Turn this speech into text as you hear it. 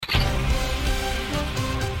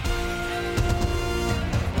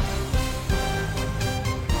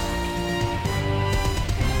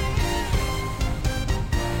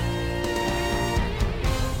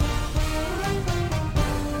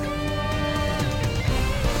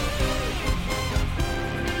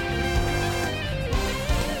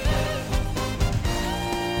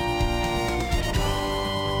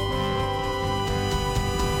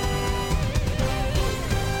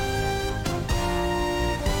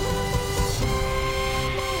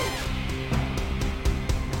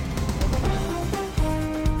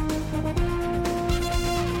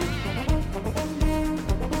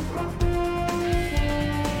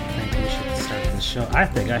I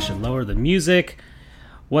think I should lower the music.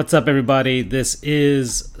 What's up, everybody? This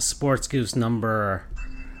is Sports Goofs number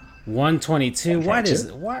 122. Why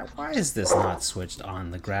is this not switched on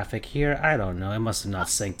the graphic here? I don't know. It must have not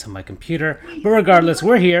synced to my computer. But regardless,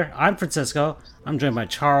 we're here. I'm Francisco. I'm joined by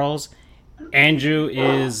Charles. Andrew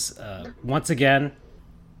is once again,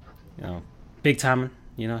 big timing.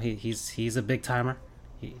 He's a big timer.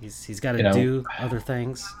 He's got to do other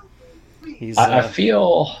things.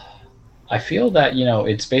 I feel that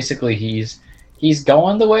it's basically he's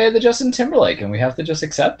going the way of the Justin Timberlake, and we have to just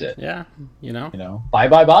accept it. Yeah,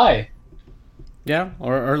 bye. Yeah,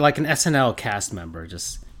 or like an SNL cast member,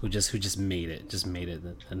 who just made it,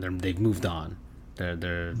 and they've moved on.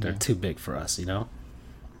 They're too big for us,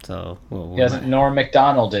 So he hasn't Norm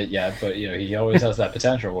Macdonald it yet, but he always has that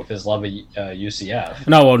potential with his love of UCF.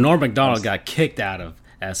 No, well, Norm Macdonald got kicked out of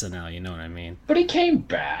SNL, you know what I mean? But he came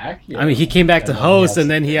back. He came back to host, and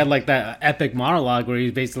then he had like that epic monologue where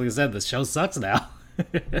he basically said, "The show sucks now."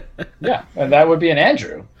 Yeah, and that would be an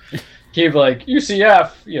Andrew. He'd be like,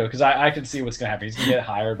 UCF, because I can see what's going to happen. He's going to get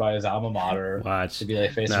hired by his alma mater to be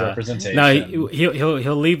like face of representation. No,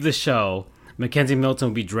 he'll leave the show. Mackenzie Milton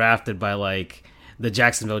will be drafted by like the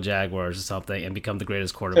Jacksonville Jaguars or something and become the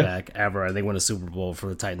greatest quarterback ever, and they win a Super Bowl for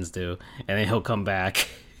the Titans do, and then he'll come back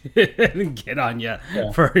and get on you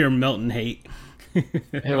for your Milton hate.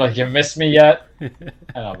 You're like, you missed me yet? And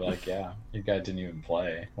I'll be like, yeah, you guy didn't even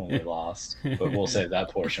play when we lost. But we'll save that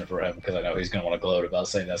portion for him because I know he's going to want to gloat about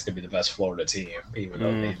saying that's going to be the best Florida team, even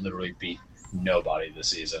though they literally beat nobody this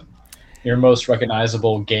season. Your most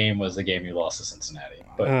recognizable game was the game you lost to Cincinnati,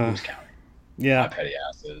 but who's counting? Yeah. My petty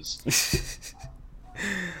asses.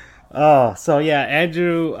 Oh, so yeah,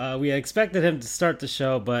 Andrew, we expected him to start the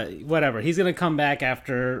show, but whatever. He's going to come back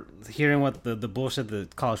after hearing what the bullshit the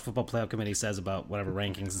College Football Playoff Committee says about whatever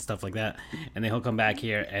rankings and stuff like that, and then he'll come back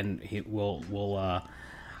here and we'll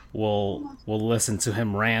listen to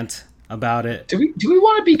him rant about it. Do we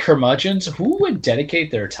want to be curmudgeons? Who would dedicate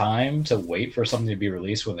their time to wait for something to be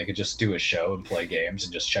released when they could just do a show and play games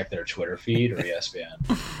and just check their Twitter feed or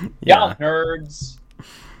ESPN? Yeah, nerds.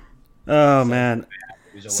 Oh, man.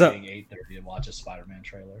 Who's waiting 8:30 to watch a Spider-Man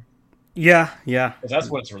trailer? Yeah. Because that's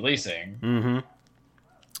what it's releasing. Mm-hmm.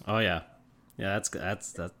 Oh yeah,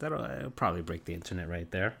 that'll probably break the internet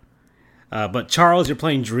right there. But Charles, you're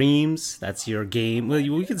playing Dreams. That's your game. Well,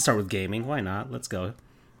 we can start with gaming. Why not? Let's go.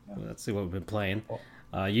 Let's see what we've been playing.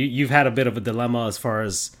 You've had a bit of a dilemma as far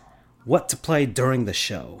as what to play during the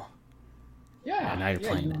show. Yeah, and now you're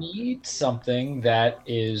playing you need something that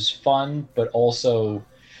is fun, but also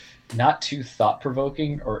not too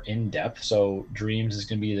thought-provoking or in-depth. So Dreams is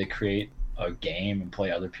going to be to create a game and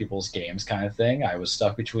play other people's games kind of thing. I was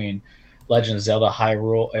stuck between Legend of Zelda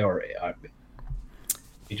Hyrule or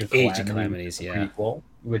Age of Calamities, prequel,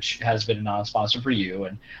 which has been a non-sponsor for you,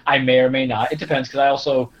 and I may or may not. It depends, because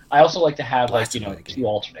I also like to have two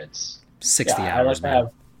alternates. 60 hours. I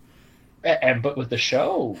like to have, but with the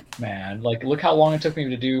show, man, like look how long it took me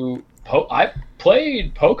to do. I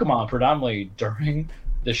played Pokemon predominantly during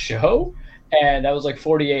the show, and that was like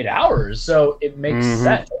 48 hours, so it makes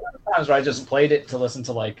sense. A lot of times where I just played it to listen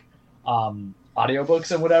to like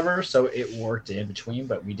audiobooks and whatever, so it worked in between.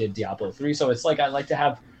 But we did Diablo 3, so it's like I like to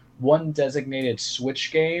have one designated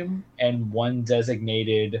Switch game and one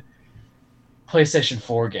designated PlayStation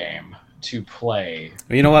 4 game to play.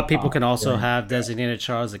 You know what people can also have designated,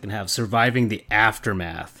 Charles? They can have Surviving the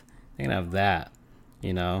Aftermath. They can have that,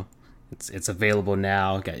 It's available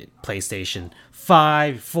now. Got PlayStation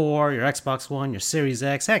 5, 4, your Xbox One, your Series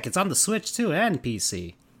X. Heck, it's on the Switch too and PC.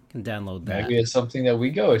 You can download that. Maybe it's something that we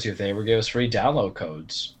go to if they ever give us free download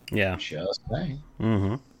codes. Yeah. Just saying.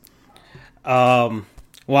 Mm-hmm.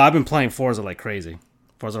 Well, I've been playing Forza like crazy.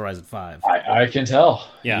 Forza Horizon 5. I can tell.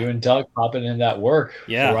 Yeah. You and Doug popping in that work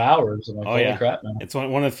for hours. I'm like, holy crap, man. It's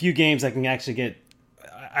one of the few games I can actually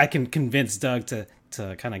I can convince Doug to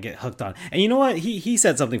kind of get hooked on. And you know what? He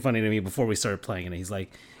said something funny to me before we started playing it. He's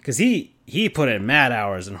like, because he put in mad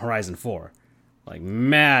hours in Horizon 4. Like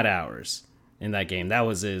mad hours in that game. That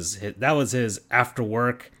was his after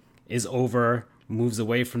work is over, moves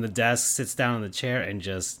away from the desk, sits down in the chair and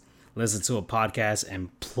just listens to a podcast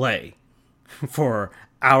and play for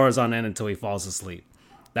hours on end until he falls asleep.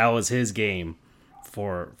 That was his game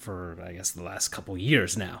for I guess the last couple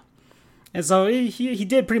years now. And so he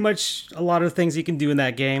did pretty much a lot of things you can do in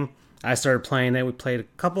that game. I started playing it. We played a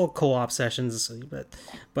couple of co-op sessions, but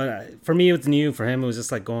for me it was new. For him it was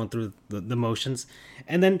just like going through the motions.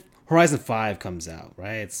 And then Horizon 5 comes out,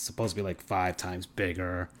 right? It's supposed to be like 5 times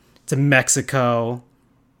bigger. It's in Mexico.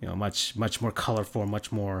 Much more colorful,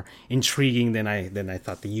 much more intriguing than I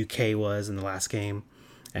thought the UK was in the last game.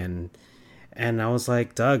 And And I was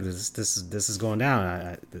like, Doug, this is going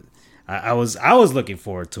down. I was looking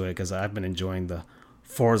forward to it because I've been enjoying the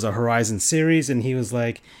Forza Horizon series, and he was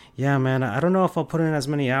like, yeah, man, I don't know if I'll put in as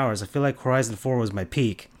many hours. I feel like Horizon 4 was my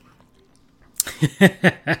peak.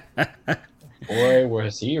 Boy,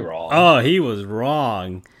 was he wrong. Oh, he was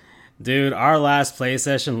wrong. Dude, our last play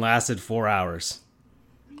session lasted 4 hours.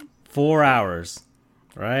 4 hours,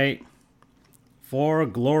 right? 4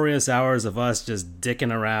 glorious hours of us just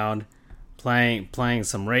dicking around, playing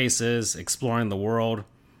some races, exploring the world,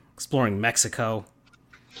 exploring Mexico,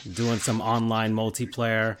 doing some online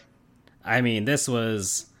multiplayer. I mean, this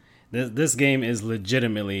game is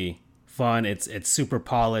legitimately fun. It's super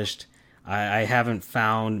polished. I haven't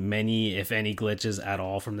found many, if any, glitches at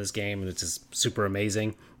all from this game, and it's just super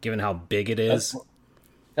amazing given how big it is.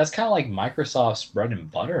 That's kind of like Microsoft's bread and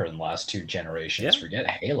butter in the last 2 generations. Yeah. Forget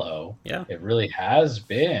Halo. Yeah. It really has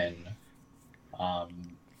been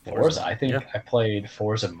Forza. I think I played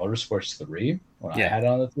Forza Motorsports 3 when I had it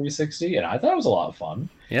on the 360, and I thought it was a lot of fun.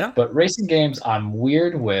 Yeah. But racing games I'm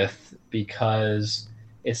weird with because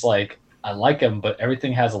it's like I like them, but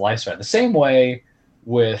everything has a lifespan. The same way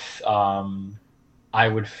with I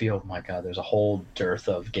would feel, my God, there's a whole dearth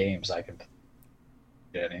of games I can play.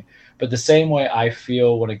 But the same way I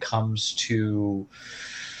feel when it comes to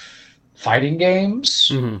fighting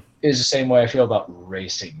games is the same way I feel about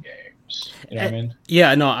racing games. You know what I mean?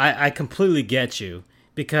 Yeah, no, I completely get you,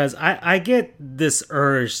 because I get this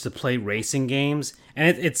urge to play racing games,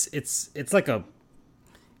 and it's like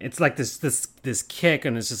this kick,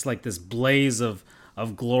 and it's just like this blaze of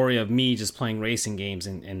glory of me just playing racing games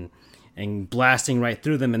and blasting right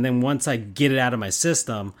through them. And then once I get it out of my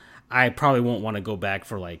system, I probably won't want to go back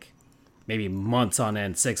for like maybe months on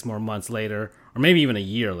end, 6 more months later, or maybe even a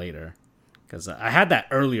year later. Because I had that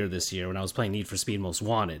earlier this year when I was playing Need for Speed Most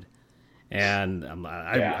Wanted, and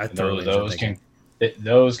I thoroughly enjoyed that game.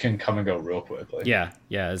 Those can come and go real quickly. Yeah.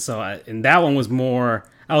 So and that one was more,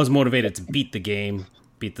 I was motivated to beat the game,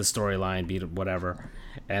 beat the storyline, beat whatever,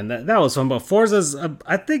 and that was fun. But Forza's,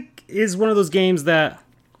 I think, is one of those games that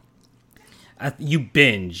you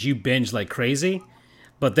binge like crazy,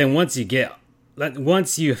 but then once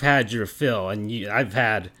you've had your fill, and I've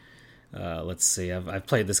had, let's see, I've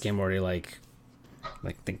played this game already like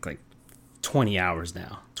 20 hours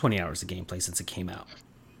now, 20 hours of gameplay since it came out.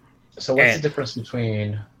 So what's the difference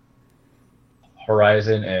between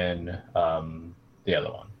Horizon and the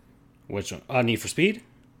other one? Which one? Need for Speed?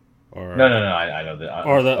 Or no. I know that.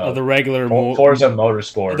 Or the regular Forza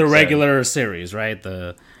Motorsport, the regular series, right?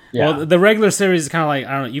 Well, the regular series is kind of like,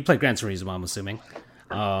 I don't know. You play Gran Turismo, I'm assuming.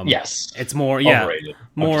 Yes, it's more overrated.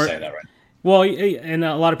 More. Say that right. Well, and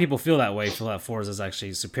a lot of people feel that way. Feel that Forza is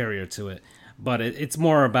actually superior to it, but it's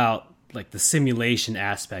more about like the simulation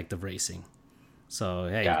aspect of racing. So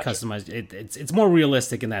hey, gotcha. You customize it. It's more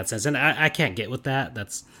realistic in that sense, and I can't get with that.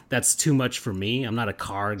 That's too much for me. I'm not a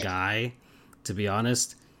car guy, to be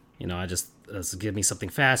honest. You know, I just give me something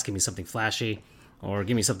fast, give me something flashy, or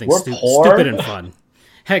give me something stupid and fun.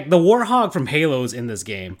 Heck, the Warthog from Halo is in this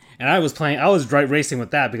game, and I was racing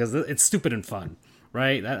with that because it's stupid and fun,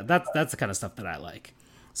 right? That's the kind of stuff that I like.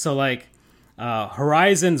 So like,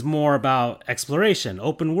 Horizon's more about exploration,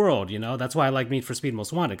 open world. You know, that's why I like Need for Speed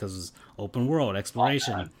Most Wanted, because it's open world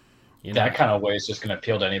exploration. That kind of way is just going to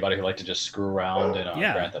appeal to anybody who like to just screw around in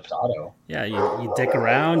Grand Theft Auto. Yeah, you dick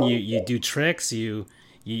around, you do tricks, you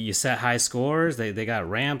set high scores. They got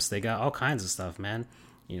ramps, they got all kinds of stuff, man.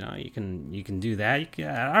 You know, you can do that.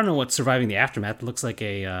 I don't know what Surviving the Aftermath looks like,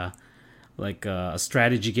 a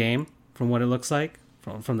strategy game from what it looks like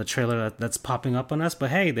from the trailer that's popping up on us. But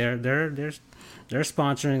hey, they're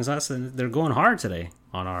sponsoring us, and they're going hard today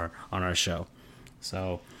on our show.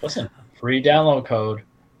 So listen, free download code.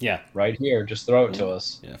 Yeah, right here. Just throw it to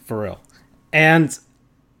us. Yeah, for real. And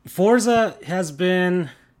Forza has been.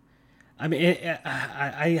 I mean,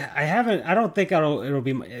 I haven't. I don't think it'll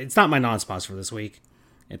be. It's not my non-sponsor for this week.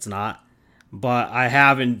 It's not, but I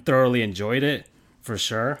haven't thoroughly enjoyed it for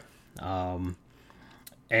sure. And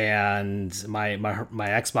my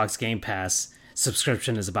Xbox Game Pass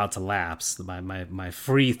subscription is about to lapse. My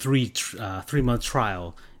free 3-month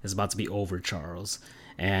trial is about to be over, Charles.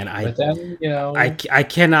 And I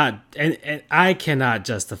cannot and I cannot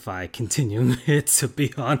justify continuing it, to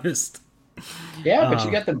be honest. Yeah, but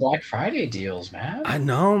you got the Black Friday deals, man. I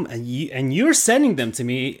know, and you're sending them to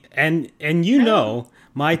me, and know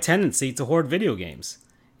my tendency to hoard video games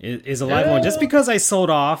is a live one. Just because I sold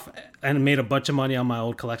off and made a bunch of money on my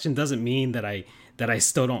old collection doesn't mean that I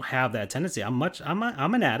still don't have that tendency. I'm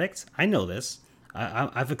an addict. I know this.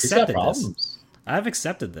 I've accepted this. I've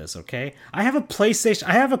accepted this. Okay, I have a PlayStation.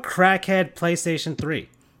 I have a crackhead PlayStation 3.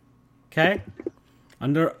 Okay,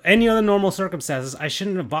 under any other normal circumstances, I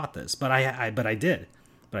shouldn't have bought this, but I did.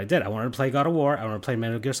 But I did. I wanted to play God of War. I wanted to play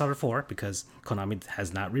Metal Gear Solid 4 because Konami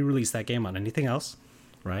has not re-released that game on anything else,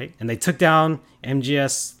 right? And they took down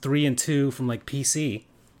MGS 3 and 2 from like PC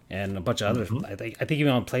and a bunch of other. I think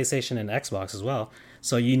even on PlayStation and Xbox as well.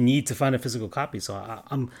 So you need to find a physical copy. So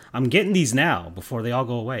I'm getting these now before they all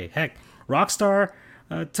go away. Heck, Rockstar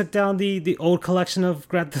took down the old collection of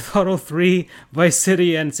Grand Theft Auto 3, Vice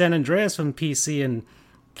City, and San Andreas from PC and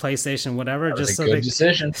PlayStation, whatever, just so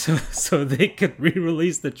decision. So they could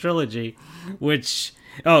re-release the trilogy, which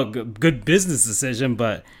good business decision,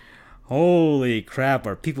 but holy crap,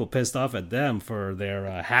 are people pissed off at them for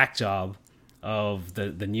their hack job of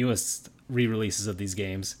the newest re-releases of these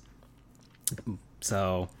games.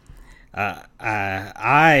 So I'm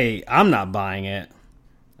not buying it.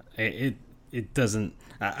 It doesn't.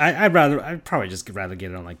 I'd probably just rather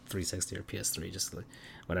get it on like 360 or PS3, just like,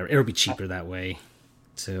 whatever. It'll be cheaper that way.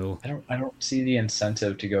 Too. I don't see the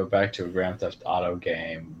incentive to go back to a Grand Theft Auto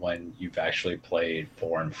game when you've actually played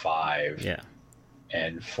 4 and 5. Yeah.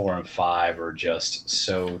 And 4 and 5 are just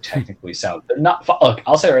so technically sound. They're not. Look,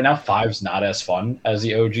 I'll say right now, 5's not as fun as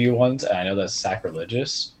the OG ones, and I know that's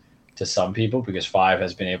sacrilegious to some people because 5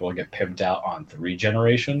 has been able to get pimped out on 3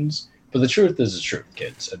 generations. But the truth is the truth,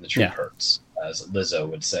 kids, and the truth hurts, as Lizzo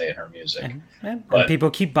would say in her music. And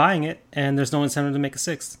people keep buying it, and there's no incentive to make a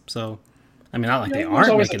 6th. So, I mean, not like they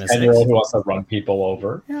aren't making a 6th. Who wants to run people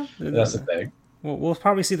over? Yeah, that's the thing. We'll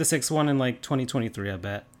probably see the 6th one in like 2023. I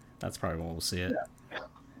bet that's probably when we'll see it.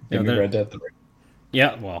 Yeah. Red Dead 3.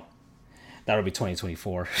 Yeah, well, that'll be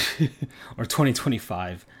 2024 or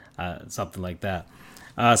 2025, something like that.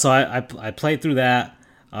 So I played through that,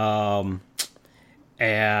 and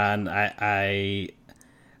I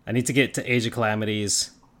need to get to Age of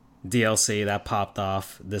Calamities DLC that popped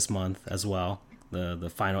off this month as well.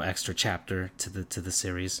 The final extra chapter to the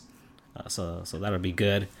series, so that'll be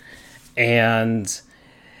good. And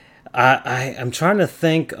I'm trying to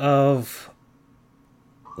think of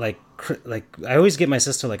like I always get my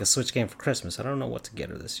sister like a Switch game for Christmas. I don't know what to get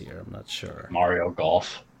her this year. I'm not sure. Mario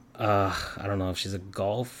Golf. I don't know if she's a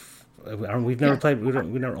golf. We've never played. We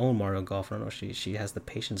never owned Mario Golf. I don't know if she has the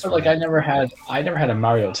patience. But like I never had a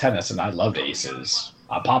Mario Tennis, and I loved Aces.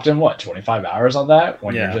 I popped in 25 hours on that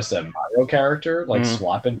when you're just a Mario character, like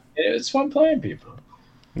swapping. It's fun playing people.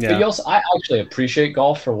 Yeah. But I actually appreciate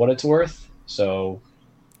golf for what it's worth. So,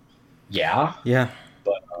 yeah.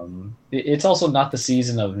 But it's also not the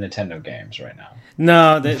season of Nintendo games right now.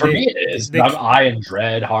 No, for me it is. I am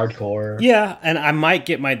Dread hardcore. Yeah, and I might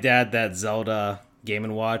get my dad that Zelda Game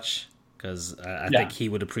and Watch because I think he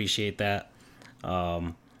would appreciate that.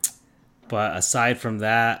 But aside from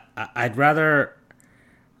that, I'd rather.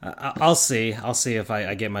 I'll see if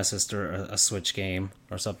I get my sister a Switch game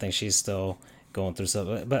or something. She's still going through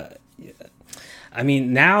stuff, but I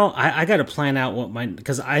mean now I got to plan out what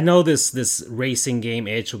because I know this racing game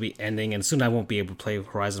itch will be ending, and soon I won't be able to play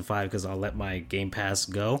Horizon 5 because I'll let my Game Pass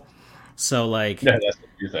go. So like, yeah, that's what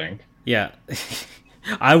you think. Yeah,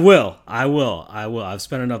 I will. I've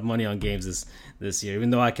spent enough money on games this year, even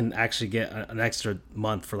though I can actually get an extra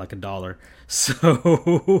month for like $1.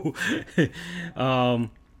 So,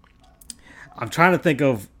 I'm trying to think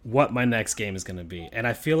of what my next game is going to be, and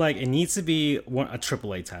I feel like it needs to be a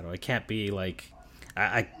AAA title. It can't be like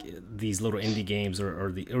these little indie games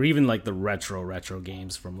or even like the retro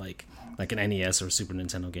games from like an NES or Super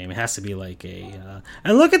Nintendo game. It has to be like and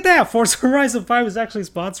look at that, Forza Horizon 5 is actually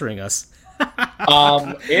sponsoring us.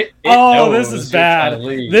 This is bad.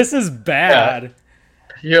 This is bad. Yeah.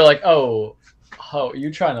 You're like, oh,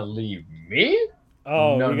 you trying to leave me?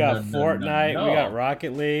 Oh, we got Fortnite, we got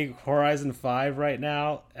Rocket League, Horizon 5 right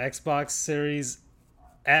now, Xbox Series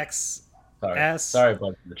X, S. Sorry,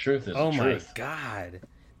 but the truth is the truth. My God.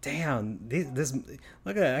 Damn, this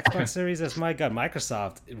look at that Xbox Series S. My God,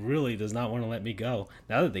 Microsoft really does not want to let me go.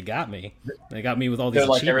 Now that they got me with all these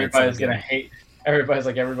achievements. Everybody's gonna hate.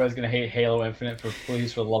 Everybody's gonna hate Halo Infinite for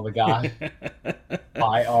please, for the love of God,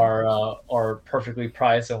 buy our perfectly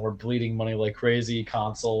priced and we're bleeding money like crazy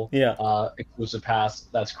console. Exclusive pass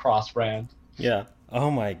that's cross brand. Yeah. Oh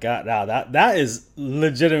my God. Now that is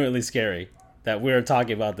legitimately scary that we're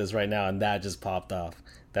talking about this right now and that just popped off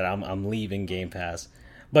that I'm leaving Game Pass.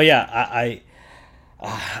 But yeah,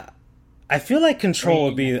 I feel like Control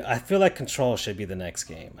would be. I feel like Control should be the next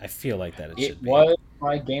game. I feel like that it should be. It was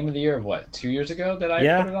my game of the year of what, 2 years ago that I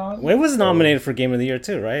put it on? Well, it was nominated for Game of the Year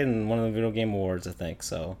too, right? In one of the Video Game Awards, I think.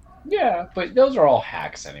 So yeah, but those are all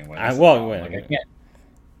hacks anyway.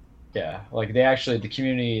 Yeah, like they actually, the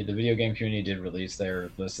community, the video game community did release their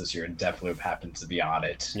list this year, and Deathloop happens to be on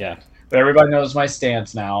it. Yeah. But everybody knows my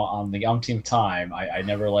stance now on the umpteenth time. I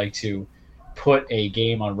never like to put a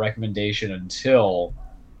game on recommendation until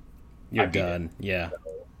You're I beat done. it. Yeah.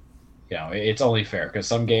 You know, it's only fair because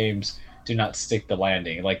some games do not stick the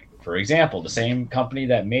landing. Like, for example, the same company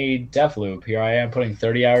that made Deathloop, here I am putting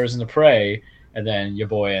 30 hours into Prey, and then your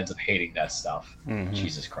boy ends up hating that stuff. Mm-hmm.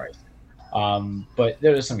 Jesus Christ. But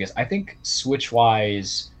there is some guess. I think Switch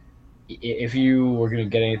wise, if you were going to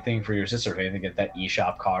get anything for your sister, if anything, get that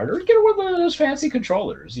eShop card or get one of those fancy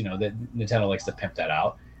controllers. You know that Nintendo likes to pimp that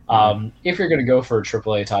out. If you're going to go for a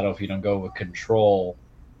AAA title, if you don't go with Control,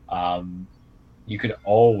 you could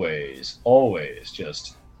always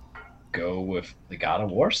just go with the God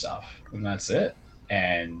of War stuff, and that's it.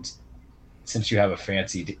 And since you have a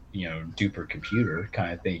fancy, duper computer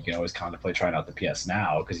kind of thing, you can always contemplate trying out the PS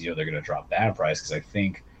Now because they're going to drop that in price. Because I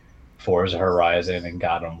think Forza Horizon and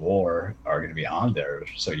God of War are going to be on there,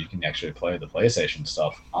 so you can actually play the PlayStation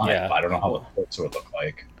stuff on it. But I don't know how the ports would look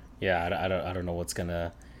like. Yeah, I don't know what's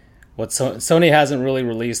gonna. Sony hasn't really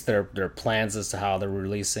released their plans as to how they're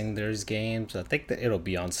releasing these games. I think that it'll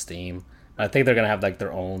be on Steam. I think they're gonna have like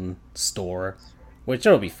their own store, which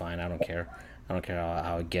it'll be fine. I don't care. I don't care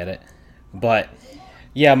how I get it. But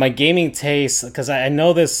yeah, my gaming taste, because I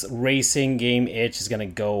know this racing game itch is gonna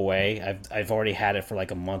go away. I've already had it for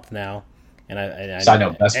like a month now, and I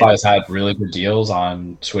know Best Buy has had really good deals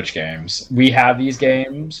on Switch games. We have these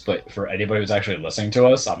games, but for anybody who's actually listening to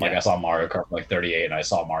us, I'm like, I saw Mario Kart for like 38, and I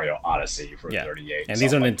saw Mario Odyssey for 38. And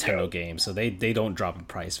these are Nintendo games, so they don't drop in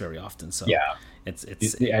price very often. So yeah, it's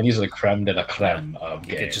and these are the creme de la creme of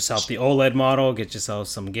games. Get yourself the OLED model, get yourself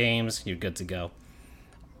some games, you're good to go.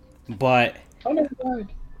 But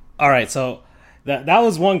all right, so that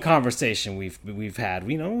was one conversation we've had.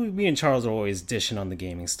 Me and Charles are always dishing on the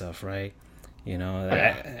gaming stuff, right? And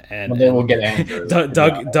then we'll get Andrew.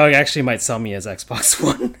 Doug actually might sell me his Xbox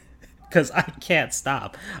One because I can't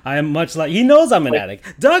stop. I am much like he knows I'm an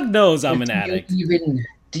addict. Doug knows I'm an addict.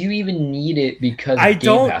 Do you even need it? Because I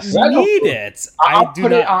don't need it. I do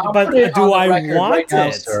not. But do I want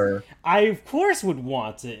it? I of course would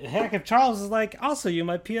want it. Heck, if Charles is like, "I'll sell you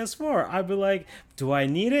my PS4," I'd be like, "Do I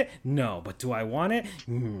need it? No, but do I want it?"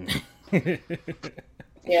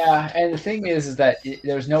 Yeah, and the thing is that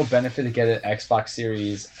there's no benefit to get an Xbox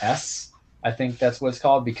Series S. I think that's what it's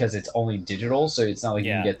called because it's only digital, so it's not like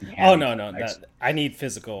you can get the. No. I need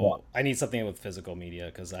physical. I need something with physical media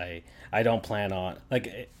because I don't plan on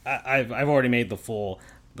I've already made the full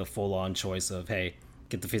on choice of hey,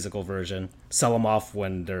 get the physical version, sell them off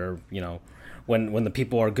when they're when the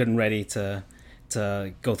people are good and ready to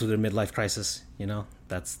go through their midlife crisis.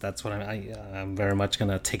 That's what I'm very much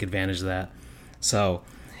gonna take advantage of that. So,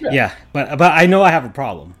 yeah, but I know I have a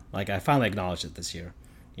problem. Like I finally acknowledged it this year,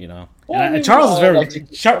 And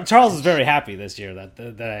Charles is very happy this year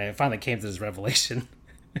that I finally came to this revelation.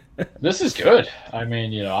 This is good. I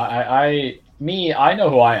mean, I know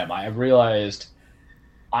who I am. I have realized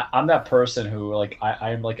I'm that person who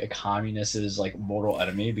I'm like a communist's like mortal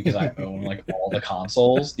enemy because I own like all the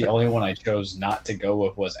consoles. The only one I chose not to go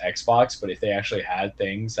with was Xbox, but if they actually had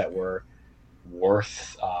things that were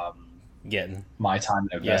worth getting my time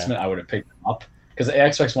and investment, I would have picked them up because the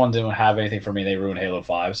Xbox One didn't have anything for me. They ruined Halo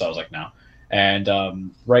 5, so I was like, no.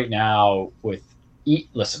 And right now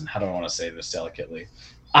listen, how do I want to say this delicately?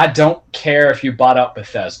 I don't care if you bought out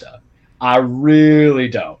Bethesda. I really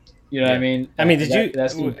don't. You know what I mean? I mean,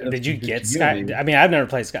 did you get Sky? I mean, I've never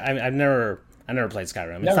played Sky. I've never played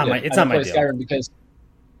Skyrim. It's not my deal. Skyrim because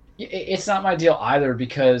it's not my deal either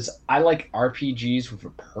because I like RPGs with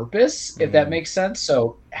a purpose, if that makes sense.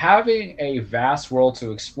 So having a vast world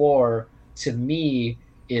to explore to me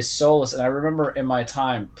is soulless. And I remember in my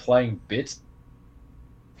time playing bits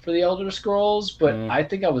for the Elder Scrolls, but I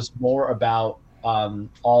think I was more about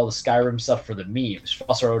all the Skyrim stuff for the memes,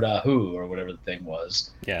 Fossroda Who or whatever the thing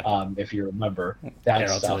was. Yeah. If you remember that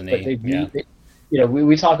stuff. But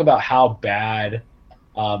we talk about how bad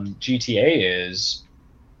GTA is.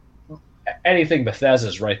 Anything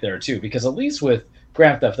Bethesda's right there too, because at least with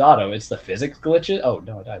Grand Theft Auto, it's the physics glitches. Oh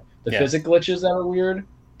no, it died. The physics glitches that are weird,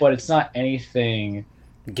 but it's not anything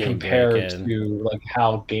compared to like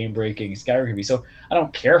how game breaking Skyrim can be. So I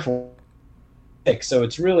don't care for it. So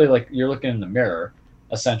it's really like you're looking in the mirror,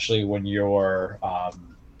 essentially, when you're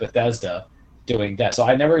Bethesda doing that. So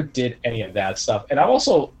I never did any of that stuff, and I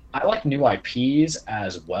like new IPs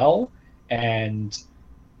as well, and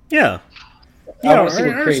I want to see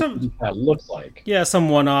what creativity kind of looks like. Yeah, some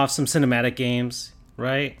one-off, some cinematic games,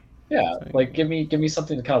 right? Yeah, like give me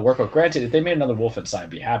something to kind of work with. Granted, if they made another Wolfenstein, I'd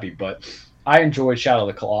be happy, but I enjoyed Shadow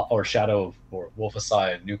of the or Shadow of or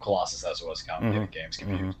Wolfenstein New Colossus as it was counted in the games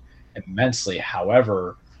confused immensely.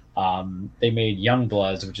 However, they made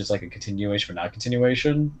Youngbloods, which is like a continuation but not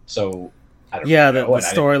continuation. So I don't Yeah, really the know, and I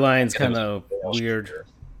didn't storyline's because it kind was of weird. shooter.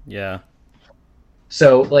 Yeah.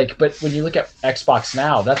 So like, but when you look at Xbox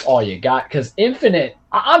now, that's all you got because Infinite.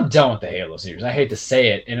 I'm done with the Halo series. I hate to say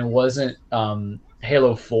it, and it wasn't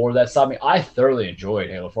Halo 4 that stopped me. I thoroughly enjoyed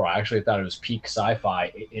Halo 4. I actually thought it was peak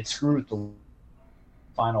sci-fi. It screwed the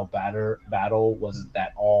final battle wasn't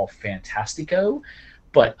that all fantastico,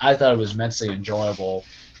 but I thought it was immensely enjoyable.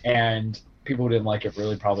 And people who didn't like it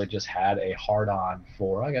really probably just had a hard on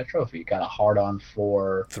for I got a trophy, got a hard on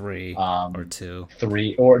for 3 or 2.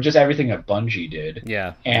 3 or just everything that Bungie did.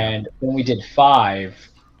 Yeah. And when we did 5,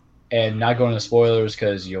 and not going into spoilers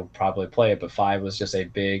because you'll probably play it, but 5 was just a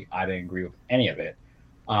big I didn't agree with any of it.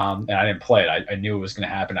 And I didn't play it. I knew it was going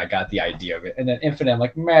to happen. I got the idea of it. And then Infinite, I'm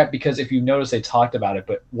like, meh, because if you notice, they talked about it,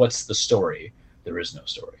 but what's the story? There is no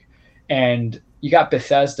story. And you got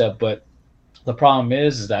Bethesda, but the problem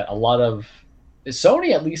is that a lot of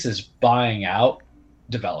Sony at least is buying out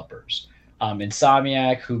developers.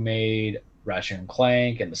 Insomniac, who made Ratchet and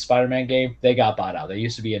Clank and the Spider-Man game, they got bought out. They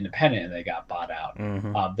used to be independent and they got bought out.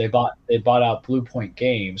 They bought out Blue Point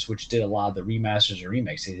Games, which did a lot of the remasters and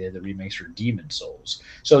remakes. They did the remakes for Demon Souls,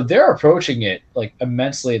 so they're approaching it like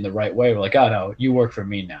immensely in the right way. We're like, oh no, you work for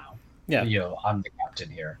me now. Yeah, I'm the captain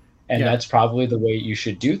here, and that's probably the way you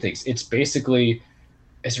should do things. It's really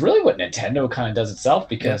what Nintendo kind of does itself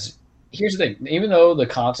because here's the thing: even though the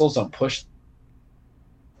consoles don't push,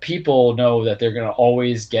 people know that they're going to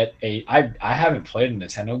always get I haven't played a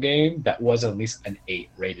Nintendo game that was at least an 8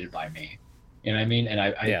 rated by me. You know what I mean?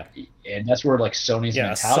 And and that's where like Sony's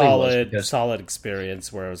mentality was. Solid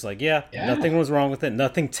experience where it was like, nothing was wrong with it.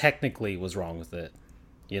 Nothing technically was wrong with it.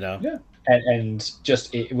 You know? Yeah. And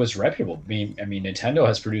just it was reputable. I mean, Nintendo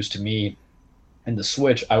has produced to me in the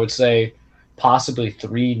Switch, I would say possibly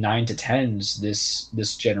 3 9 to 10s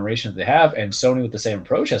this generation that they have, and Sony with the same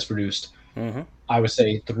approach has produced I would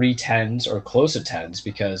say 3 10s or close to 10s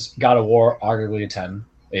because God of War, arguably a 10.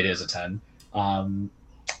 It is a 10.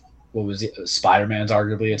 What was it? Spider-Man's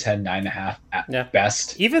arguably a 10, 9.5 at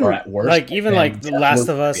best, even or at worst. Like even like The Last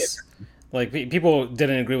of Us, like people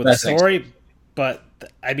didn't agree with the story, but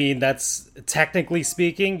I mean that's technically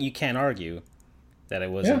speaking, you can't argue that it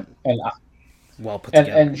wasn't well put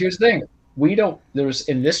together. And here's the thing: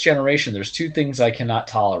 in this generation, there's 2 things I cannot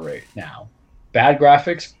tolerate now: bad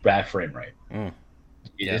graphics, bad frame rate.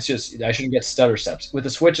 It's just I shouldn't get stutter steps. With the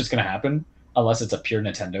Switch, it's going to happen unless it's a pure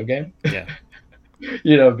Nintendo game. Yeah.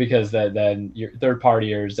 Because then your third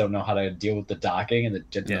partiers don't know how to deal with the docking and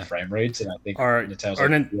the frame rates, and I think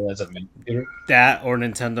Nintendo's as a mini computer. That or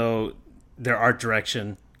Nintendo, their art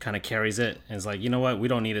direction kind of carries it, and it's like, you know what, we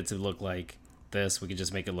don't need it to look like this. We could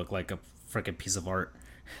just make it look like a freaking piece of art,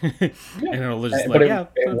 and it'll just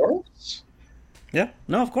it works. Yeah,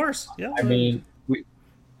 no, of course, yeah. I mean,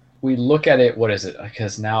 we look at it. What is it?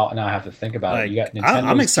 Because now I have to think about it. You got Nintendo.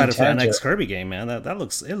 I'm excited for that next Kirby game, man. That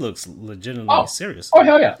looks legitimately serious. Oh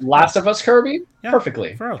hell yeah! Last of Us Kirby,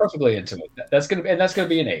 perfectly into it. That's gonna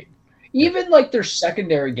be an 8. Even like their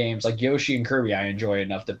secondary games like Yoshi and Kirby, I enjoy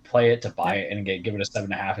enough to play it, to buy it, and give it a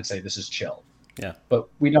 7.5 and say this is chill. Yeah. But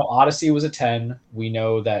we know Odyssey was a 10. We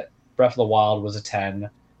know that Breath of the Wild was a 10.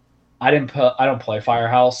 I don't play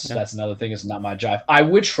Firehouse. Yeah. That's another thing. It's not my jive. I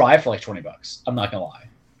would try for like $20. I'm not gonna lie.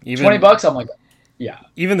 $20, I'm like, yeah.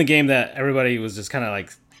 Even the game that everybody was just kind of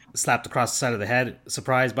like slapped across the side of the head,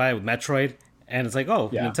 surprised by, with Metroid, and it's like,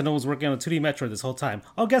 Nintendo was working on a 2D Metroid this whole time.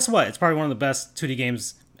 Oh, guess what? It's probably one of the best 2D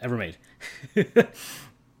games ever made.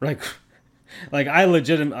 like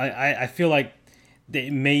I feel like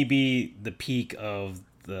it may be the peak of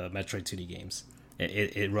the Metroid 2D games.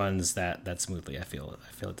 It runs that smoothly. I feel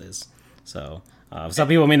it is. So some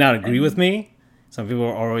people may not agree with me. Some people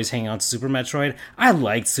are always hanging on to Super Metroid. I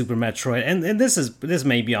liked Super Metroid, and this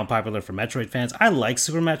may be unpopular for Metroid fans. I like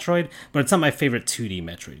Super Metroid, but it's not my favorite 2D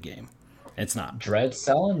Metroid game. It's not. Dread's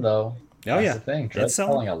selling though. That's the thing. Dread's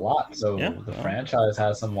selling a lot, so the franchise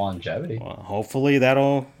has some longevity. Well, hopefully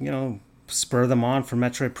that'll spur them on for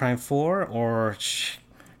Metroid Prime 4, or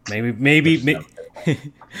maybe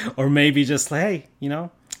or maybe just like, hey,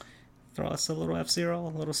 throw us a little F-Zero,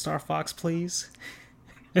 a little Star Fox, please.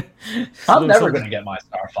 I'm never going to get my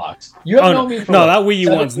Star Fox. You have known me for that Wii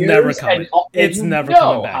U one's never coming. It's never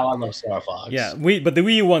coming back. How I love Star Fox. Yeah, but the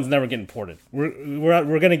Wii U one's never getting ported.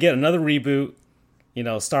 We're going to get another reboot.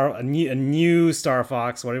 A new Star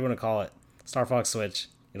Fox, whatever you want to call it, Star Fox Switch.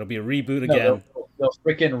 It'll be a reboot again. They'll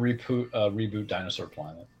freaking reboot Dinosaur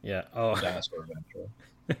Planet. Yeah. Oh. Dinosaur Adventure.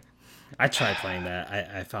 I tried playing that.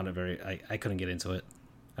 I found it I couldn't get into it.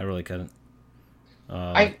 I really couldn't.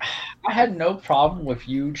 I had no problem with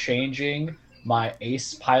you changing my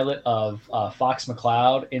ace pilot of Fox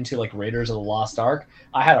McCloud into like Raiders of the Lost Ark.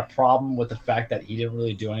 I had a problem with the fact that he didn't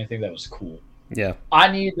really do anything that was cool. Yeah. I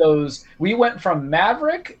need those. We went from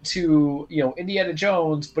Maverick to Indiana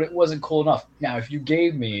Jones, but it wasn't cool enough. Now, if you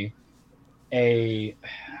gave me I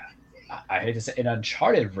hate to say an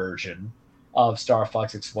Uncharted version of Star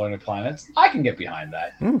Fox Exploring the Planets, I can get behind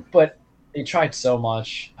that. But they tried so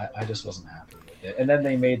much, I just wasn't happy with it. And then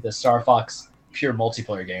they made the Star Fox pure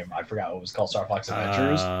multiplayer game. I forgot what it was called, Star Fox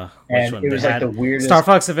Adventures. And it was like the weirdest. Star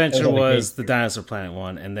Fox Adventure was the Dinosaur Planet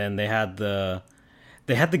one, and then they had the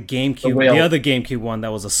GameCube, the other GameCube one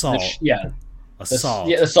that was Assault.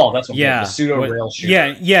 Assault. Assault. That's what. The pseudo rail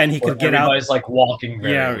shooter. Yeah, and he could get out. Everybody's like walking.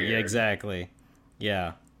 Very weird. Yeah, exactly.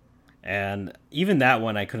 Yeah, and even that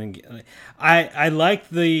one I couldn't get. I liked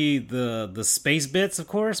the space bits, of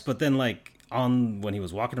course, but then like when he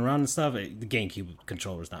was walking around and stuff, the GameCube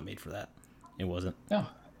controller was not made for that. It wasn't. No.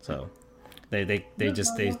 So they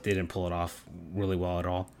didn't pull it off really well at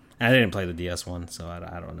all. And I didn't play the DS one, so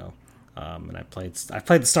I don't know. And I played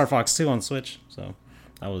the Star Fox 2 on Switch, so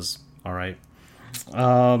that was all right.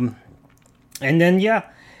 And then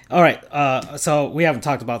all right. So we haven't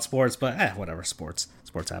talked about sports, but whatever. Sports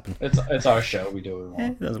happen. It's our show. We do what we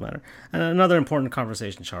want. It doesn't matter. And another important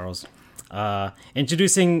conversation, Charles.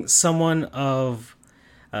 Introducing someone of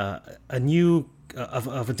a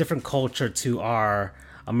different culture to our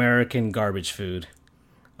American garbage food.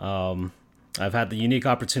 I've had the unique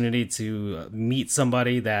opportunity to meet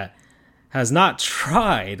somebody that has not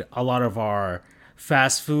tried a lot of our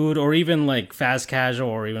fast food or even like fast casual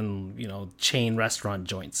or even chain restaurant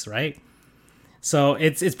joints, right? So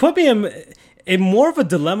it's put me in more of a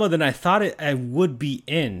dilemma than I thought I would be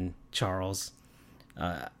in, Charles.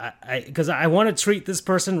 Because I want to treat this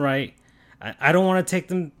person right. I don't want to take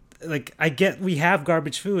them. Like, I get we have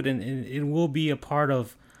garbage food and it will be a part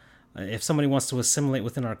of if somebody wants to assimilate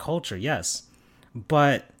within our culture, yes.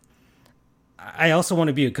 But I also want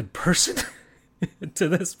to be a good person to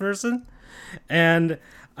this person. And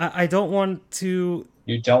I don't want to...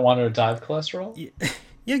 You don't want to die of cholesterol?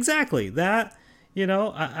 Yeah, exactly. That,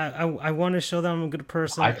 I want to show them I'm a good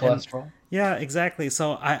person. High cholesterol? Yeah, exactly.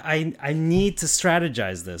 So I need to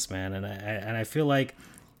strategize this, man. And I feel like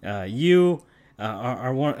you...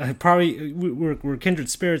 are one probably we're kindred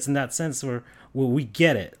spirits in that sense where we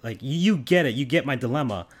get it. Like you get it. You get my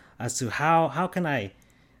dilemma as to how can I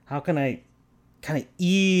kind of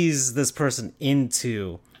ease this person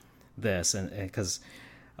into this, and because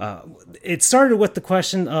it started with the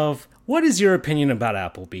question of what is your opinion about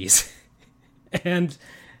Applebee's, and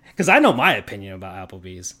because I know my opinion about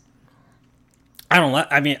Applebee's.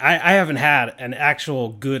 I haven't had an actual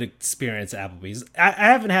good experience at Applebee's. I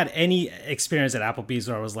haven't had any experience at Applebee's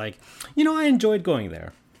where I was like, I enjoyed going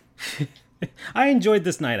there. I enjoyed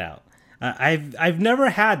this night out. I've never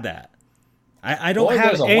had that. I don't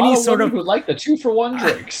have any sort of who like the 2-for-1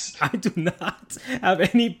 drinks. I do not have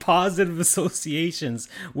any positive associations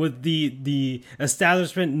with the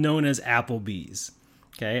establishment known as Applebee's.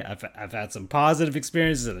 Okay, I've had some positive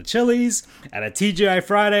experiences at a Chili's, at a TGI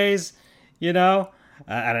Fridays.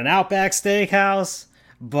 At an Outback Steakhouse,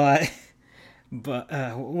 but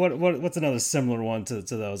what's another similar one to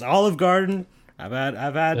those? Olive Garden. I've had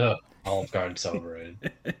Olive Garden's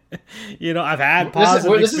overrated. I've had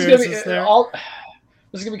positive experiences there.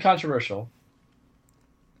 This is gonna be controversial.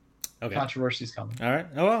 Okay, controversy's coming. All right.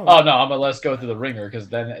 Oh no, I'm gonna let's go through the ringer because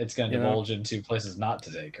then it's gonna divulge into places not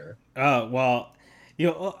to take her. Well,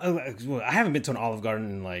 I haven't been to an Olive Garden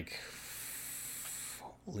in like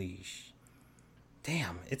holy.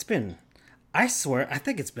 Damn, it's been, I swear, I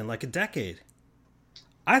think it's been like a decade.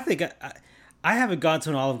 I think I haven't gone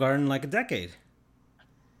to an Olive Garden in like a decade.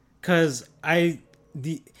 Because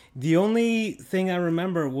the only thing I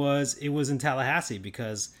remember was it was in Tallahassee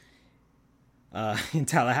because in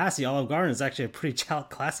Tallahassee, Olive Garden is actually a pretty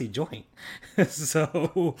classy joint.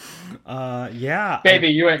 So, yeah. Baby,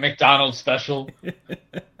 you ain't McDonald's special.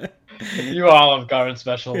 You Olive Garden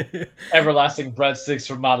special. Everlasting breadsticks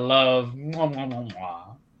for my love. Mwah, mwah, mwah,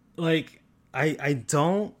 mwah. Like, I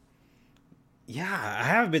don't... Yeah, I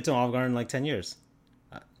haven't been to Olive Garden in like 10 years.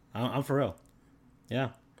 I'm for real. Yeah.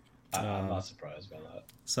 I'm not surprised by that.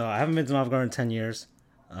 So I haven't been to Olive Garden in 10 years.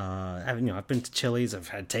 I've been to Chili's. I've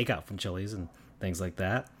had takeout from Chili's and things like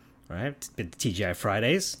that. Right? Been to TGI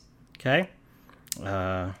Fridays. Okay?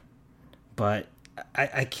 But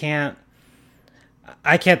I can't...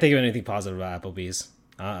 I can't think of anything positive about Applebee's.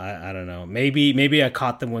 I don't know. Maybe I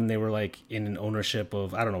caught them when they were like in an ownership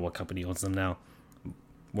of, I don't know what company owns them now.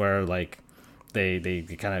 where like they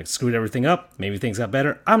kind of screwed everything up. Maybe things got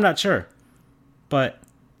better. I'm not sure, but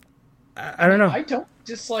I don't know. I don't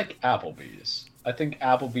dislike Applebee's. I think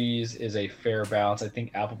Applebee's is a fair balance. I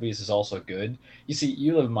think Applebee's is also good. You see,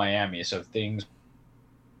 you live in Miami, so things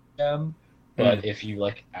but if you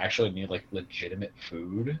like actually need like legitimate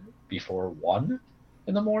food before 1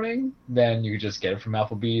 in the morning, then you can just get it from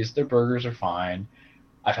Applebee's. Their burgers are fine.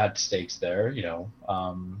 I've had steaks there,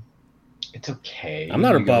 it's okay. I'm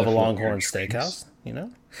not You go above a there for Longhorn your drinks. Steakhouse, you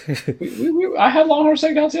know. I had Longhorn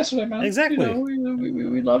Steakhouse yesterday, man. Exactly. We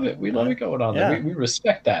love it. We love it going on there. Yeah. We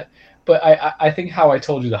respect that. But I think how I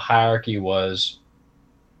told you the hierarchy was,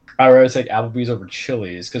 I would always take Applebee's over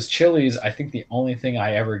Chili's, because Chili's, I think the only thing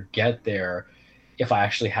I ever get there, if I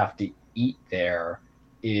actually have to eat there,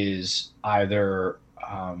 is either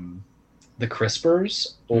the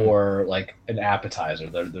Crispers or like an appetizer.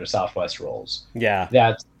 Their Southwest rolls. Yeah.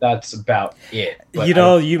 That's about it. But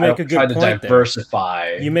You make a good try point to there.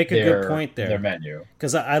 diversify. You make a good point there. Their menu,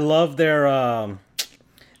 because I love their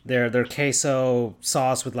queso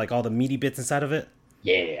sauce with like all the meaty bits inside of it.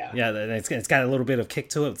 Yeah. Yeah, it's got a little bit of kick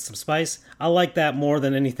to it, some spice. I like that more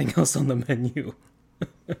than anything else on the menu.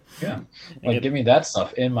 Yeah, like give me that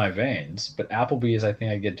stuff in my veins. But Applebee's, I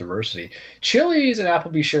think I get diversity. Chili's and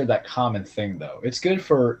Applebee's share that common thing, though. It's good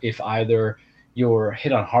for if either you're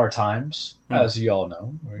hit on hard times, as you all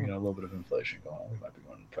know, or a little bit of inflation going on. We might be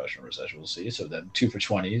going into depression or recession. We'll see. So then 2 for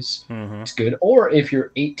 20s, it's good. Or if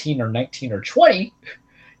you're 18 or 19 or 20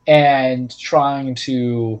 and trying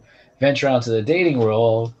to venture out to the dating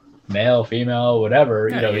world, male, female, whatever,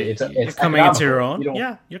 it's coming into your own.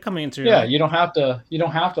 You're coming into your own. You don't have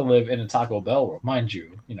to live in a Taco Bell world, mind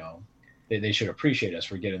you. They should appreciate us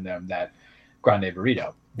for getting them that grande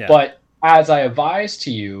burrito. Yeah. But as I advised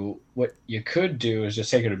to you, what you could do is just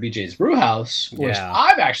take her to BJ's Brewhouse, which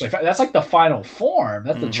I've actually found, that's like the final form.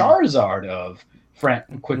 That's the Charizard of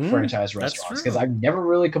quick franchise restaurants, because I've never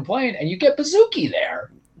really complained. And you get Bazooki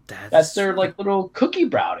there. That's their like little cookie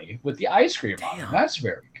brownie with the ice cream on it. That's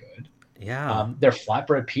very good. Yeah. Their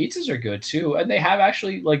flatbread pizzas are good too, and they have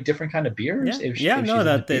actually like different kind of beers.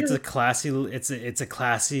 It's a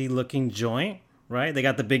classy looking joint, right? They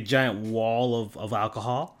got the big giant wall of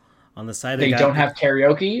alcohol on the side. They don't have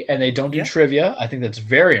karaoke and they don't do trivia. I think that's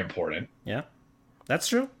very important. Yeah. That's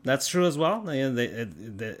true. That's true as well.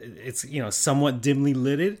 It's somewhat dimly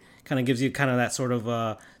lit. Kind of gives you kind of that sort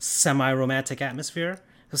of semi-romantic atmosphere.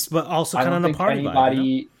 But also kind of on the party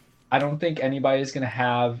vibe. I don't think anybody is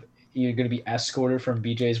you're going to be escorted from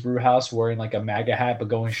BJ's Brewhouse wearing like a MAGA hat but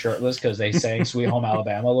going shirtless because they sang Sweet Home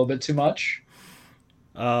Alabama a little bit too much.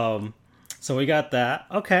 So we got that.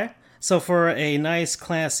 Okay. So for a nice,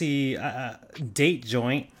 classy date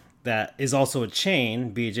joint that is also a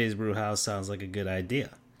chain, BJ's Brewhouse sounds like a good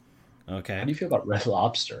idea. Okay. How do you feel about Red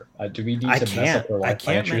Lobster? Do we need to mess up our life? I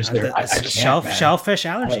can't. Shellfish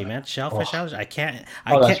allergy, man. Shellfish allergy. I can't.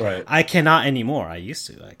 That's right. I cannot anymore. I used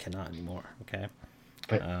to. I cannot anymore. Okay.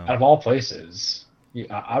 But out of all places,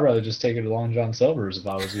 I'd rather just take it to Long John Silver's if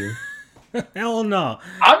I was you. Hell no.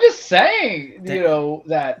 I'm just saying,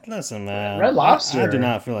 that. Listen, man. Red Lobster. I do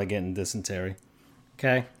not feel like getting dysentery.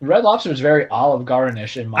 Okay. Red Lobster is very Olive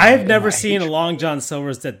Garden-ish in my. I have never seen a Long John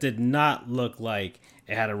Silver's that did not look like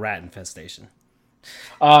it had a rat infestation.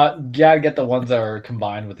 Gotta get the ones that are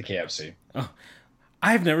combined with the KFC. Oh,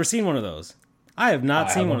 I have never seen one of those. I have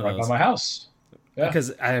not seen one of those. Right by my house. Yeah.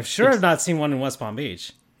 Because I have not seen one in West Palm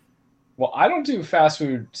Beach. Well, I don't do fast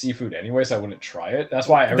food seafood anyway, so I wouldn't try it. That's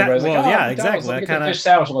why everybody's exactly. Let me get the fish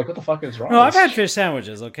sandwich. I'm like, what the fuck is wrong? No, I've had fish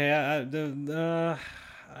sandwiches. Okay, the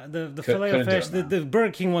filet of fish, the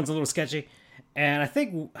Burger King one's a little sketchy, and I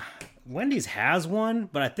think Wendy's has one,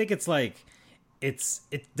 but I think it's like it's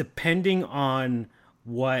depending on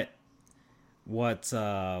what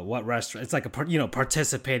restaurant. It's like a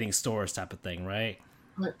participating stores type of thing, right?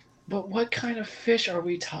 But what kind of fish are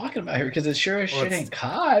we talking about here? Because it sure as shit ain't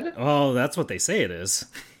cod. Oh, that's what they say it is.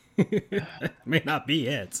 It may not be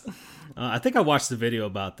it. I think I watched a video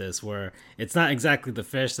about this where it's not exactly the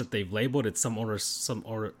fish that they've labeled. It's some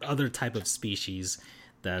other type of species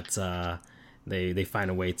that they find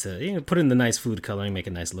a way to put in the nice food coloring, make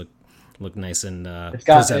it nice look nice and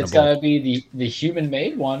presentable. It's got to be the human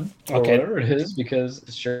made one or whatever it is, because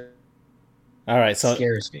it sure. All right, so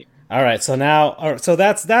scares me. All right, so now, so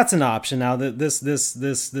that's an option. Now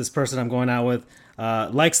this person I'm going out with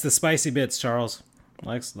likes the spicy bits. Charles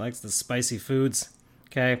likes the spicy foods.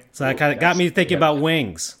 Okay, so that kind of got me thinking about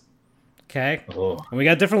wings. Okay, and we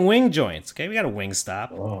got different wing joints. Okay, we got a wing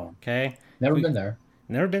stop. Okay, never been there.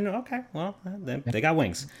 Never been. Okay, well they got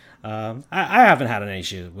wings. I haven't had an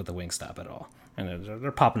issue with the wing stop at all. and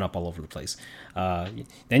they're popping up all over the place.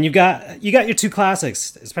 Then you got your two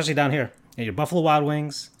classics, especially down here. You got your Buffalo Wild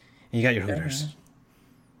Wings, and you got your Hooters.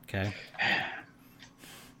 Okay.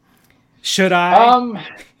 Should I?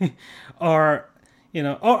 Or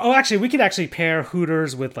actually, we could actually pair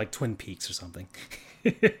Hooters with like Twin Peaks or something.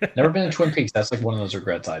 Never been to Twin Peaks. That's like one of those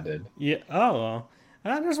regrets I did. Yeah. Oh well.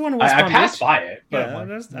 There's one in West Palm I passed Beach. by it. But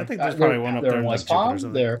I think there's probably one up there in West like Palm.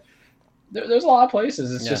 There's a lot of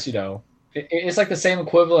places. It's just it's like the same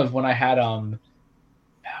equivalent of when I had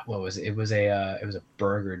what was it? It was a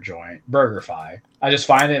burger joint, BurgerFi. I just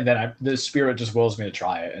find it, and then the spirit just wills me to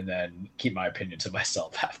try it, and then keep my opinion to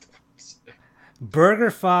myself afterwards.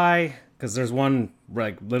 BurgerFi, because there's one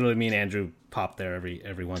like literally me and Andrew pop there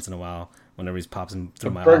every once in a while whenever he pops in through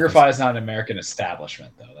my office. BurgerFi is not an American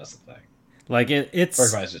establishment, though. That's the thing. Like it's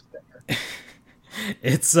BurgerFi is just there.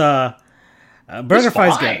 It's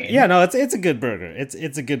BurgerFi's good. Yeah, no, it's a good burger.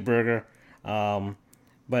 It's a good burger.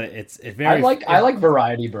 But it's very. I like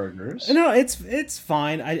variety burgers. No, it's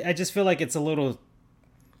fine. I just feel like it's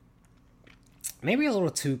maybe a little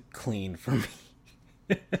too clean for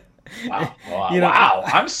me. Wow. Wow.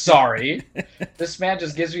 I'm sorry. This man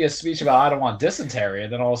just gives me a speech about I don't want dysentery,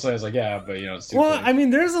 and then all of a sudden it's like, yeah, but it's too clean. I mean,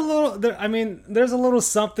 there's a little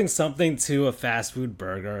something to a fast food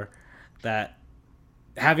burger that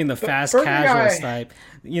having the fast casual type.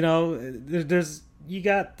 There's you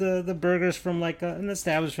got the burgers from like an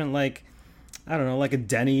establishment like I don't know, like a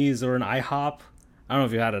Denny's or an IHOP. I don't know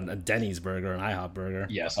if you had a Denny's burger or an IHOP burger.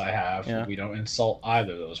 Yes, I have. Yeah. We don't insult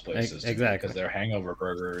either of those places. Exactly. Because their hangover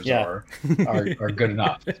burgers are good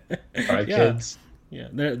enough. All right, kids? Yeah,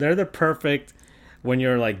 they're the perfect when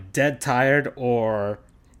you're like dead tired or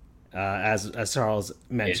as Charles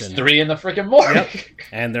mentioned. It's 3 in the freaking morning. Yep.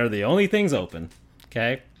 And they're the only things open.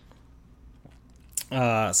 Okay?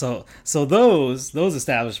 So those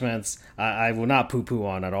establishments I will not poo-poo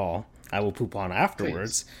on at all. I will poop on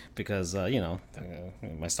afterwards. Please. Because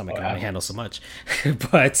my stomach can only handle so much.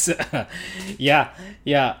 But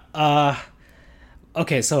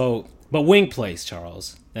okay, so but wing place,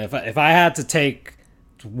 Charles. If I had to take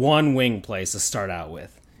one wing place to start out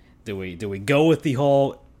with, do we go with the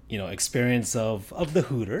whole experience of the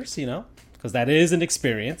Hooters, because that is an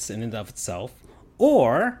experience in and of itself,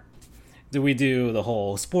 or do we do the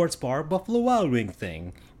whole sports bar Buffalo Wild Wing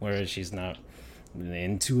thing, where she's not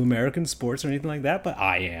into American sports or anything like that, but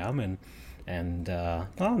I am, and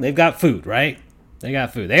well, they've got food, right? They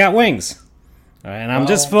got wings, all right, and I'm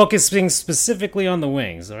just focusing specifically on the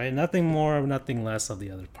wings, all right? Nothing more, nothing less of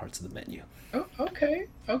the other parts of the menu. Oh, okay.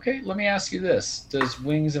 Let me ask you this: does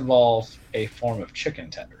wings involve a form of chicken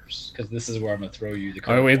tenders? Because this is where I'm gonna throw you the.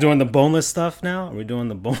 Are we doing the boneless stuff now? Are we doing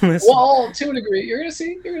the boneless? Well, to a degree, you're gonna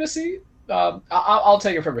see. I'll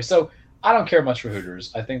take it from here. So. I don't care much for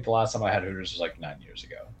Hooters. I think the last time I had Hooters was like 9 years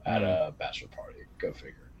ago at a bachelor party. Go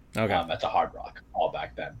figure. Okay. At the Hard Rock, all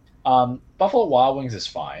back then. Buffalo Wild Wings is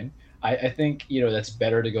fine. I think that's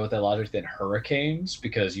better to go with that logic than Hurricanes,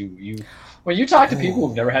 because you when you talk to people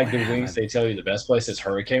who've never had good wings, they tell you the best place is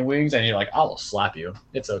Hurricane Wings, and you're like, I'll slap you.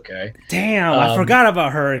 It's okay. Damn, I forgot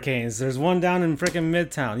about Hurricanes. There's one down in freaking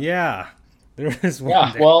Midtown. Yeah, there is one.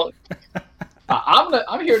 Yeah, there. Well.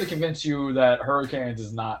 I'm here to convince you that Hurricanes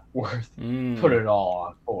is not worth putting it all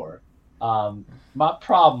on for. My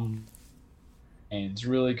problem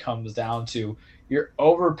really comes down to you're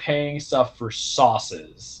overpaying stuff for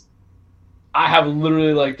sauces. I have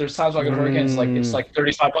literally there's times where I go to Hurricanes it's like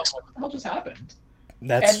 $35. Like, what the hell just happened?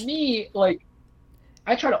 And me,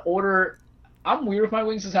 I try to order. I'm weird with my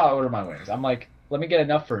wings. This is how I order my wings. I'm like, let me get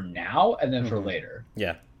enough for now and then for later.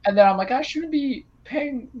 Yeah. And then I'm like, I shouldn't be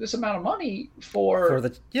paying this amount of money for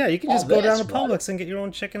the you can just go down to Publix and get your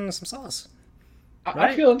own chicken and some sauce.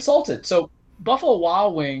 I feel insulted. So Buffalo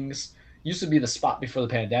Wild Wings used to be the spot before the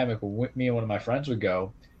pandemic where me and one of my friends would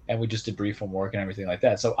go and we just debrief from work and everything like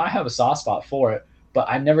that. So I have a soft spot for it, but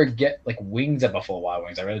I never get wings at Buffalo Wild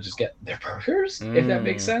Wings. I rather just get their burgers, if that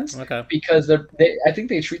makes sense. Okay. Because I think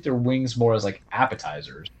they treat their wings more as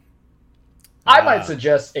appetizers. I might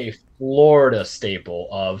suggest a Florida staple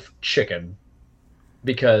of chicken.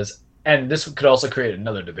 Because, and this could also create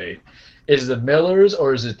another debate, is it Miller's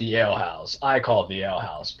or is it the Ale House? I call it the Ale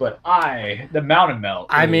House, but the Mountain Melt.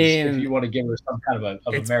 If you want to give her some kind of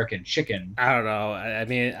American chicken. I don't know. I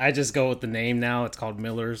mean, I just go with the name now. It's called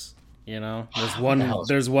Miller's.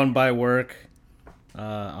 There's one by work.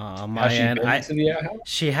 On my end,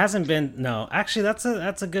 she hasn't been. No, actually, that's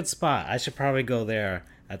a good spot. I should probably go there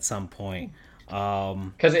at some point.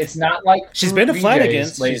 Because it's not like she's been to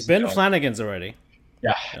Flanagan's. She's been to Flanagan's already.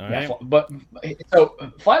 Yeah, right. But so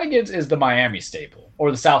Flanagan's is the Miami staple or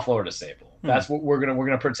the South Florida staple. That's what we're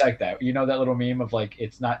gonna protect that. You know that little meme of like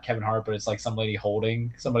it's not Kevin Hart, but it's like some lady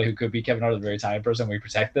holding somebody who could be Kevin Hart, a very tiny person. We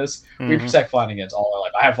protect this. We protect Flanagan's all our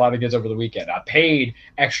life. I had Flanagan's over the weekend. I paid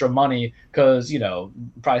extra money because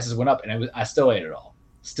prices went up, and I still ate it all.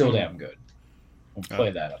 Still damn good. We'll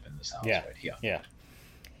play that up in this house right here.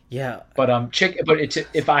 Yeah. But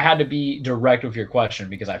if I had to be direct with your question,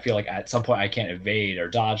 because I feel like at some point I can't evade or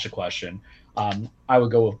dodge the question, I would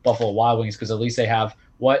go with Buffalo Wild Wings because at least they have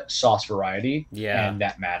what sauce variety, and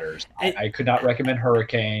that matters. I could not recommend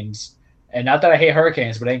Hurricanes, and not that I hate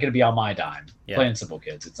Hurricanes, but it ain't gonna be on my dime. Plain and simple,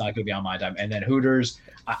 kids. It's not gonna be on my dime. And then Hooters,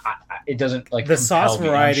 it doesn't like the sauce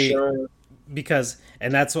variety sure. because,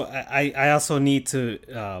 and that's what I also need to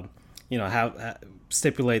have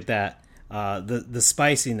stipulate that the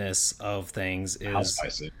spiciness of things is how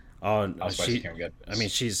spicy. Oh, how spicy can we get? I mean,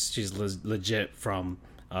 she's legit from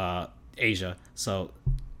Asia, so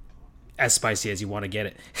as spicy as you want to get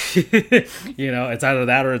it. It's either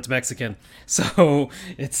that or it's Mexican. So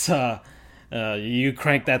it's you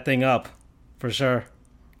crank that thing up for sure.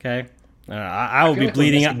 Okay, I will be like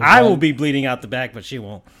bleeding. I will be bleeding out the back, but she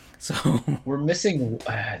won't. So we're missing.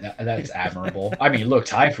 That's admirable. I mean, look,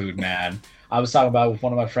 Thai food, man. I was talking about with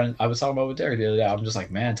one of my friends. I was talking about with Derek the other day. I'm just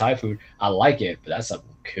like, man, Thai food. I like it, but that stuff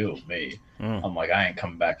will kill me. I'm like, I ain't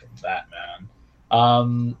coming back from that,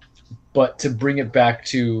 man. But to bring it back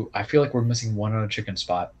to, I feel like we're missing one other chicken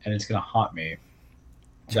spot, and it's gonna haunt me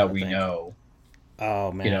that we know.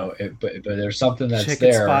 Oh man, but there's something that's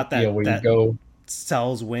chicken there. Spot that, where that you go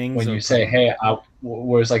sells wings. When you say, hey,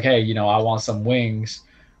 where it's like, hey, I want some wings.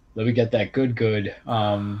 Let me get that good.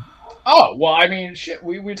 Oh well, I mean, shit.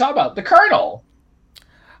 We talk about the Colonel.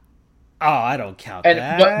 Oh, I don't count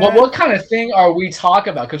that. But what kind of thing are we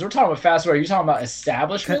talking about? Because we're talking about fast food. Are you talking about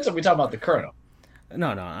establishments, or are we talking about the Colonel? No.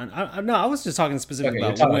 I was just talking specifically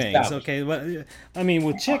about wings. Okay, but I mean,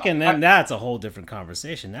 with chicken, then that's a whole different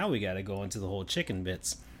conversation. Now we got to go into the whole chicken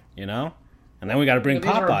bits, and then we got to bring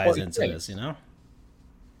Popeyes into this.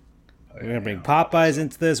 We're gonna bring Popeyes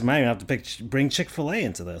into this. We might even have to bring Chick-fil-A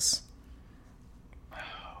into this.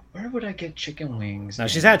 Where would I get chicken wings? Now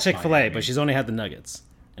she's had Chick-fil-A, but she's only had the nuggets,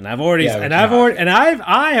 and I have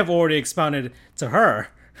already expounded to her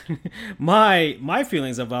my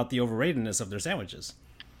feelings about the overratedness of their sandwiches.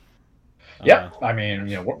 Yeah, I mean,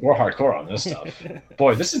 we're hardcore on this stuff.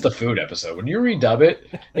 Boy, this is the food episode. When you redub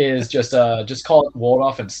it, is just call it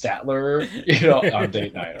Waldorf and Statler, on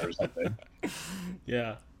date night or something.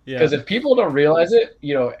 Yeah. Because if people don't realize it,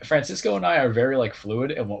 Francisco and I are very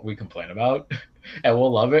fluid in what we complain about, and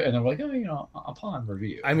we'll love it, and then we're like, upon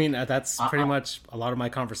review. I mean, that's pretty much a lot of my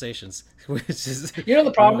conversations. Which is,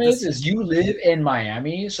 the problem is you live in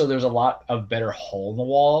Miami, so there's a lot of better hole in the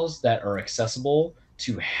walls that are accessible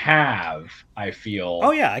to have. I feel.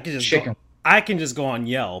 Oh yeah, I can just go on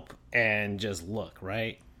Yelp and just look,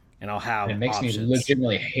 right, and I'll have. And it makes options. me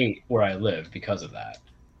legitimately hate where I live because of that.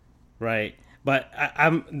 Right. But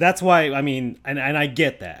I'm. That's why I mean, and I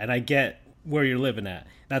get that, and I get where you're living at.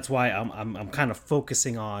 That's why I'm kind of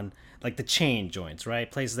focusing on like the chain joints, right?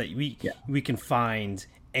 Places that we can find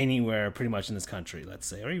anywhere, pretty much in this country, let's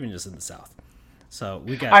say, or even just in the South. So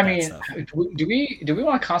we got. Stuff. Do we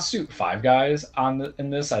want to constitute Five Guys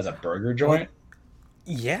in this as a burger joint?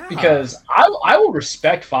 Yeah, because I will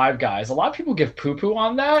respect Five Guys. A lot of people give poo poo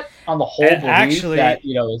on that, on the whole belief actually, that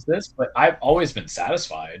is this, but I've always been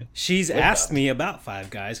satisfied. She's asked me about Five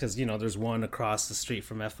Guys because there's one across the street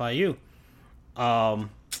from FIU,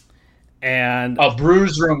 and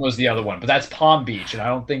Brews Room was the other one, but that's Palm Beach, and I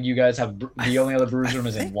don't think you guys have the only other Brews Room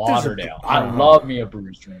is in Lauderdale. I love me a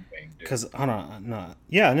Brews Room thing, dude. Because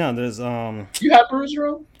there's You have Brews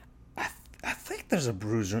Room? I think there's a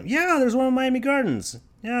Brews Room. Yeah, there's one in Miami Gardens.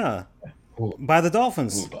 Yeah. Ooh. By the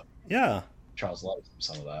Dolphins. Ooh, yeah. Charles loves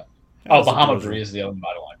some of that. Bahama Breeze is the other one.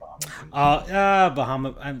 I don't like Bahama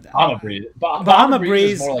Breeze. Bahama Breeze. Bahama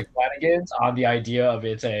Breeze is more like Flanagan's on the idea of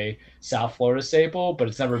it's a South Florida staple, but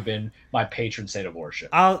it's never been my patron saint of worship.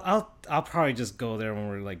 I'll probably just go there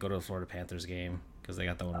when we go to the Florida Panthers game because they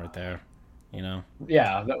got that one right there.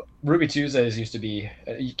 Yeah, Ruby Tuesdays used to be.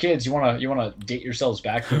 Kids, you wanna date yourselves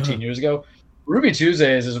back 15 years ago? Ruby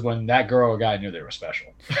Tuesdays is when that girl or guy knew they were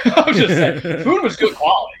special. I'm just saying, food was good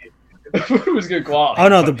quality. Food was good quality. Oh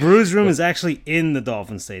no, the Brews Room is actually in the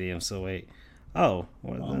Dolphin Stadium. So wait,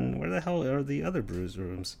 then where the hell are the other Brews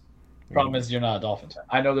Rooms? Problem is you're not a Dolphins fan.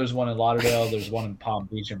 I know there's one in Lauderdale. There's one in Palm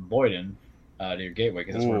Beach and Boyden near Gateway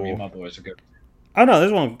because that's where me and my boys are good. Oh no,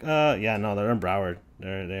 there's one. They're in Broward.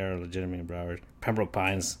 They are legitimately in Broward. Pembroke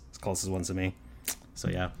Pines is the closest one to me. So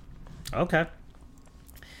yeah, okay.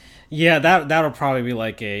 Yeah, that'll probably be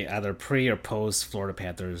like a either pre or post Florida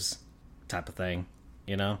Panthers type of thing.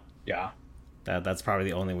 Yeah. That's probably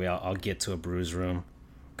the only way I'll get to a Brews Room,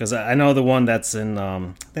 because I know the one that's in.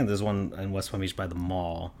 I think there's one in West Palm Beach by the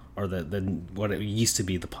mall, or the what it used to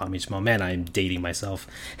be, the Palm Beach Mall. Man, I'm dating myself.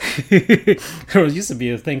 There used to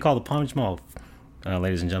be a thing called the Palm Beach Mall,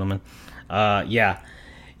 ladies and gentlemen. Yeah,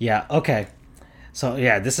 okay. So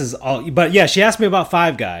yeah, this is all. But yeah, she asked me about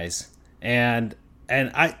Five Guys, and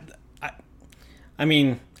I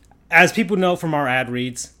mean, as people know from our ad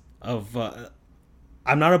reads of.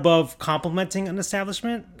 I'm not above complimenting an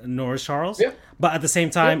establishment, nor is Charles, but at the same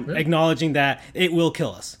time, acknowledging that it will kill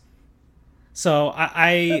us. So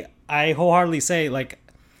I wholeheartedly say, like,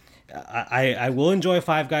 I will enjoy a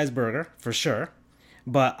Five Guys burger for sure,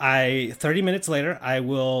 but 30 minutes later I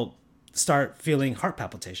will start feeling heart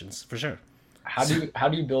palpitations for sure. How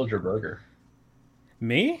do you build your burger?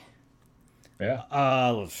 Me? Yeah.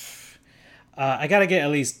 I gotta get at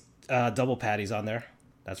least double patties on there.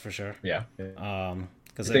 That's for sure. Yeah.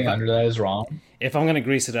 Because anything under that is wrong. If I'm gonna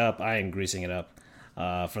grease it up, I am greasing it up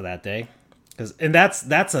for that day. And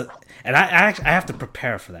I have to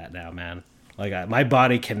prepare for that now, man. Like my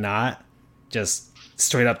body cannot just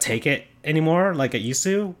straight up take it anymore like it used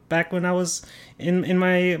to back when I was in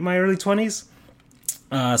my early 20s.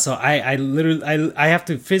 So I literally have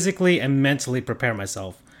to physically and mentally prepare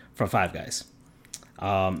myself for Five Guys.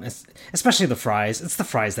 Especially the fries. It's the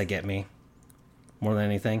fries that get me more than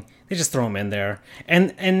anything. They just throw them in there,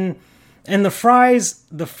 and the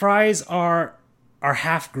fries are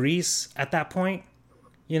half grease at that point.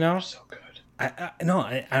 You know, so good.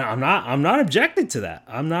 I'm not objected to that.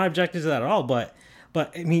 I'm not objected to that at all. But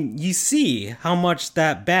I mean, you see how much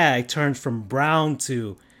that bag turns from brown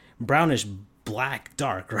to brownish black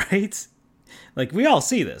dark, right? Like we all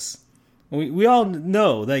see this. We all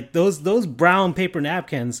know, like those brown paper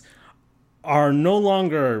napkins are no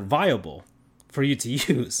longer viable for you to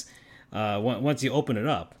use once you open it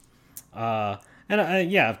up.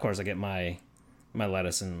 Yeah, of course I get my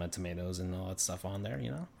lettuce and my tomatoes and all that stuff on there,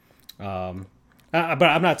 you know. But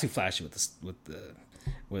I'm not too flashy with this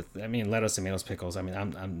with I mean lettuce, tomatoes, pickles. I mean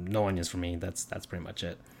I'm no onions for me. That's pretty much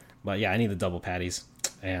it. But yeah, I need the double patties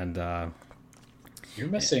and you're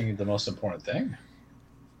missing the most important thing.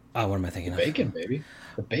 What am I thinking? Bacon, baby.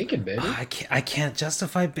 The bacon, baby. I can't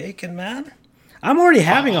justify bacon, man. I'm already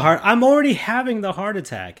having the heart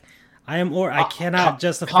attack. I cannot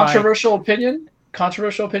justify. Controversial opinion.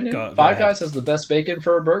 Five Guys has the best bacon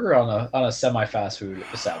for a burger on a semi-fast food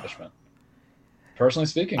establishment. Personally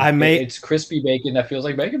speaking, it's crispy bacon that feels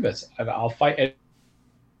like bacon bits. I'll fight it.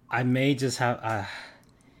 I may just have.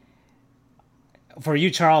 For you,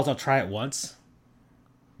 Charles, I'll try it once.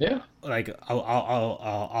 Yeah. Like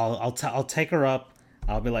I'll take her up.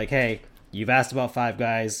 I'll be like, hey, you've asked about Five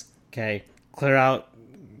Guys. Okay, clear out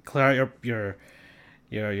your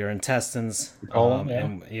intestines.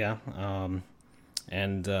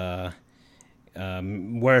 And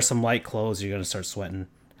wear some light clothes. You're gonna start sweating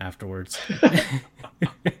afterwards.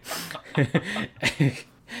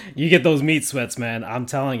 You get those meat sweats, man. I'm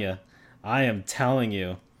telling you. I am telling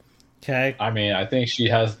you. Okay. I mean, I think she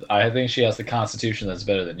has the constitution that's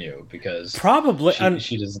better than you because probably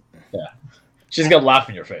she doesn't. Yeah, she's gonna laugh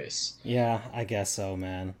in your face. Yeah, I guess so,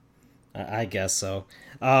 man. I guess so.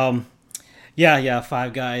 Yeah.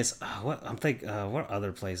 Five Guys. What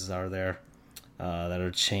other places are there that are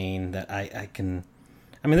chain that I can?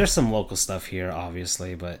 I mean, there's some local stuff here,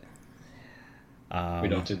 obviously, but we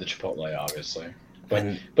don't do the Chipotle, obviously.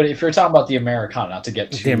 But if you're talking about the Americana, not to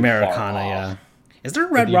get too the Americana, far off, yeah. Is there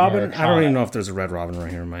a Red Robin? Americana. I don't even know if there's a Red Robin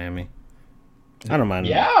right here in Miami. I don't mind.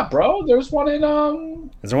 Yeah, bro. There's one in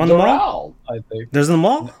Is there one in the mall? I think there's in the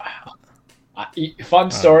mall.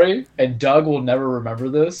 Fun story, and Doug will never remember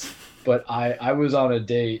this, but I was on a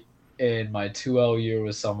date in my 2L year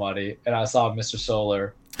with somebody, and I saw Mr.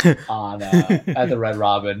 Solar on at the Red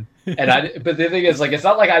Robin, but the thing is, like, it's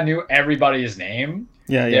not like I knew everybody's name.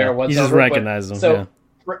 Yeah. You just recognize them. So,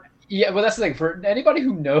 but that's the thing. For anybody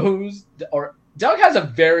who knows, or Doug has a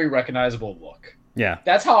very recognizable look. Yeah.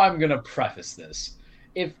 That's how I'm gonna preface this.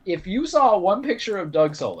 If you saw one picture of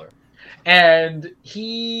Doug Solar, and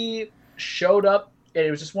he showed up, and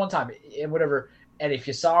it was just one time, and whatever, and if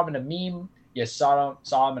you saw him in a meme, you saw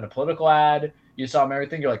him in a political ad, you saw him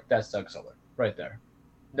everything, you're like, that's Doug Solar right there,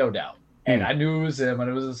 no doubt. And I knew it was him, and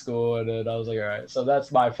it was in school, and I was like, all right. So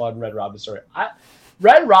that's my fun Red Robin story.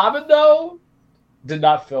 Red Robin though did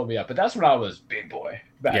not fill me up, but that's when I was big boy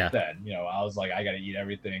back then. You know, I was like, I got to eat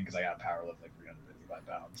everything because I got to power lift like 355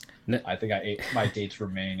 pounds. I think I ate my date's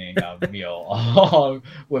remaining meal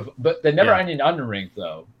but the never ending onion ring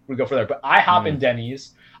though. We go for there, but IHOP and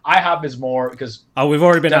Denny's. IHOP is more because we've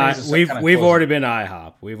already been we've already been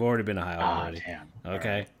IHOP. We've already been IHOP already. Damn.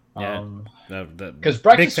 Okay. Yeah, Because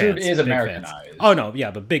breakfast food is Americanized. Oh no,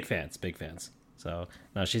 yeah, but big fans. So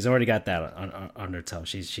no, she's already got that on her toe.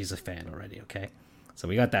 She's a fan already. Okay, so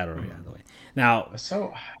we got that already out of the way. Now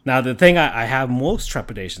the thing I have most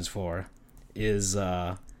trepidations for is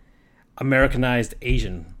Americanized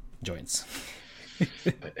Asian joints.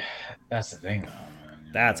 But that's the thing, though. Man.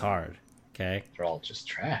 That's hard. Okay, they're all just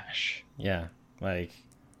trash. Yeah, like.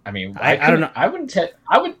 I mean, I don't know. I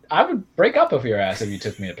would break up with your ass if you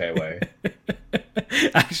took me to Payway.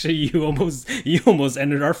 Actually, you almost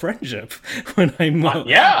ended our friendship when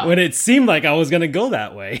when it seemed like I was gonna go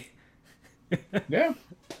that way. Yeah,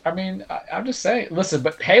 I mean, I'm just saying. Listen,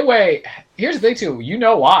 but Payway. Here's the thing, too. You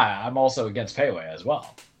know why I'm also against Payway as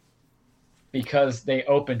well, because they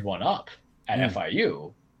opened one up at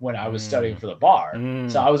FIU. When I was studying for the bar.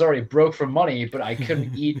 So I was already broke for money, but I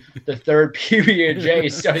couldn't eat the third PB&J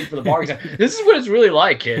studying for the bar exam. This is what it's really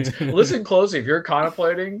like, kids. Listen closely. If you're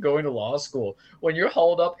contemplating going to law school, when you're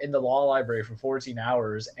holed up in the law library for 14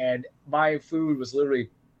 hours and my food was literally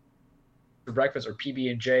for breakfast or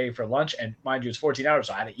PB&J for lunch, and mind you, it's 14 hours,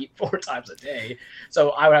 so I had to eat 4 times a day. So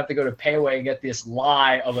I would have to go to Payway and get this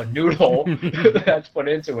lie of a noodle that's put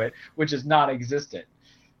into it, which is non-existent.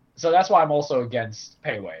 So that's why I'm also against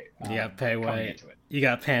Payway. Payway. You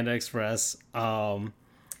got Panda Express.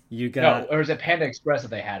 You got or is it Panda Express that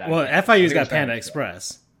they had? Well, FIU's got Panda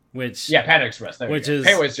Express, which Panda Express. Which is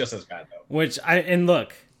Payway's just as bad though.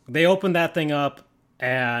 Look, they opened that thing up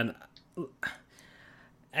and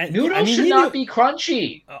noodles should not be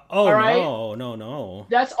crunchy. No.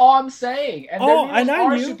 That's all I'm saying. And I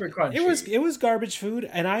knew super crunchy. It was garbage food,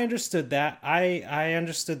 and I understood that. I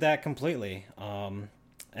understood that completely.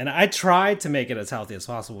 And I tried to make it as healthy as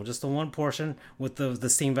possible, just the one portion with the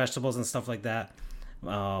steamed vegetables and stuff like that.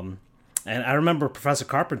 And I remember Professor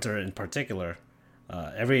Carpenter in particular,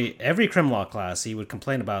 every crim law class, he would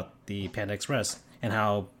complain about the Panda Express and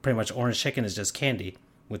how pretty much orange chicken is just candy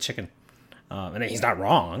with chicken. And he's not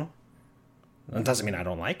wrong. That doesn't mean I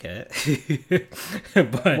don't like it.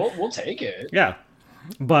 But we'll take it. Yeah.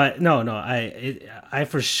 But no, I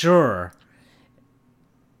for sure,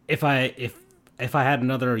 if I had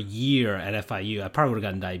another year at FIU, I probably would have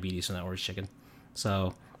gotten diabetes from that orange chicken.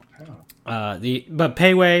 So, but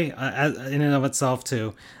Payway in and of itself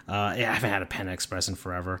too. I haven't had a Panda Express in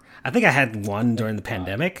forever. I think I had one during the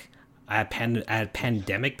pandemic. I had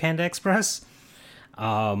pandemic Panda Express,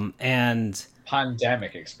 and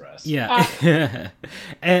Pandemic Express. Yeah,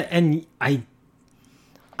 and I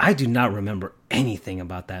do not remember anything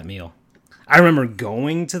about that meal. I remember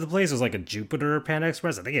going to the place. It was like a Jupiter Panda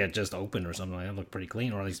Express. I think it had just opened or something. It looked pretty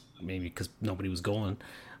clean, or at least maybe because nobody was going.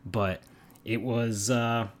 But it was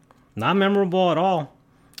not memorable at all.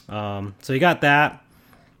 So you got that.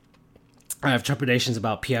 I have trepidations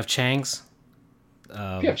about P.F. Chang's.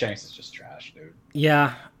 P.F. Chang's is just trash, dude.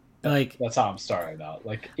 Yeah. That's how I'm starting about.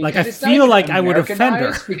 I feel like I would offend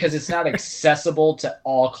her because it's not accessible to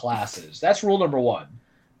all classes. That's rule number 1.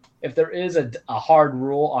 If there is a hard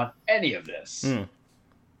rule on any of this,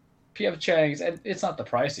 P.F. Chang's, and it's not the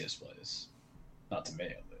priciest place, not to me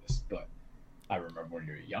at least, but I remember when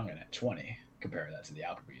you were young and at 20, comparing that to the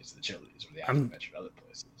Applebee's, the Chili's, or the aforementioned other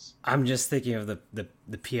places. I'm just thinking of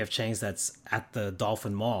the P.F. Chang's that's at the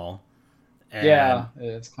Dolphin Mall. And yeah,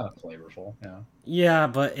 it's kind of flavorful. Yeah,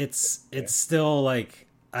 but it's still like,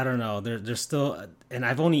 I don't know. They're still, and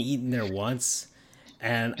I've only eaten there once.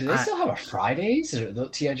 And do they still have a Fridays? Or the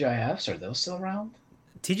TGIFs? Are those still around?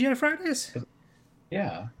 TGI Fridays?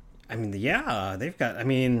 Yeah. I mean, yeah, they've got. I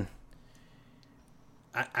mean,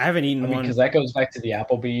 I haven't eaten one because that goes back to the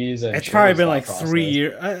Applebee's. And it's probably been like 3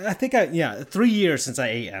 years. I think 3 years since I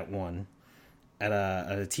ate at one at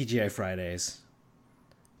a TGI Fridays,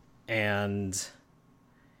 and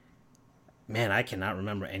man, I cannot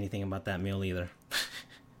remember anything about that meal either.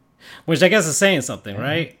 Which I guess is saying something,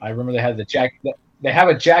 right? I remember they had They have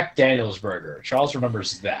a Jack Daniel's burger. Charles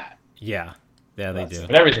remembers that. Yeah, they do.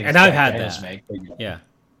 But everything. And I've had that.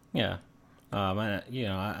 Yeah.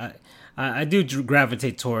 I do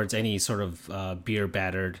gravitate towards any sort of beer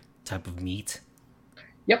battered type of meat.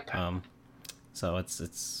 Yep. So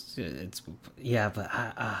it's but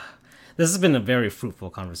this has been a very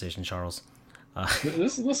fruitful conversation, Charles.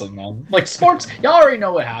 Listen, man. Like sports, y'all already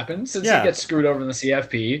know what happens since you get screwed over in the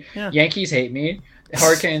CFP. Yeah. Yankees hate me.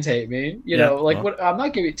 Hurricanes hate me. What I'm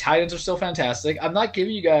not giving. Titans are still fantastic. I'm not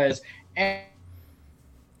giving you guys and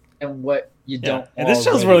what you don't. And this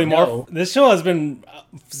show's really more. This show has been,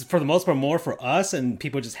 for the most part, more for us, and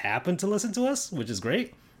people just happen to listen to us, which is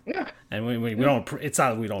great. Yeah, And we don't. It's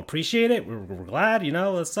not that we don't appreciate it. We're glad, you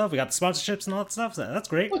know, that stuff. We got the sponsorships and all that stuff. So that's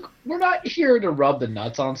great. Look, we're not here to rub the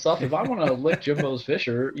nuts on stuff. If I want to lick Jimbo's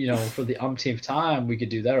Fisher, you know, for the umpteenth time, we could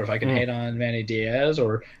do that. Or if I can hate on Manny Diaz,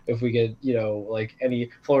 or if we get, you know, like any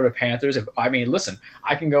Florida Panthers. Listen,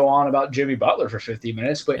 I can go on about Jimmy Butler for 50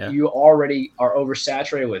 minutes, but you already are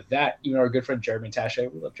oversaturated with that. Even our good friend Jeremy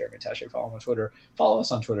Taché, we love Jeremy Taché. Follow him on Twitter. Follow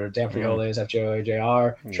us on Twitter. Dan Frioles,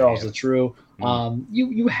 FJOAJR, Charles the True.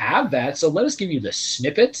 You have that, so let us give you the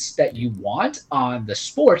snippets that you want on the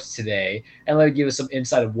sports today, and let it give us some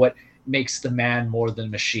insight of what makes the man more than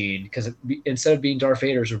machine. Because instead of being Darth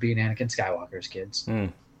Vader's, we're being Anakin Skywalker's, kids.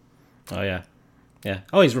 Oh yeah.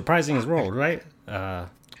 Oh, he's reprising his role, right?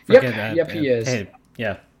 Yep, he is. Hey,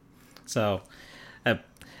 yeah. So,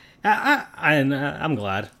 I'm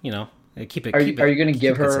glad. You know, keep it. Are you going to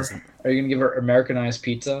give her? Consistent. Are you going to give her Americanized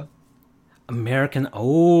pizza? American.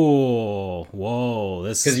 Oh, whoa!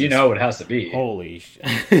 This because you know it has to be. Holy!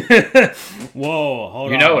 Whoa! Hold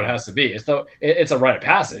on. You know it has to be. It's a rite of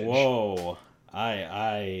passage. Whoa!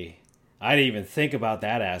 I didn't even think about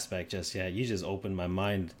that aspect just yet. You just opened my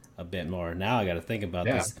mind a bit more. Now I got to think about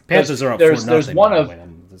this. Panthers are up for nothing.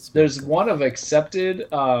 There's one of accepted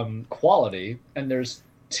quality, and there's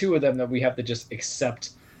two of them that we have to just accept.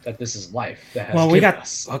 That this is life. That has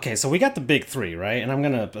so we got the big three, right? And I'm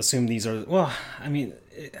gonna assume these are. Well, I mean,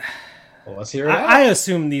 let's hear it. I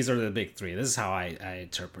assume these are the big three. This is how I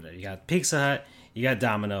interpret it. You got Pizza Hut, you got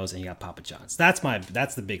Domino's, and you got Papa John's. That's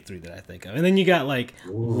the big three that I think of. And then you got like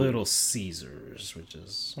Little Caesars, which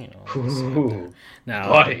is now,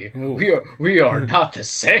 buddy, we are not the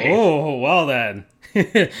same. Oh well then,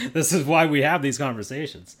 this is why we have these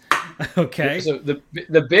conversations. Okay. So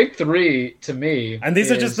the big three to me, and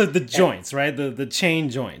these are just the joints, right? The chain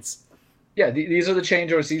joints. Yeah, these are the chain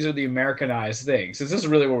joints. These are the Americanized things. This is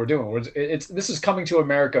really what we're doing. This is Coming to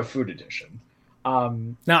America Food Edition.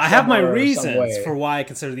 Now I have my reasons for why I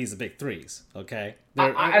consider these the big threes. Okay,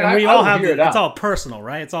 we all have it's all personal,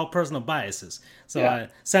 right? It's all personal biases. So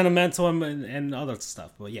sentimental and other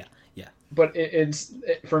stuff. But yeah. But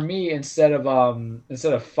for me, instead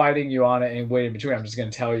of fighting you on it and waiting between, I'm just going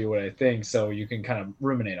to tell you what I think, so you can kind of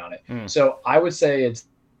ruminate on it. So I would say it's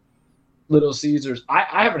Little Caesars.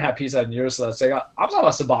 I haven't had pizza in years, so let's say I'm talking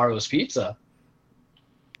about Sbarro's pizza,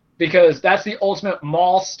 because that's the ultimate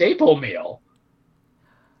mall staple meal.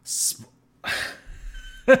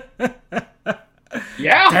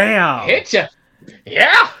 Yeah. Damn. Hit ya.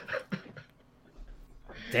 Yeah.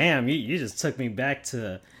 Damn, you just took me back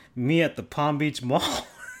to me at the Palm Beach Mall.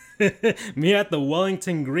 Me at the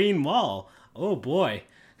Wellington Green Mall. Oh boy.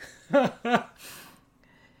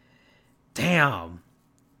 Damn.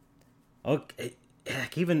 Okay.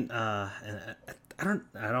 Even I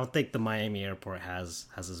don't think the Miami airport has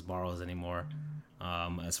Sbarro's anymore.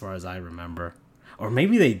 As far as I remember. Or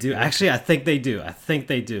maybe they do. Actually, I think they do.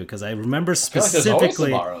 Because I remember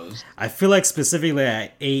specifically. I feel like specifically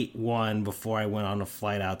I ate one before I went on a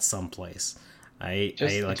flight out someplace. I ate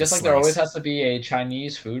like just like there always has to be a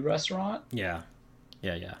Chinese food restaurant. Yeah.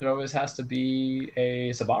 There always has to be a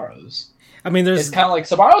Sbarro's. I mean, it's kind of like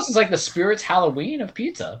Sbarro's is like the Spirit's Halloween of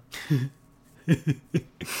pizza.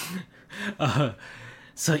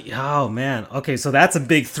 So, oh man, okay, so that's a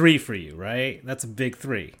big three for you, right? That's a big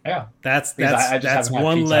three. Yeah, that's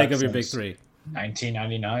one leg of your big three.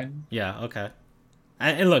 1999. Yeah, okay.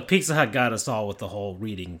 And look, Pizza Hut got us all with the whole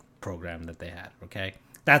reading program that they had. Okay,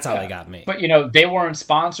 that's how they got me. But they weren't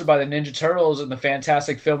sponsored by the Ninja Turtles and the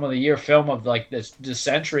Fantastic Film of the Year, film of like this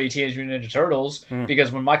century, Teenage Mutant Ninja Turtles.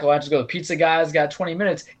 Because when Michelangelo, the pizza guy's got 20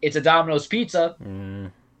 minutes, it's a Domino's pizza.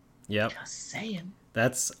 Yep. Just saying.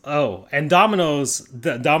 And Domino's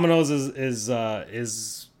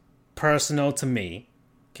is personal to me,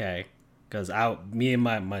 okay? Because me and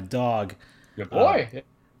my dog, your boy,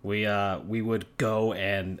 we would go,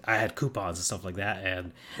 and I had coupons and stuff like that,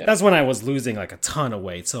 and that's when I was losing like a ton of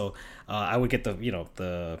weight. So I would get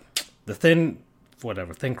the thin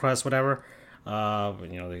crust, whatever.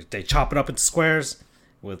 They chop it up into squares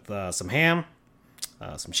with some ham,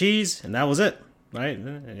 some cheese, and that was it. Right,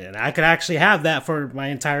 and I could actually have that for my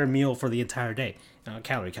entire meal for the entire day.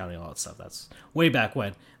 Calorie counting, all that stuff. That's way back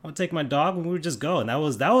when. I would take my dog and we would just go, and that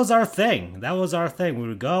was our thing. We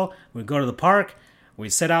would go to the park, we'd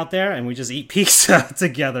sit out there, and we just eat pizza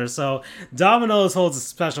together. So Domino's holds a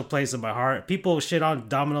special place in my heart. People shit on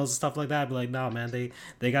Domino's and stuff like that. I'd be like, no, man,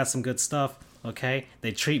 they got some good stuff. Okay,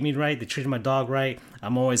 they treat me right. They treated my dog right.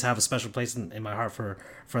 I'm always have a special place in my heart for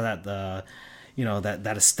that.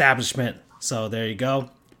 That establishment. So there you go.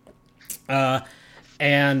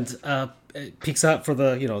 and it peeks up for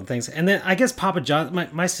the things, and then I guess Papa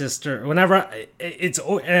John's. My sister, whenever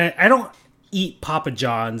I don't eat Papa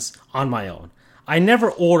John's on my own. I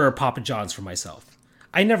never order Papa John's for myself.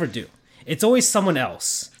 I never do. It's always someone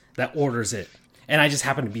else that orders it, and I just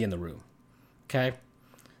happen to be in the room. Okay,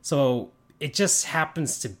 so it just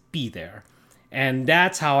happens to be there, and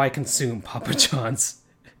that's how I consume Papa John's.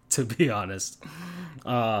 To be honest,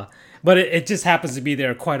 but it just happens to be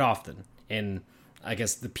there quite often in, I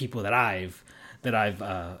guess, the people that I've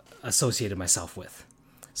associated myself with.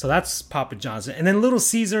 So that's Papa John's, and then Little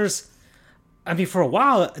Caesars. I mean, for a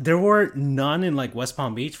while there were none in like West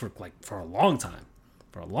Palm Beach for a long time,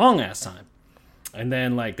 for a long ass time, and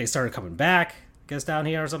then like they started coming back, I guess down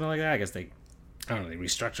here or something like that. I guess they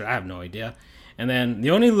restructured. I have no idea. And then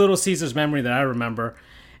the only Little Caesars memory that I remember,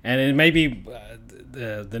 and it may be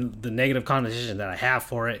the negative connotation that I have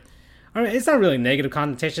for it. I mean, it's not really negative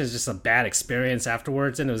connotation. It's just a bad experience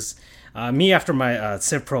afterwards. And it was me after my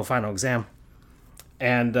Civ Pro final exam,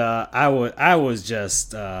 and I was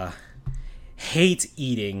just hate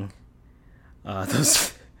eating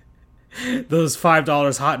those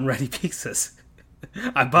 $5 hot and ready pizzas.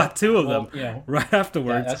 I bought 2 of them right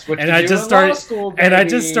afterwards, that's what and you I do just in started law school, and I baby.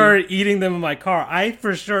 just started eating them in my car. I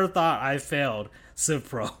for sure thought I failed Civ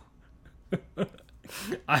Pro.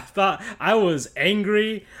 I thought I was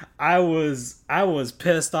angry. I was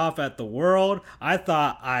pissed off at the world. I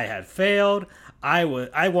thought I had failed. I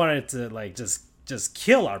wanted to like just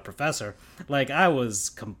kill our professor. Like I was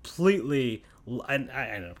completely. I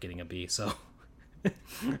ended up getting a B, so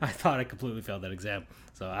I thought I completely failed that exam.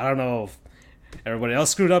 So I don't know if everybody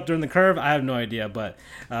else screwed up during the curve. I have no idea, but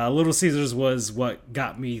Little Caesars was what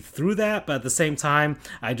got me through that. But at the same time,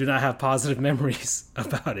 I do not have positive memories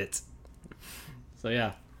about it. So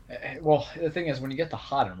yeah. Well, the thing is, when you get the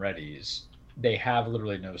hot and readies, they have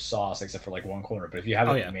literally no sauce except for like one corner. But if you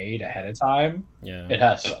have it made ahead of time, it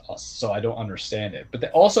has sauce. So I don't understand it.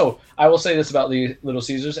 But also, I will say this about the Little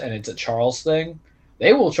Caesars, and it's a Charles thing.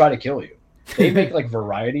 They will try to kill you. They make like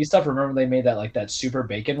variety stuff. Remember they made that super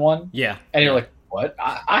bacon one? Yeah. And you're like, what?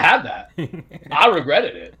 I had that. I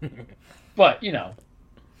regretted it. But,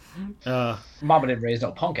 Mama didn't raise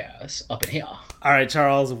no punk ass up in here. All right,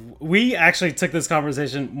 Charles. We actually took this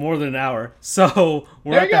conversation more than an hour, so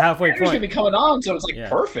we're at the halfway point. Andrew's gonna be coming on, so it's like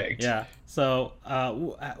perfect. Yeah. So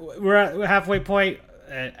we're at halfway point.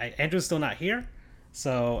 Andrew's still not here,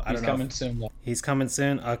 so I don't know. He's coming soon. Though. He's coming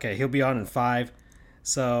soon. Okay, he'll be on in 5.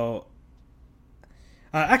 So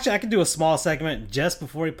actually, I can do a small segment just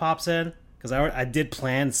before he pops in because I did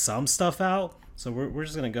plan some stuff out. So we're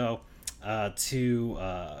just gonna go.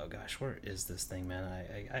 Gosh, where is this thing, man?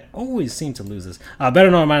 I always seem to lose this.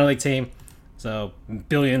 Better known minor league team. So,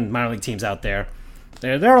 billion minor league teams out there.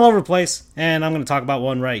 They're all over the place, and I'm going to talk about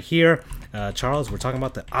one right here. Charles, we're talking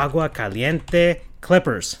about the Agua Caliente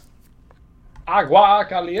Clippers. Agua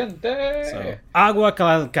Caliente! So, Agua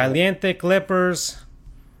Caliente Clippers.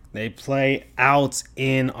 They play out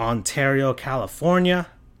in Ontario, California.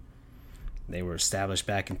 They were established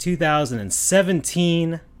back in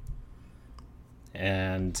 2017.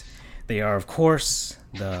 And they are, of course,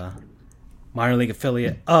 the minor league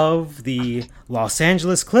affiliate of the Los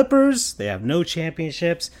Angeles Clippers. They have no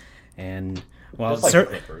championships. And, well,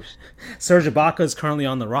 Serge Ibaka is currently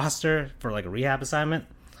on the roster for, like, a rehab assignment.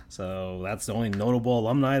 So that's the only notable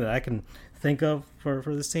alumni that I can think of for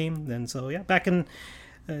this team. And so, yeah, back in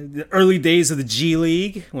the early days of the G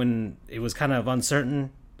League, when it was kind of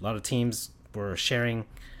uncertain, a lot of teams were sharing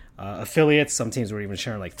affiliates. Some teams were even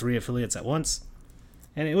sharing, like, 3 affiliates at once.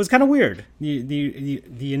 And it was kind of weird.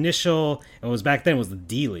 The initial, it was back then, it was the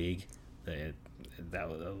D League. That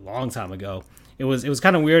was a long time ago. It was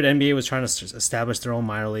kind of weird. NBA was trying to establish their own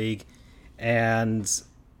minor league, and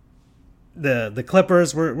the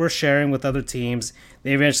Clippers were sharing with other teams.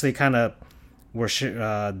 They eventually kind of were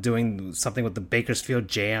doing something with the Bakersfield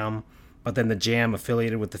Jam, but then the Jam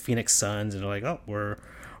affiliated with the Phoenix Suns, and they're like, oh, we're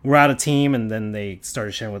out of team, and then they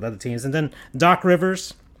started sharing with other teams. And then Doc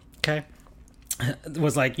Rivers,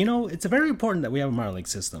 was like, it's very important that we have a minor league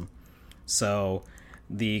system. So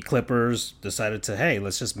the Clippers decided to, hey,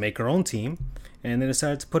 let's just make our own team. And they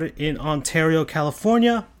decided to put it in Ontario,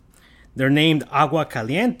 California. They're named Agua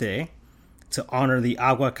Caliente to honor the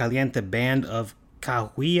Agua Caliente band of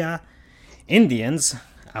Cahuilla Indians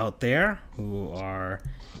out there, who are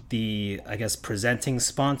the, I guess, presenting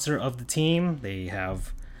sponsor of the team. They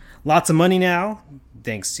have lots of money now,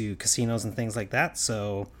 thanks to casinos and things like that.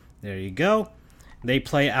 So there you go. They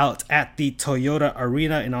play out at the Toyota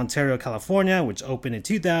Arena in Ontario, California, which opened in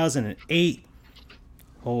 2008.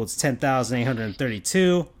 Holds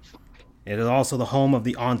 10,832. It is also the home of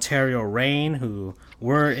the Ontario Reign, who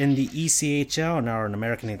were in the ECHL and are an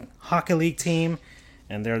American Hockey League team,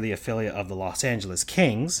 and they're the affiliate of the Los Angeles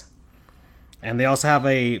Kings. And they also have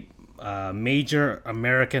a major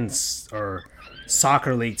American or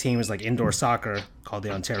soccer league team, is like indoor soccer, called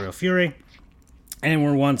the Ontario Fury, and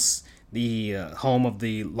were once the home of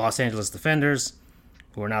the Los Angeles Defenders,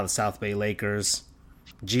 who are now the South Bay Lakers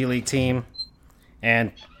G League team,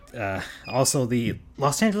 and also the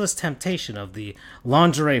Los Angeles Temptation of the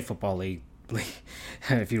Lingerie Football League,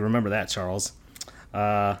 if you remember that, Charles.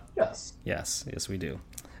 Yes. Yes, we do.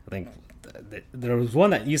 I think there was one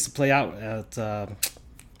that used to play out at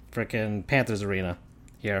frickin' Panthers Arena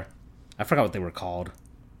here. I forgot what they were called.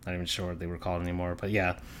 Not even sure what they were called anymore. But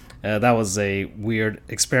yeah, that was a weird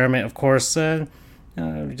experiment, of course.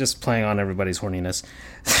 Just playing on everybody's horniness.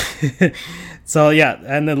 So yeah,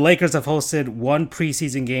 and the Lakers have hosted one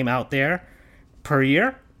preseason game out there per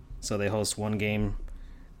year. So they host one game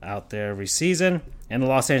out there every season. And the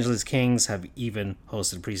Los Angeles Kings have even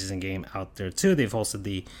hosted a preseason game out there too. They've hosted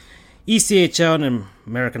the ECHL and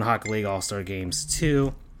American Hockey League All-Star games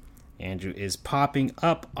too. Andrew is popping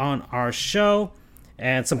up on our show.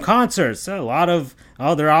 And some concerts. A lot of,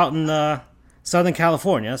 they're out in Southern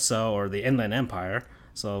California, or the Inland Empire.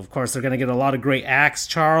 So, of course, they're going to get a lot of great acts.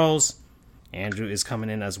 Charles, Andrew is coming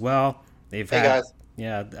in as well. Hey, guys.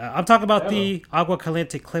 Yeah, I'm talking about the Agua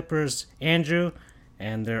Caliente Clippers, Andrew,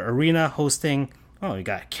 and their arena hosting. Oh, you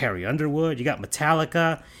got Carrie Underwood, you got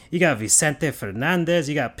Metallica, you got Vicente Fernandez,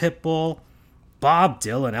 you got Pitbull, Bob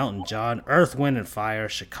Dylan, Elton John, Earth, Wind and Fire,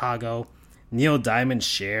 Chicago, Neil Diamond,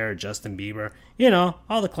 Cher, Justin Bieber,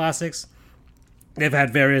 all the classics. They've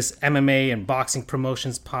had various MMA and boxing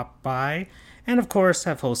promotions pop by, and of course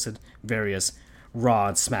have hosted various Raw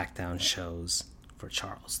and SmackDown shows for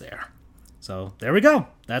Charles there. So there we go.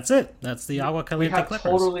 That's it. That's the Agua Caliente Clippers. We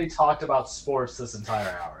have totally talked about sports this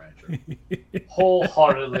entire hour, Andrew.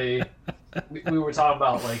 Wholeheartedly. We were talking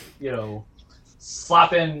about,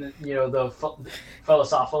 slapping, the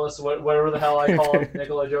Philosophilis, whatever the hell I call it,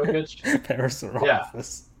 Nikola Jokic.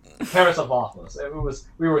 Parasaurolophus. Yeah. Parasaurolophus.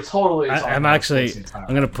 We were totally talking I'm about actually, I'm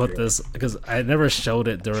going to put this, because I never showed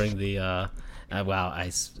it during the,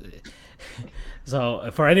 so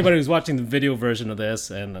for anybody who's watching the video version of this,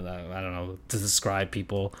 and I don't know, to describe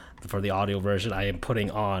people for the audio version, I am putting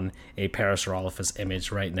on a Parasaurolophus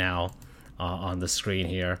image right now on the screen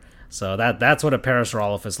here. So that's what a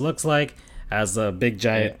Parasaurolophus looks like, has a big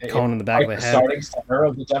giant cone in the back of the head. Starting center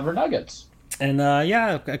of the Denver Nuggets. And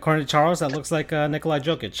according to Charles, that looks like Nikola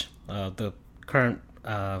Jokic, the current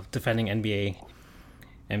defending NBA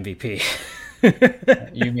MVP.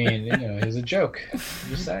 You mean, he's a joke. I'm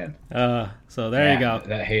just saying. So there you go.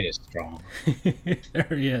 That hate is strong. There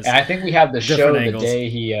he is. And I think we have the Different show angles. the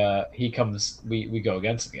day he comes. We go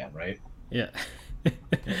against him again, right? Yeah.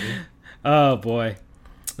 Oh boy.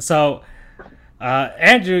 So,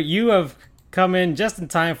 Andrew, you have come in just in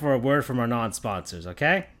time for a word from our non-sponsors.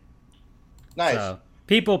 Okay. Nice. So,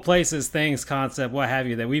 people, places, things, concept, what have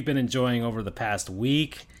you, that we've been enjoying over the past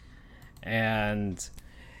week. And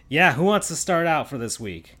yeah, who wants to start out for this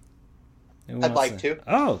week? I'd like to.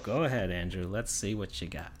 Oh, go ahead, Andrew. Let's see what you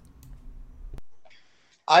got.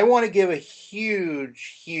 I want to give a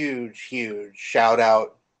huge, huge, huge shout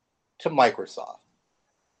out to Microsoft.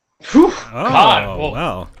 God,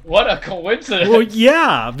 wow. What a coincidence. Well,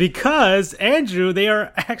 yeah, because, Andrew, they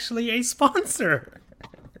are actually a sponsor.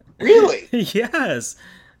 Really? Yes.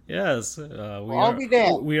 We are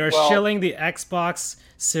shilling the Xbox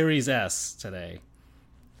Series S today.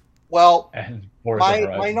 Well, And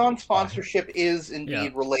my non-sponsorship is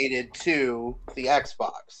indeed related to the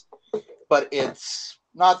Xbox, but it's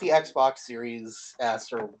not the Xbox Series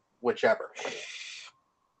S or whichever.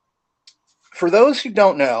 For those who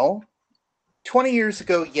don't know, 20 years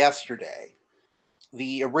ago yesterday,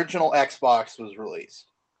 the original Xbox was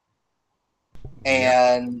released.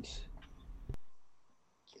 And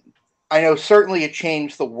I know certainly it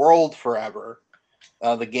changed the world forever,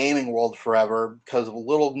 the gaming world forever, because of a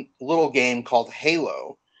little game called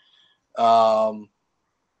Halo. But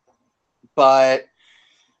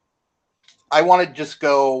I want to just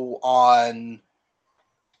go on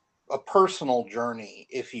a personal journey,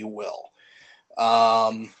 if you will.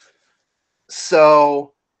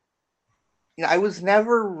 So, I was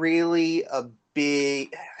never really a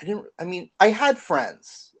big, I had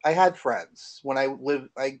friends. When I lived,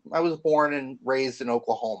 I was born and raised in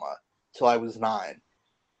Oklahoma till I was 9.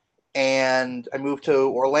 And I moved to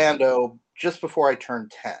Orlando just before I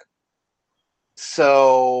turned 10.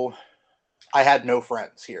 So I had no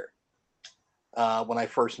friends here when I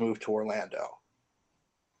first moved to Orlando.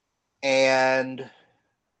 And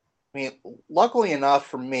I mean, luckily enough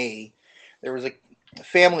for me, there was a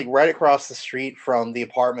family right across the street from the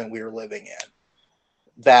apartment we were living in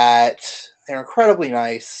that they're incredibly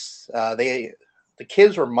nice. The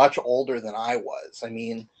kids were much older than I was. I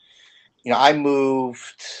mean, I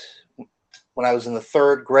moved when I was in the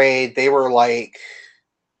third grade. They were like,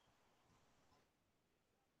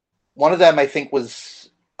 one of them I think was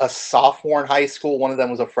a sophomore in high school. One of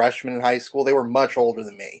them was a freshman in high school. They were much older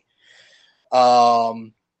than me.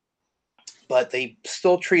 But they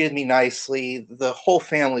still treated me nicely. The whole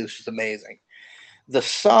family was just amazing. The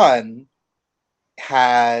son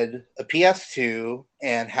had a PS2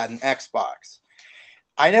 and had an Xbox.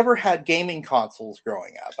 I never had gaming consoles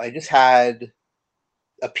growing up. I just had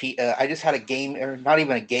I just had a game, or not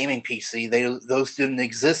even a gaming PC. Those didn't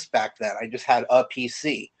exist back then. I just had a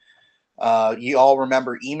PC. You all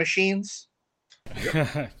remember e-machines?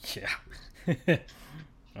 Yeah.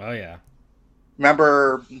 Oh yeah.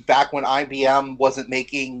 Remember back when IBM wasn't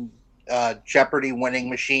making Jeopardy winning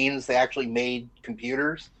machines? They actually made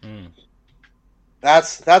computers.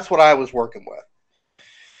 That's what I was working with.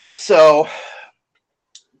 So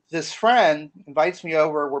this friend invites me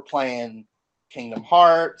over. We're playing Kingdom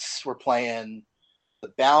Hearts. We're playing The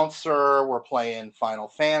Bouncer. We're playing Final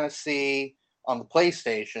Fantasy on the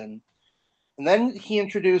PlayStation. And then he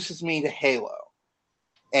introduces me to Halo.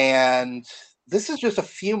 And this is just a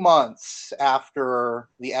few months after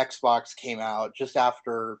the Xbox came out, just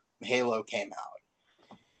after Halo came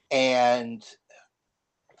out. And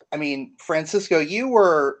I mean, Francisco, you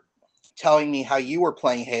were telling me how you were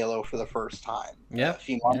playing Halo for the first time a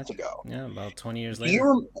few months ago. Yeah, about 20 years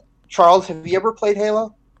later. Charles, have you ever played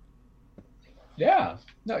Halo? Yeah.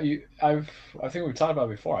 No, I think we've talked about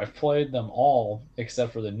it before. I've played them all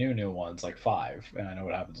except for the new ones, like 5, and I know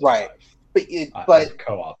what happens in 5. But I've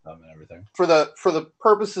co-op them and everything. For the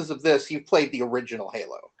purposes of this, you've played the original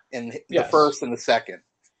Halo in the first and the second.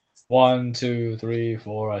 1, 2, 3,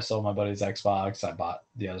 4. I sold my buddy's Xbox. I bought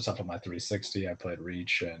the other stuff on my 360. I played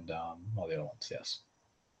Reach and all the other ones. Yes.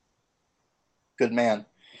 Good man.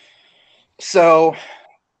 So,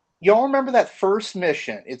 y'all remember that first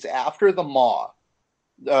mission? It's after the Maw,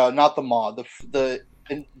 not the Maw. The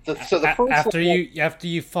first after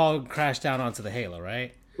you fall and crash down onto the Halo,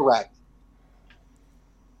 right? Correct.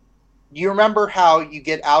 You remember how you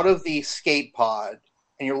get out of the escape pod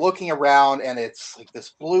and you're looking around and it's like this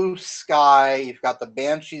blue sky. You've got the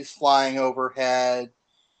Banshees flying overhead.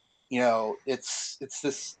 It's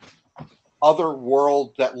this other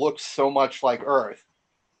world that looks so much like Earth.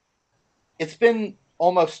 It's been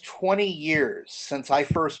almost 20 years since I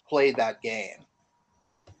first played that game.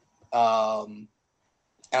 And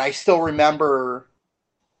I still remember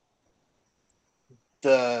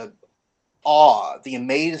the awe, the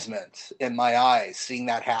amazement in my eyes seeing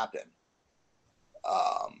that happen.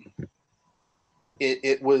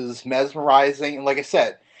 It was mesmerizing. And like I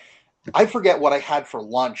said, I forget what I had for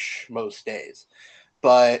lunch most days,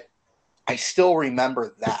 but I still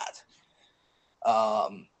remember that.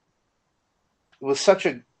 It was such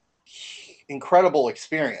an incredible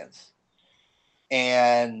experience.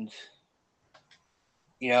 And,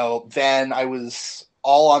 then I was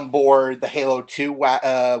all on board the Halo 2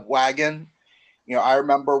 wagon. I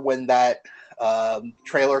remember when that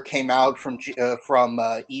trailer came out from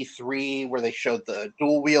E3 where they showed the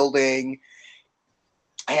dual wielding.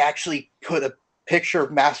 I actually put a picture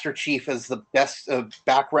of Master Chief as the best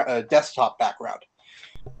desktop background.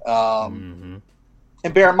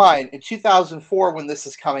 And bear in mind, in 2004, when this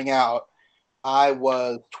is coming out, I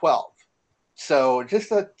was 12. So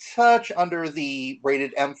just a touch under the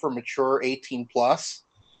rated M for mature 18 plus.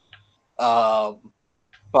 But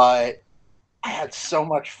I had so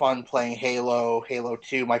much fun playing Halo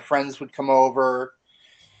 2. My friends would come over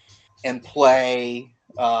and play.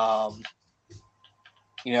 They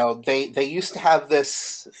used to have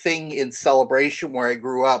this thing in Celebration where I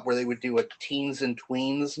grew up where they would do a teens and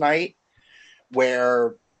tweens night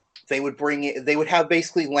where they would have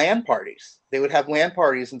basically LAN parties. They would have LAN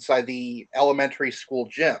parties inside the elementary school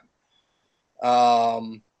gym.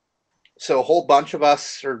 So a whole bunch of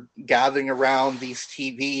us are gathering around these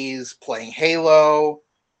TVs playing Halo.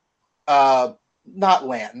 Not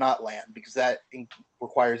LAN, because that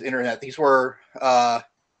requires internet. These were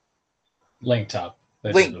linked up.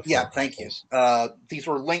 Link, yeah, thank you. These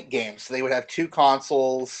were link games. So they would have two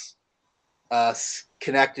consoles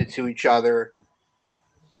connected to each other.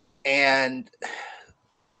 And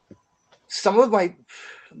some of my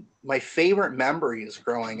favorite memories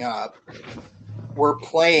growing up were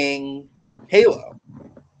playing Halo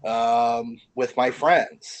with my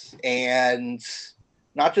friends. And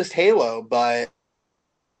not just Halo, but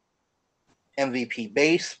MVP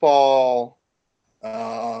Baseball.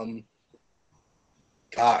 Um,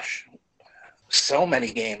 gosh, so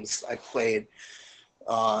many games I played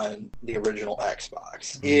on the original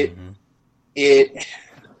Xbox. It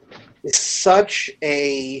is such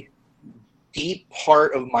a deep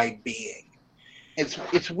part of my being.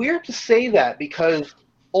 It's weird to say that because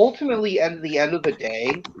ultimately, at the end of the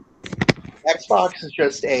day, Xbox is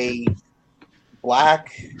just a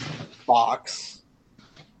black box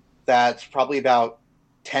that's probably about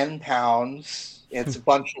 10 pounds. It's a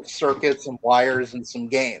bunch of circuits and wires and some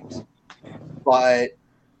games. But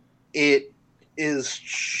it is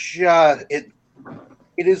just it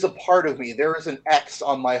is a part of me. There is an X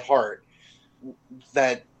on my heart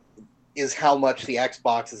that is how much the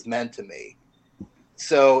Xbox is meant to me.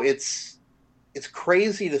 So it's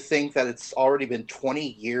crazy to think that it's already been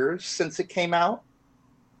 20 years since it came out.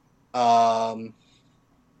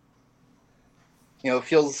 It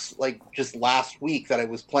feels like just last week that I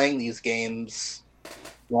was playing these games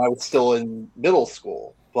when I was still in middle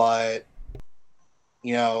school. But, I'm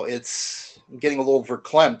getting a little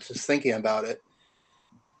verklempt just thinking about it.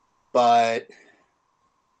 But,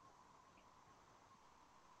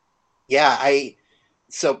 yeah,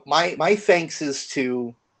 so my thanks is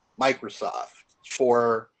to Microsoft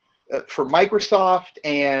for Microsoft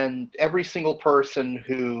and every single person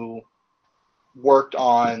who worked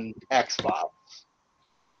on Xbox,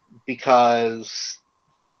 because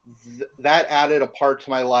that added a part to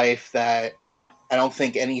my life that I don't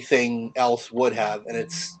think anything else would have, and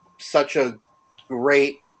it's such a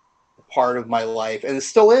great part of my life, and it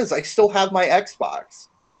still is. I still have my Xbox.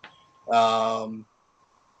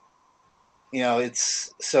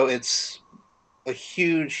 It's a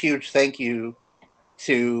huge thank you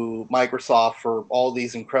to Microsoft for all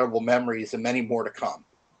these incredible memories and many more to come.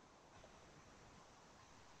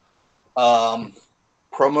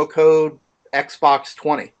 Promo code Xbox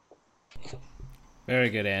 20. Very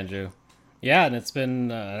good, Andrew. Yeah, and it's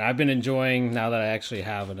been I've been enjoying, now that I actually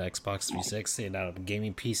have an Xbox 360 and a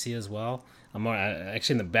gaming PC as well.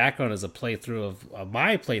 Actually in the background is a playthrough of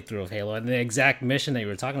my playthrough of Halo, and the exact mission that you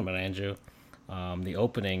were talking about, Andrew. The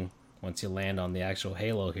opening once you land on the actual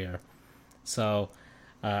Halo here. So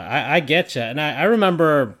I get you, and I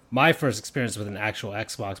remember my first experience with an actual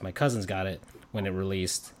Xbox. My cousins got it when it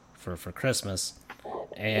released for Christmas,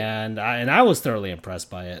 and I was thoroughly impressed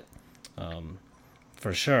by it,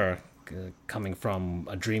 for sure. Coming from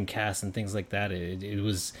a Dreamcast and things like that,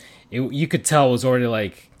 you could tell it was already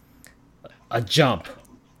like a jump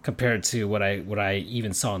compared to what I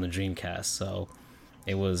even saw on the Dreamcast. So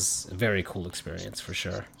it was a very cool experience for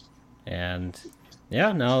sure. And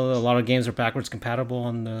yeah, now a lot of games are backwards compatible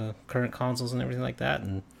on the current consoles and everything like that.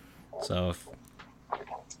 And so,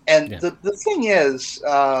 the thing is,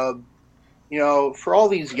 for all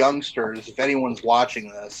these youngsters, if anyone's watching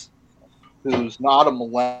this, who's not a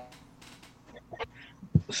millennial.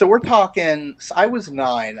 So we're talking, I was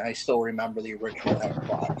 9. I still remember the original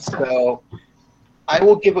Xbox. So I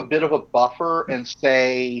will give a bit of a buffer and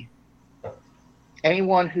say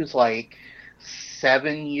anyone who's like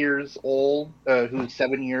 7 years old, who's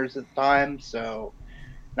 7 years at the time, so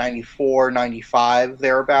 94, 95,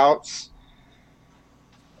 thereabouts.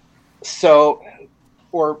 So,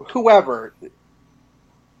 or whoever,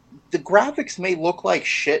 the graphics may look like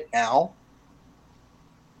shit now,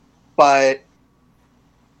 but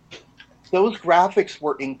those graphics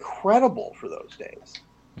were incredible for those days.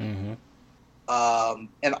 Mm-hmm.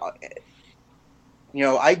 And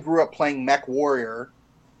I grew up playing Mech Warrior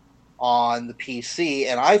on the PC,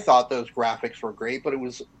 and I thought those graphics were great, but it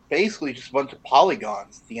was basically just a bunch of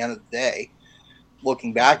polygons at the end of the day,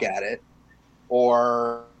 looking back at it.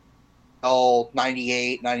 Or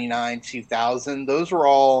 98, 99, 2000, those were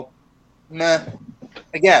all meh.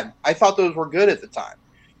 Again, I thought those were good at the time.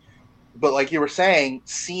 But like you were saying,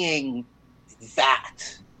 seeing that,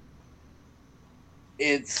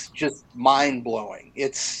 it's just mind-blowing.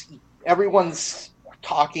 Everyone's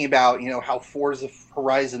talking about, how Forza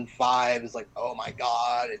Horizon 5 is like, oh my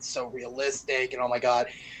god, it's so realistic, and oh my god.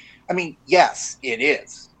 I mean, yes, it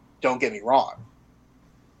is. Don't get me wrong.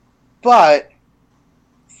 But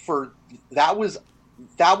that was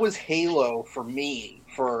Halo for me,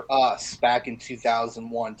 for us, back in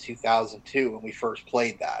 2001, 2002, when we first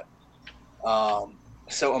played that.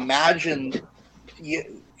 So imagine,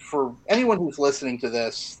 for anyone who's listening to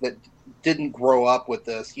this that didn't grow up with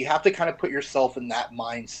this, you have to kind of put yourself in that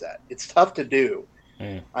mindset. It's tough to do,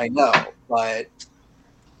 I know, but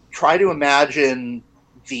try to imagine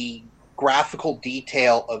the graphical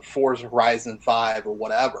detail of Forza Horizon 5 or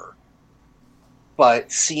whatever,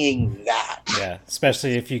 but seeing that. Yeah,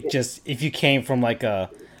 especially if you came from like a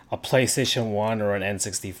a PlayStation 1 or an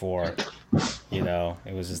N64. You know,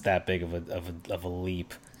 it was just that big of a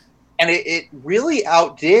leap. And it really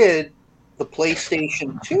outdid the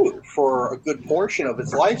PlayStation 2 for a good portion of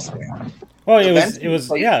its lifespan. Well, it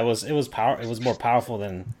was more powerful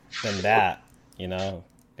than that, you know.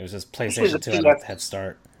 It was just PlayStation 2 had a head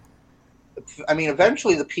start. I mean,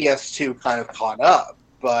 eventually the PS2 kind of caught up,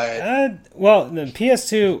 but well, the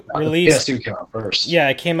PS2 released. The PS2 came out first. Yeah,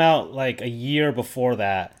 it came out like a year before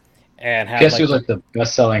that, and had PS2 was like the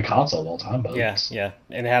best-selling console of all time. Yeah,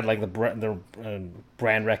 and it had like the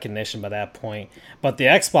brand recognition by that point. But the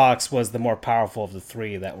Xbox was the more powerful of the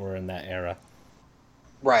three that were in that era.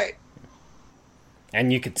 Right.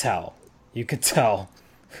 And you could tell,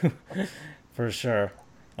 for sure.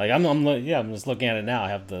 Like I'm just looking at it now. I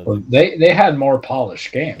have the. Well, they had more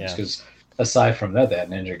polished games because aside from that, they had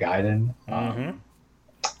Ninja Gaiden.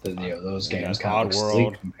 Those games kind of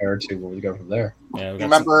sleek compared to what we got from there. Yeah,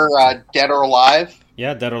 remember Dead or Alive?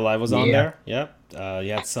 Yeah, Dead or Alive was on there. Yep. You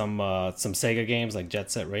had some Sega games like Jet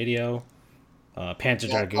Set Radio. Panzer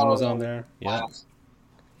Dragoon was on there. Yeah.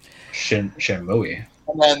 Shenmue.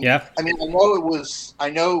 And then, yeah. I mean, I know it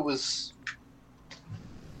was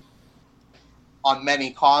on many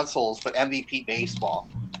consoles, but MVP Baseball.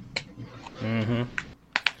 Mm-hmm.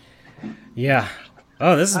 Yeah.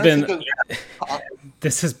 Oh, this has been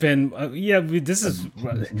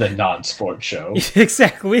the non-sport show.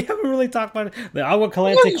 Exactly. We haven't really talked about it. The Agua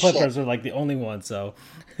Caliente Clippers are like the only one, so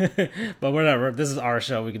but whatever. This is our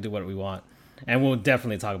show. We can do what we want. And we'll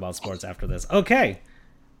definitely talk about sports after this. Okay.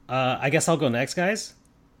 I guess I'll go next, guys.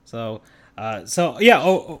 So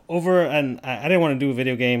over, and I didn't want to do a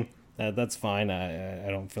video game. That's fine. I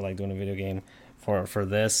don't feel like doing a video game for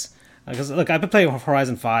this. Because, look, I've been playing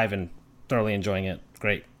Horizon 5 and thoroughly enjoying it.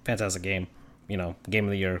 Great. Fantastic game. You know, Game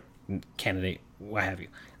of the Year candidate, what have you.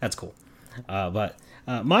 That's cool. But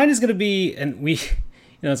mine is going to be, and we,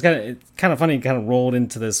 it's kind of funny, kind of rolled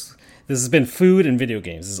into this. This has been food and video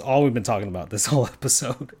games. This is all we've been talking about this whole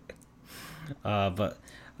episode. But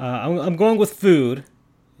I'm going with food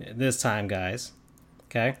this time, guys.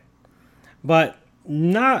 Okay? But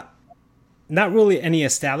not really any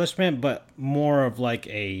establishment, but more of like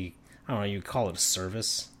a, I don't know, you call it a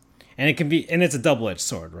service. And it can be, and it's a double-edged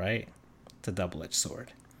sword, right? It's a double-edged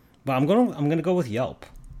sword. But I'm gonna go with Yelp.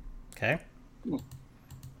 Okay? I'm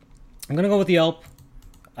gonna go with Yelp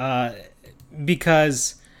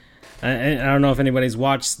because I don't know if anybody's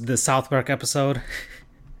watched the South Park episode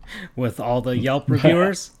with all the Yelp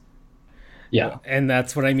reviewers. Yeah. And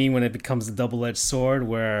that's what I mean when it becomes a double-edged sword,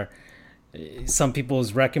 where some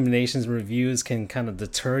people's recommendations and reviews can kind of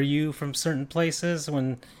deter you from certain places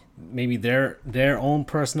when maybe their own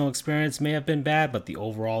personal experience may have been bad, but the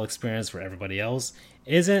overall experience for everybody else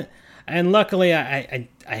isn't. And luckily, I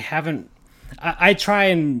haven't. I try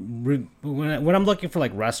and when I'm looking for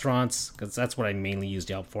like restaurants, because that's what I mainly use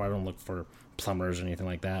Yelp for. I don't look for plumbers or anything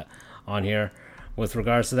like that on here with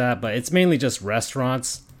regards to that, but it's mainly just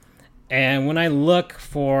restaurants. And when I look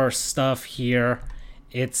for stuff here,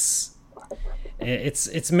 it's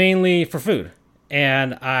mainly for food.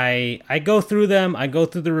 And I go through them. I go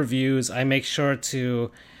through the reviews. I make sure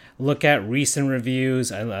to look at recent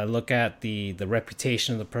reviews. I look at the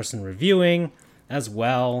reputation of the person reviewing as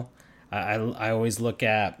well. I always look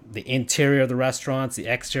at the interior of the restaurants, the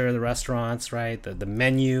exterior of the restaurants, right? The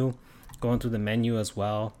menu, going through the menu as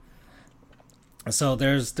well. So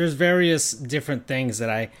there's various different things that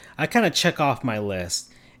I kind of check off my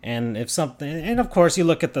list. And if something, and of course you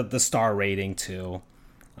look at the star rating too.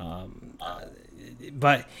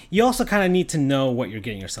 But you also kind of need to know what you're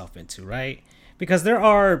getting yourself into, right? Because there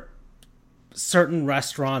are certain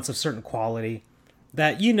restaurants of certain quality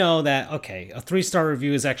that you know that, okay, a 3-star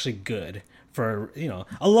review is actually good for,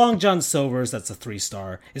 a Long John Silver's that's a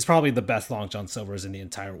 3-star is probably the best Long John Silver's in the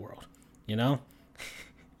entire world,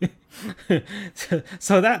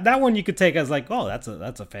 So that one you could take as like, oh, that's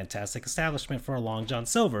a fantastic establishment for a Long John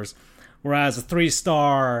Silver's, whereas a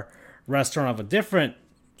 3-star restaurant of a different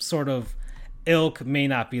sort of ilk may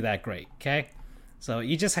not be that great. Okay, so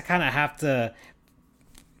you just kind of have to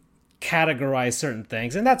categorize certain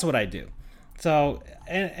things, and that's what I do. So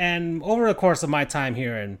and over the course of my time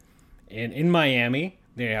here in Miami,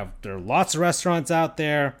 there are lots of restaurants out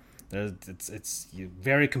there. It's a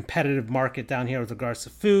very competitive market down here with regards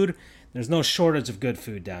to food. There's no shortage of good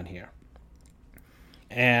food down here.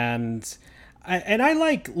 And I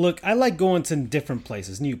like going to different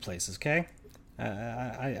places, new places, okay?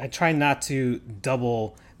 I try not to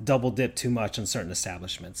double dip too much on certain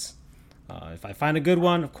establishments. If I find a good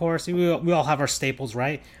one, of course, we all have our staples,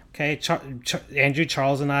 right? Okay, Andrew,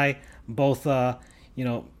 Charles, and I both,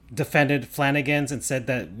 defended Flanagan's and said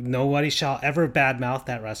that nobody shall ever badmouth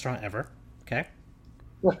that restaurant ever. Okay.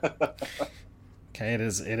 Okay, it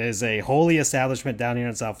is a holy establishment down here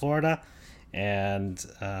in South Florida, and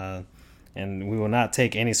we will not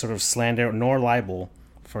take any sort of slander nor libel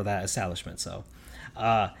for that establishment. So,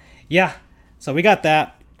 yeah, so we got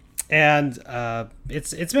that, and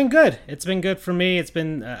it's been good. It's been good for me. It's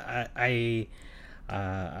been I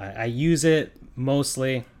use it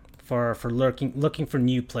mostly for looking for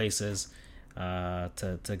new places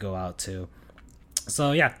to go out to.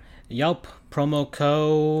 So yeah, Yelp promo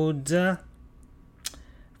code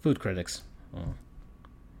Food Critics. Oh.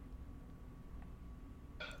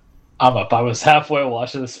 I'm up. I was halfway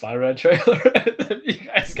watching the Spider-Man trailer, and then you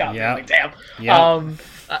guys got me. I'm like, damn. Yep.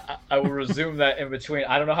 I will resume that in between.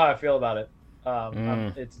 I don't know how I feel about it.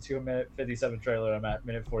 It's a 2-minute 57 trailer. I'm at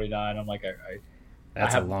minute 49. I'm like,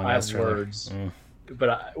 That's a long ass trailer. Words. But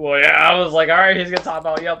I was like, all right, he's gonna talk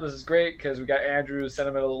about Yelp. This is great because we got Andrew's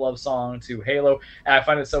sentimental love song to Halo, and I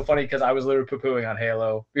find it so funny because I was literally poo-pooing on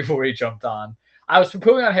Halo before he jumped on. I was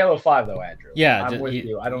poo-pooing on Halo 5 though, Andrew. Yeah, I'm with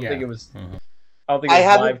you. I don't think it was. Mm-hmm. I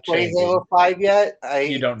haven't played Halo 5 yet.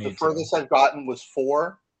 You don't need the furthest I've gotten was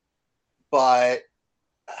 4, but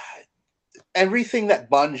everything that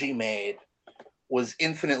Bungie made was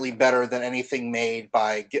infinitely better than anything made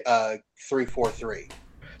by 343.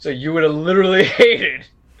 So you would have literally hated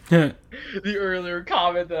the earlier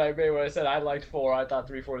comment that I made when I said I liked 4. I thought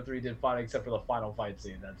 343 did fine except for the final fight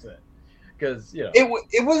scene. That's it. Because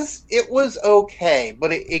it was okay,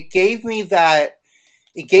 but it gave me that.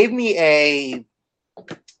 It gave me a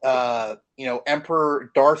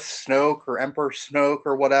Emperor Darth Snoke or Emperor Snoke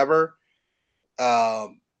or whatever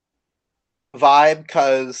vibe,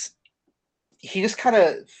 because he just kind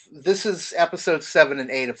of, this is episode 7 and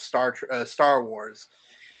 8 of Star Wars.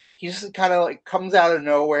 He just kind of like comes out of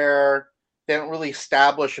nowhere. They don't really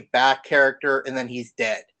establish a back character, and then he's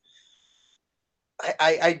dead.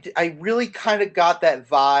 I really kind of got that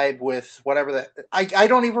vibe with whatever that. I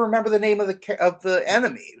don't even remember the name of the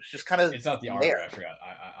enemy. It was just kind of. It's not the armor. I forgot.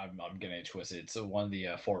 I'm getting it twisted. It's one of the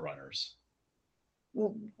Forerunners.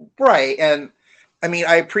 Right, and I mean,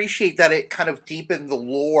 I appreciate that it kind of deepened the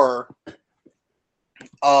lore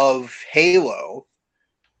of Halo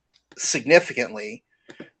significantly,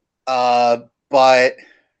 but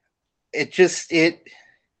it just it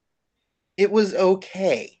was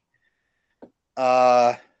okay.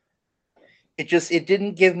 It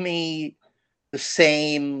didn't give me the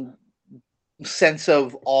same sense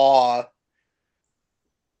of awe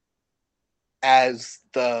as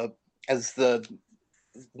the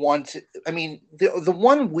one. I mean, the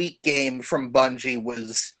 1 week game from Bungie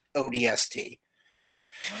was ODST,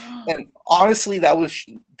 and honestly, that was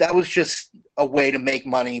just a way to make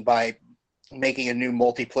money by making a new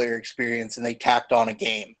multiplayer experience, and they tacked on a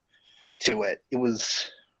game to it. It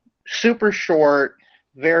was super short,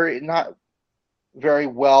 not very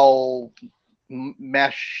well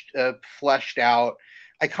meshed, fleshed out.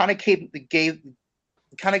 I kind of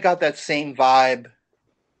got that same vibe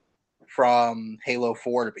from Halo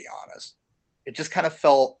 4, to be honest. It just kind of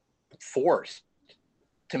felt forced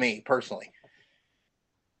to me personally.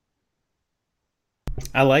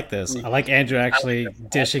 I like this. I like Andrew actually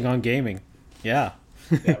dishing on gaming. Yeah.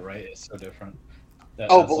 Yeah, right. It's so different.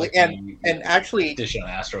 And actually, dishing on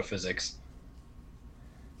astrophysics.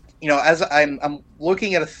 As I'm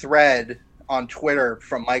looking at a thread on Twitter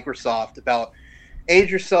from Microsoft about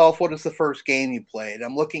age yourself, what is the first game you played?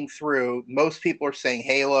 I'm looking through. Most people are saying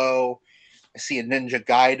Halo. I see a Ninja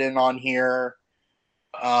Gaiden on here.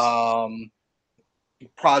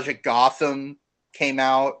 Project Gotham came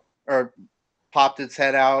out or popped its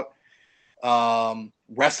head out.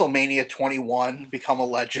 WrestleMania 21, Become a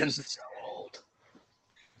Legend. So old.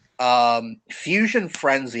 Fusion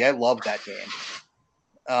Frenzy, I love that game.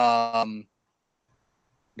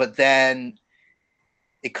 But then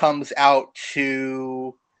it comes out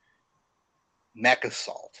to Mech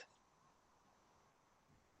Assault.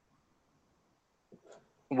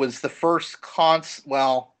 Was the first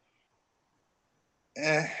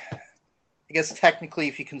I guess technically,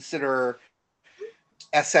 if you consider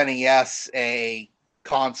SNES a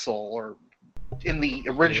console, or in the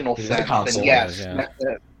original sense, then yes.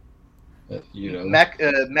 Yeah.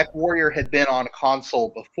 Mech Warrior had been on a console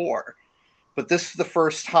before, but this is the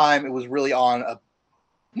first time it was really on a.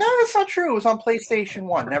 No, that's not true. It was on PlayStation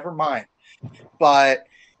 1. Never mind. But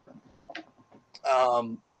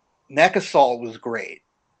Mech Assault was great.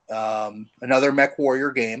 Another Mech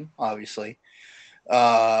Warrior game, obviously.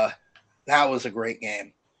 That was a great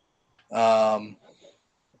game.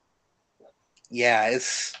 Yeah,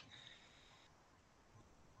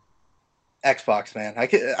 Xbox, man.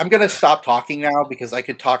 I'm gonna stop talking now because I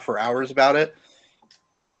could talk for hours about it.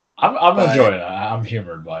 I'm enjoying it. I'm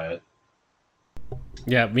humored by it.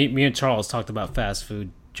 Yeah, me and Charles talked about fast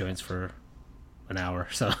food joints for an hour.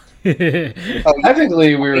 So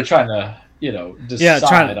Technically, we were trying to,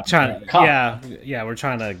 decide. We're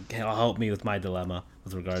trying to help me with my dilemma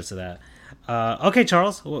with regards to that. Okay,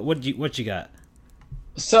 Charles, what you got?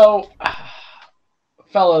 So,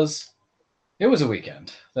 fellas, it was a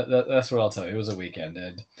weekend. That's what I'll tell you. It was a weekend,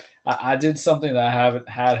 and I did something that I haven't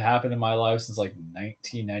had happen in my life since like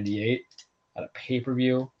 1998 at a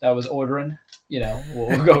pay-per-view that I was ordering.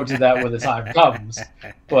 We'll go to that when the time comes.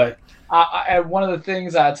 But one of the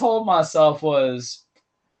things I told myself was,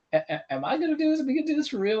 am I going to do this? Are we going to do this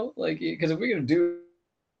for real? Like, because if we're going to do,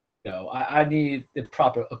 I need the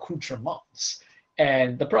proper accoutrements.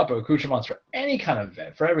 And the proper accoutrements for any kind of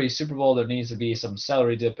event. For every Super Bowl, there needs to be some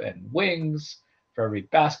celery dip and wings. For every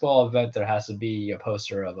basketball event, there has to be a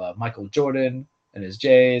poster of Michael Jordan and his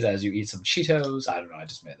Jays as you eat some Cheetos. I don't know. I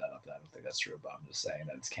just made that up. I don't think that's true, but I'm just saying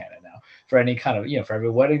that it's canon now. For any kind of, for every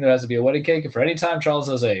wedding, there has to be a wedding cake. And for any time Charles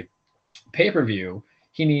does a pay-per-view,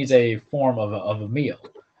 he needs a form of a meal.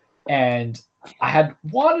 And I had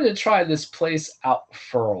wanted to try this place out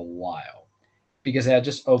for a while because it had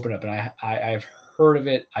just opened up, and I've heard of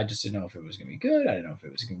it. I just didn't know if it was going to be good. I didn't know if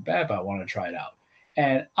it was going to be bad, but I wanted to try it out.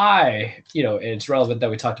 And it's relevant that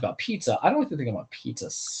we talked about pizza. I don't like to think I'm a pizza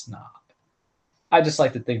snob. I just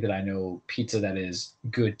like to think that I know pizza that is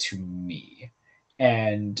good to me.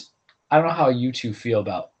 And I don't know how you two feel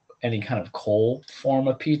about any kind of cold form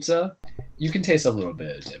of pizza. You can taste a little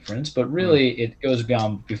bit of difference, but really it goes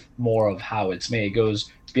beyond more of how it's made. It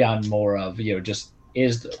goes beyond more of,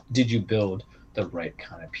 did you build the right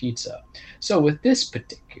kind of pizza? So with this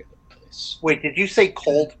particular place. Wait, did you say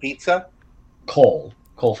cold pizza? Coal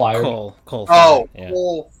fired. Coal. Oh, yeah.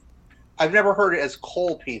 Coal. I've never heard it as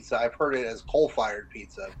coal pizza. I've heard it as coal fired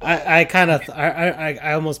pizza.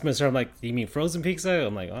 I almost misheard. I'm like, do you mean frozen pizza?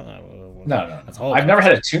 I'm like, no. I've never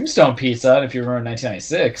had a tombstone pizza. And if you remember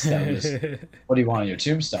 1996, that was what do you want on your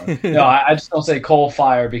tombstone? No, I just don't say coal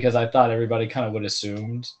fire because I thought everybody kind of would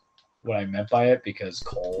assumed what I meant by it because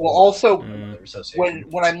coal. Well, also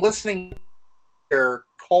when I'm listening here,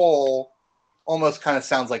 coal almost kind of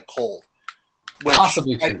sounds like cold.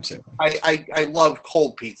 Possibly true too. I love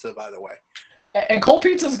cold pizza, by the way. And cold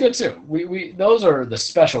pizza is good too. We those are the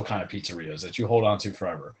special kind of pizzerias that you hold on to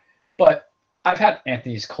forever. But I've had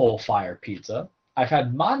Anthony's coal fire pizza. I've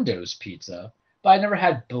had Mondo's pizza, but I never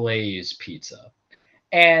had Blaze pizza.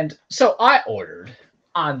 And so I ordered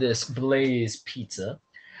on this Blaze pizza,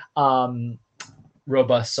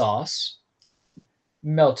 robust sauce,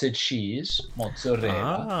 melted cheese,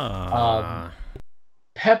 mozzarella,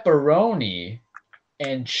 pepperoni,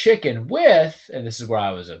 and chicken with, and this is where I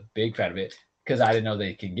was a big fan of it, because I didn't know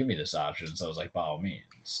they can give me this option. So I was like, by all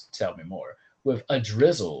means, tell me more. With a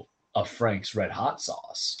drizzle of Frank's Red Hot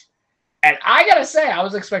sauce. And I got to say, I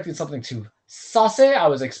was expecting something too saucy. I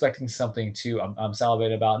was expecting something too, I'm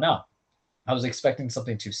salivating about now. I was expecting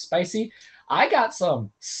something too spicy. I got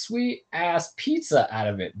some sweet-ass pizza out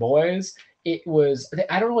of it, boys. It was,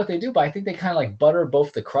 I don't know what they do, but I think they kind of like butter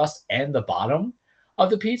both the crust and the bottom of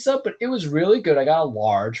the pizza, but it was really good. I got a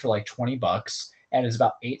large for like $20, and it's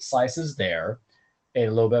about 8 slices there. Ate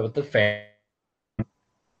a little bit with the fan.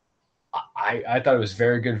 I thought it was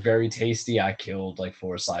very good, very tasty. I killed like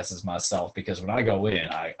 4 slices myself because when I go in,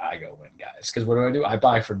 I go in, guys. Because what do? I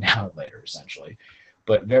buy for now and later, essentially.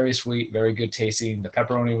 But very sweet, very good tasting. The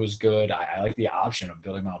pepperoni was good. I like the option of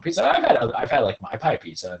building my own pizza. I've had like my pie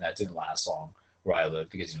pizza, and that didn't last long where I live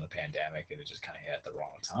because the pandemic, and it just kind of hit at the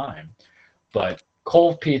wrong time. But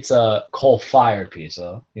cold pizza, coal-fired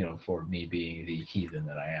pizza, for me being the heathen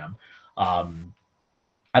that I am.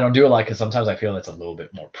 I don't do it because sometimes I feel it's a little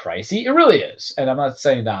bit more pricey. It really is. And I'm not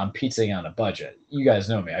saying that I'm pizzaing on a budget. You guys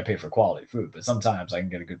know me. I pay for quality food. But sometimes I can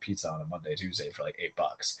get a good pizza on a Monday, Tuesday for like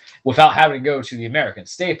 $8 without having to go to the American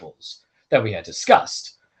staples that we had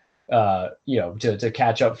discussed. To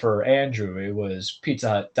catch up for Andrew, it was Pizza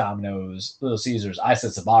Hut, Domino's, Little Caesars. I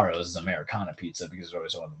said Sbarro's is Americana pizza because it's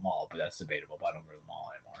always on the mall, but that's debatable. But I don't go to the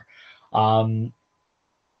mall anymore.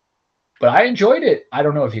 But I enjoyed it. I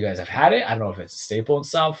don't know if you guys have had it. I don't know if it's a staple in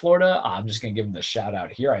South Florida. I'm just going to give them the shout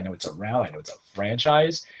out here. I know it's around. I know it's a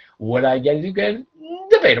franchise. Would I get it again?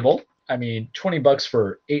 Debatable. I mean, $20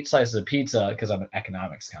 for 8 slices of pizza, because I'm an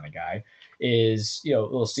economics kind of guy, is, a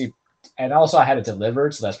little steep. And also I had it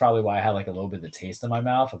delivered, so that's probably why I had like a little bit of taste in my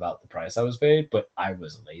mouth about the price I was paid. But I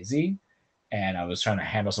was lazy, and I was trying to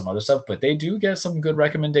handle some other stuff. But they do get some good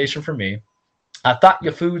recommendation for me. I thought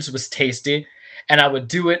your foods was tasty, and I would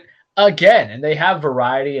do it again, and they have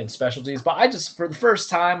variety and specialties. But I just, for the first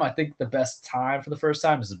time, I think the best time for the first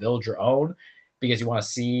time is to build your own because you want to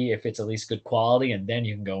see if it's at least good quality, and then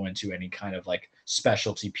you can go into any kind of like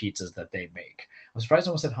specialty pizzas that they make. I'm surprised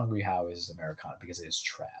no one said Hungry Howie's is Americana because it is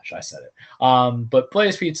trash. I said it. But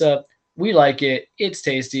Blaze Pizza, we like it. It's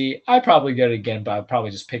tasty. I probably get it again, but I'll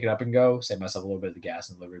probably just pick it up and go, save myself a little bit of the gas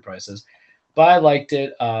and delivery prices. But I liked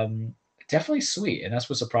it. Definitely sweet, and that's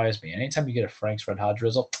what surprised me. Anytime you get a Frank's Red Hot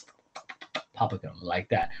Drizzle, Papa gonna like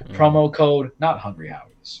that. Promo code not Hungry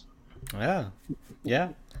Howie's. Yeah, yeah.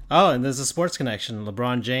 Oh, and there's a sports connection.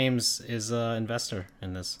 LeBron James is an investor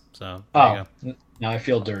in this, so there you go. Now I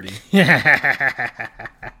feel dirty.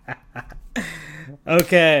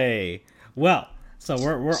 Okay, well, so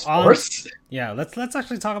we're sports? On. Yeah, let's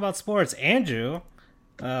actually talk about sports. Andrew,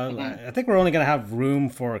 I think we're only gonna have room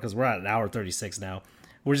for, because we're at an hour 36 now.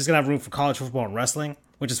 We're just gonna have room for college football and wrestling,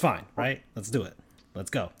 which is fine, right? Let's do it.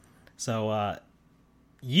 Let's go. So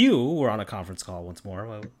you were on a conference call once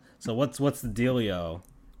more. So what's the dealio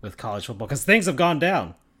with college football? Because things have gone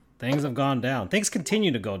down. Things have gone down. Things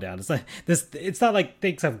continue to go down. It's like this. It's not like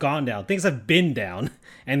things have gone down. Things have been down,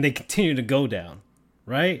 and they continue to go down.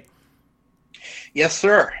 Right? Yes,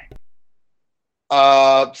 sir.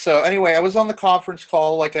 So anyway, I was on the conference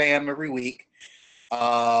call like I am every week.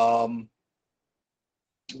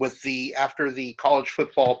 With after the college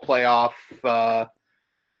football playoff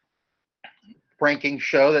ranking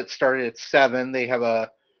show that started at 7, they have a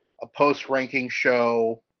post ranking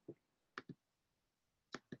show.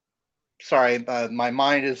 Sorry, my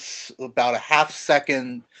mind is about a half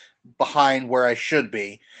second behind where I should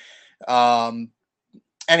be.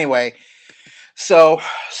 Anyway, so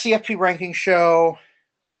CFP ranking show.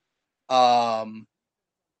 They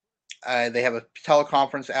have a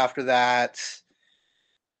teleconference after that.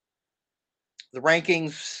 The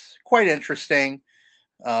rankings, quite interesting.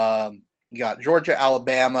 You got Georgia,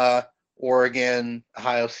 Alabama, Oregon,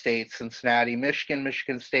 Ohio State, Cincinnati,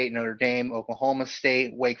 Michigan State, Notre Dame, Oklahoma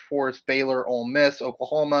State, Wake Forest, Baylor, Ole Miss,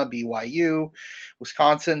 Oklahoma, BYU,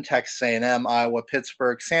 Wisconsin, Texas A&M, Iowa,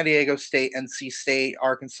 Pittsburgh, San Diego State, NC State,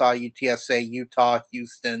 Arkansas, UTSA, Utah,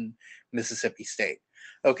 Houston, Mississippi State.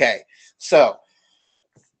 Okay, so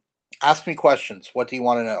ask me questions. What do you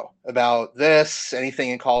want to know about this?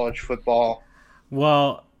 Anything in college football?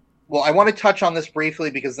 Well, I want to touch on this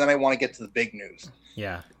briefly because then I want to get to the big news.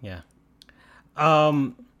 Yeah.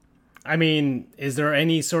 I mean, is there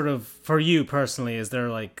any sort of, for you personally, is there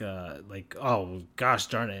like oh gosh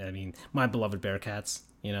darn it? I mean, my beloved Bearcats.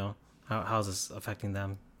 You know, how's this affecting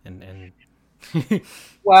them? And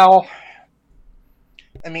Well,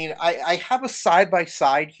 I mean, I have a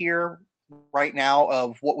side-by-side here right now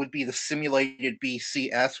of what would be the simulated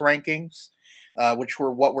BCS rankings, which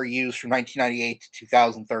were what were used from 1998 to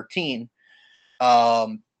 2013.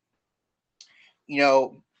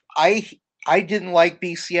 I didn't like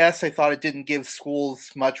BCS. I thought it didn't give schools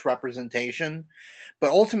much representation, but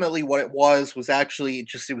ultimately what it was actually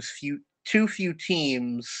it was too few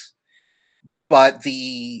teams, but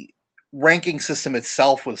the ranking system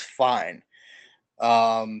itself was fine.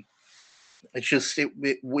 It's just there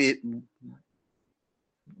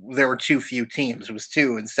were too few teams. It was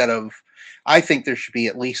 2 instead of, I think there should be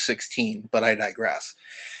at least 16, but I digress.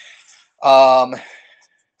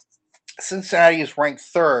 Cincinnati is ranked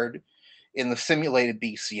 3rd in the simulated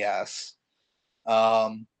BCS.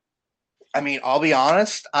 I mean, I'll be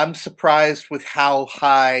honest, I'm surprised with how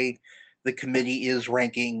high the committee is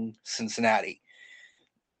ranking Cincinnati,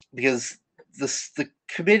 because the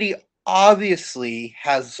committee obviously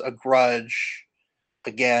has a grudge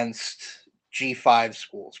against G5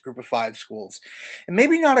 schools, group of 5 schools, and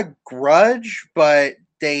maybe not a grudge, but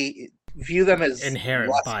they view them as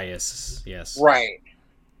inherent bias. Yes, right.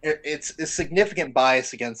 It's a significant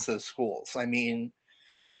bias against those schools. I mean,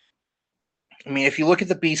 if you look at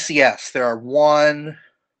the BCS, there are 1,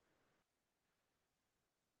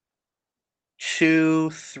 2,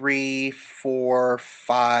 3, 4,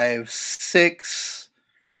 5, 6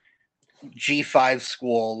 G5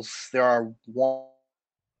 schools. There are 1,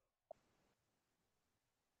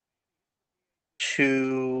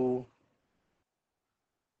 2,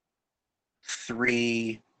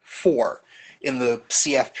 3, 4 in the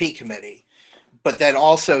CFP committee. But then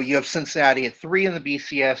also you have Cincinnati at 3 in the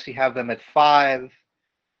BCS. You have them at 5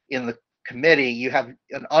 in the committee. You have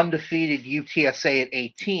an undefeated UTSA at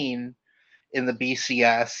 18 in the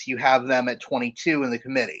BCS. You have them at 22 in the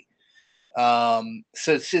committee. So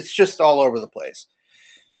it's just all over the place.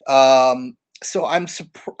 So I'm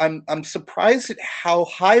surprised at how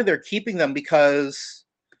high they're keeping them, because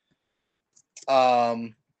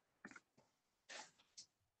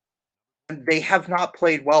they have not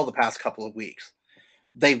played well the past couple of weeks.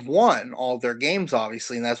 They've won all of their games,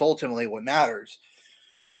 obviously, and that's ultimately what matters.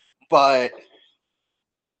 But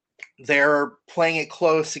they're playing it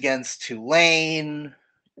close against Tulane,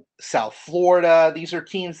 South Florida. These are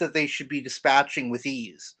teams that they should be dispatching with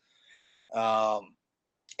ease. And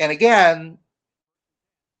again,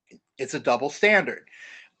 it's a double standard.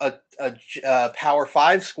 A Power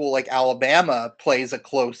 5 school like Alabama plays a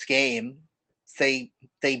close game. They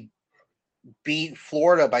beat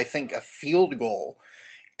Florida by, I think, a field goal,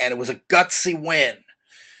 and it was a gutsy win.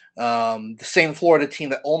 The same Florida team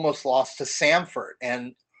that almost lost to Samford,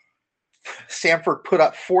 and Samford put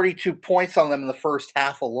up 42 points on them in the first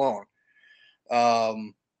half alone.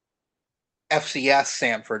 FCS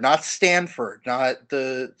Samford, not Stanford, not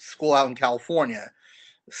the school out in California.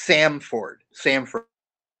 Samford.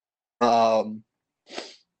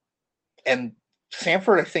 And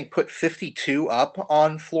Samford, I think, put 52 up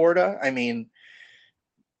on Florida. I mean,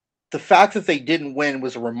 the fact that they didn't win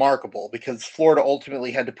was remarkable because Florida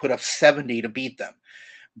ultimately had to put up 70 to beat them.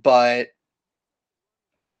 But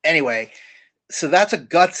anyway, so that's a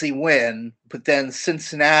gutsy win. But then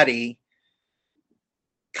Cincinnati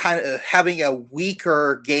kind of having a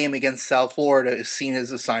weaker game against South Florida is seen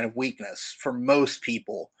as a sign of weakness for most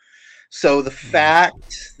people. So the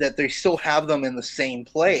fact that they still have them in the same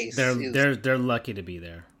place they're lucky to be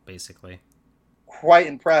there, basically. Quite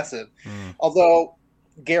impressive. Although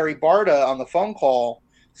Gary Barta on the phone call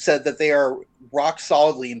said that they are rock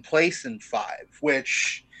solidly in place in 5,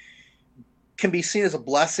 which can be seen as a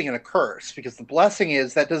blessing and a curse, because the blessing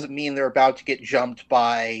is that doesn't mean they're about to get jumped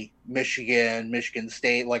by Michigan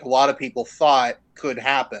State, like a lot of people thought could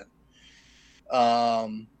happen. A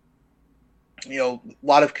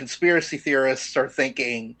lot of conspiracy theorists are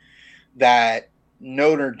thinking that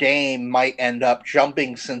Notre Dame might end up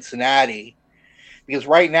jumping Cincinnati, because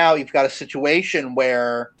right now you've got a situation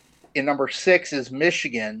where in number 6 is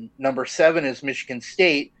Michigan, number 7 is Michigan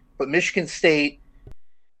State, but Michigan State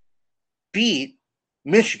beat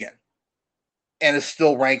Michigan and is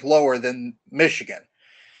still ranked lower than Michigan,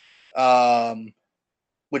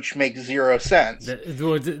 which makes zero sense.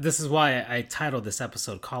 This is why I titled this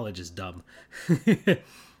episode "College is Dumb."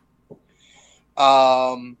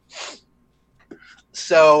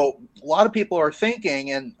 So a lot of people are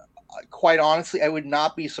thinking, and quite honestly, I would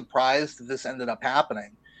not be surprised if this ended up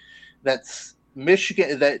happening. That's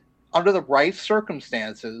Michigan, that under the right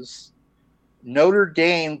circumstances, Notre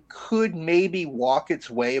Dame could maybe walk its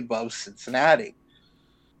way above Cincinnati.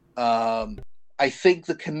 I think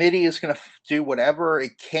the committee is going to do whatever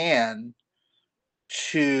it can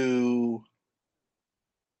to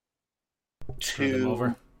them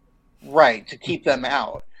over. Right, to keep them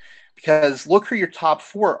out. Because look who your top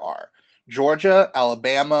 4 are: Georgia,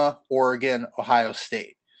 Alabama, Oregon, Ohio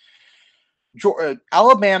State.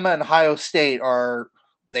 Alabama and Ohio State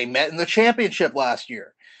they met in the championship last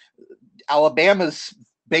year. Alabama's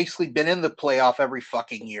basically been in the playoff every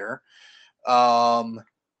fucking year.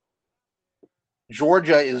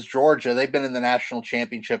 Georgia is Georgia. They've been in the national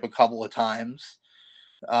championship a couple of times.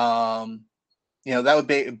 That would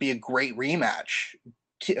be a great rematch,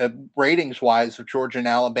 ratings-wise, if Georgia and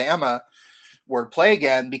Alabama were to play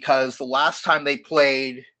again, because the last time they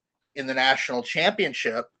played in the national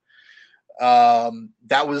championship,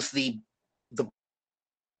 that was the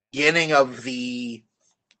beginning of the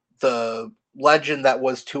legend that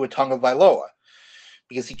was Tua Tagovailoa,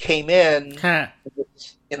 because he came in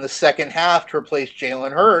the second half to replace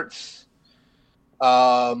Jalen Hurts.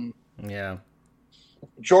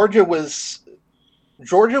 Georgia was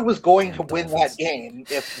going to win that game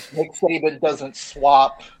if Nick Saban doesn't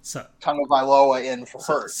swap Tagovailoa in for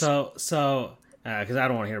Hurts. So because I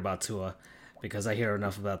don't want to hear about Tua, because I hear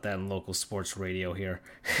enough about that in local sports radio here.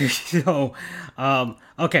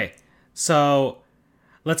 Okay, so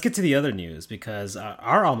let's get to the other news, because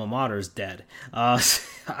our alma mater is dead. I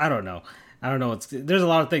don't know. There's a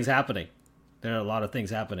lot of things happening.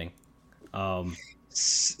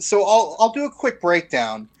 So I'll do a quick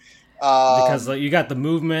breakdown. Because you got the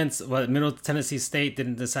movements. Middle Tennessee State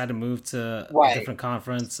didn't decide to move to a different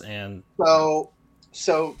conference, and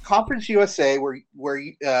so Conference USA, where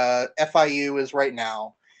FIU is right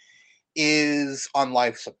now, is on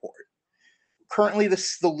life support. Currently,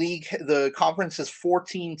 the conference has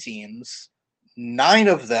 14 teams. 9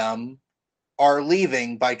 of them are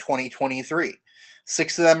leaving by 2023.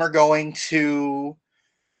 6 of them are going to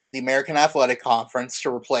the American Athletic Conference to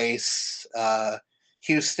replace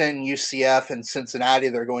Houston, UCF, and Cincinnati.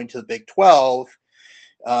 They're going to the Big 12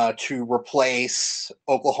 to replace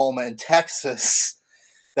Oklahoma and Texas.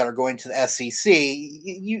 that are going to the SEC.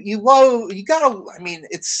 You gotta. I mean,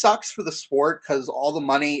 it sucks for the sport because all the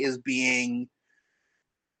money is being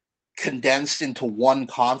condensed into one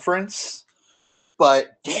conference.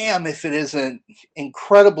 But damn, if it isn't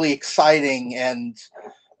incredibly exciting and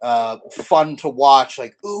fun to watch.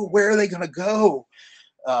 Like, ooh, where are they gonna go?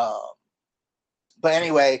 But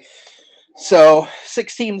anyway, so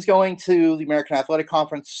 6 teams going to the American Athletic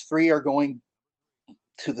Conference, 3 are going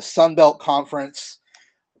to the Sun Belt Conference.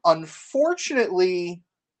 Unfortunately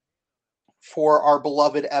for our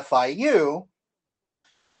beloved FIU,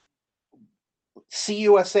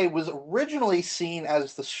 CUSA was originally seen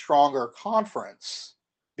as the stronger conference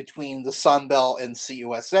between the Sun Belt and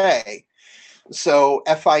CUSA. So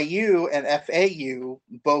FIU and FAU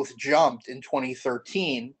both jumped in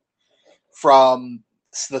 2013 from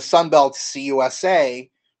the Sun Belt to CUSA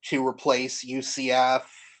to replace UCF.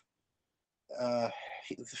 A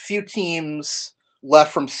few teams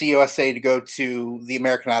left from CUSA to go to the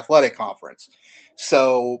American Athletic Conference.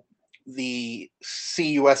 So the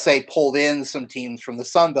CUSA pulled in some teams from the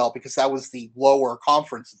Sun Belt because that was the lower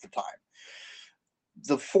conference at the time.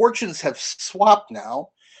 The fortunes have swapped now.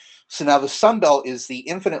 So now the Sun Belt is the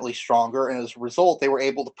infinitely stronger, and as a result, they were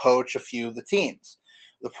able to poach a few of the teams.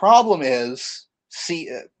 The problem is,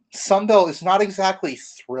 Sun Belt is not exactly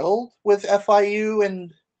thrilled with FIU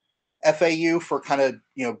and FAU for kind of,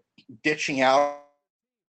 ditching out.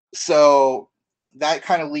 So that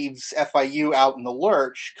kind of leaves FIU out in the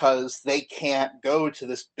lurch because they can't go to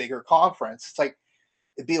this bigger conference. It's like,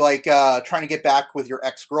 it'd be like trying to get back with your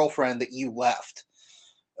ex-girlfriend that you left.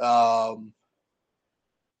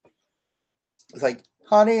 It's like,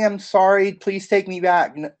 honey, I'm sorry. Please take me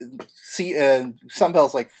back. See,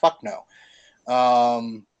 Sunbelt's like, fuck no.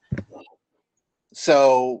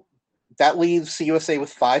 So that leaves CUSA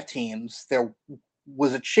with 5 teams. There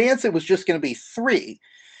was a chance it was just going to be 3,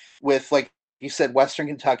 with, like you said, Western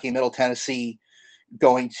Kentucky, Middle Tennessee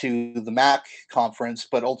going to the MAC conference,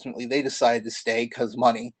 but ultimately they decided to stay because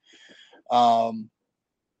money. So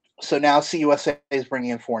now CUSA is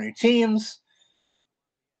bringing in 4 new teams,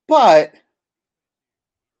 but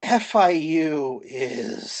FIU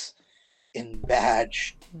is in bad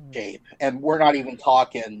shape, and we're not even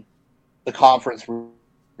talking the conference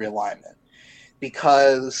realignment,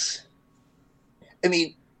 because, I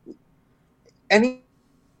mean, any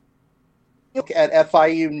look at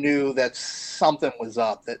FIU knew that something was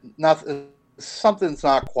up, that something's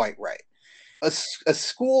not quite right. A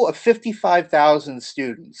school of 55,000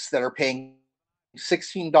 students that are paying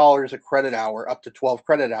 $16 a credit hour, up to 12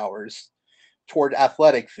 credit hours, toward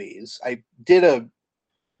athletic fees. I did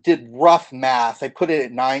rough math. I put it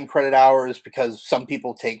at 9 credit hours because some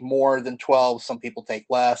people take more than 12, some people take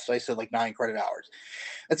less. So I said like 9 credit hours.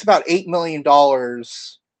 It's about $8 million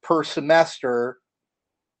per semester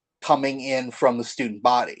coming in from the student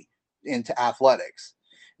body into athletics.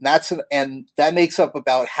 And that makes up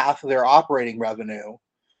about half of their operating revenue.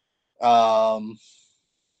 I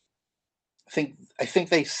think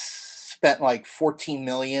they spent like $14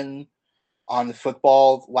 million on the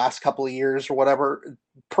football last couple of years or whatever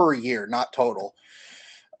per year, not total.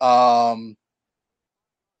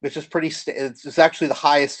 Which is it's actually the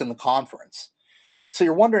highest in the conference. So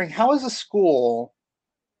you're wondering, how is a school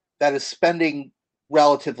that is spending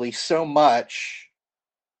relatively so much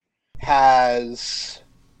has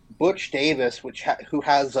Butch Davis, who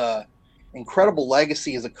has a incredible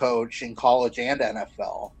legacy as a coach in college and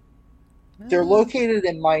NFL. They're located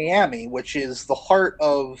in Miami, which is the heart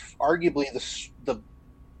of arguably the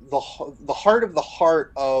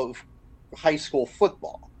heart of high school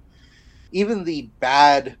football. Even the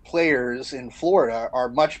bad players in Florida are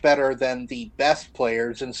much better than the best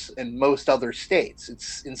players in most other states.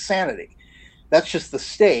 It's insanity. That's just the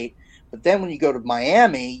state. But then when you go to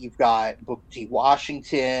Miami, you've got Booker T.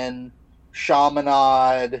 Washington,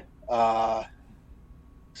 Chaminade,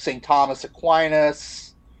 St. Thomas Aquinas.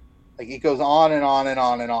 Like, it goes on and on and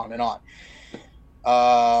on and on and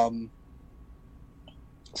on.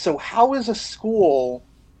 So how is a school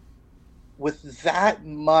with that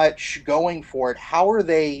much going for it, how are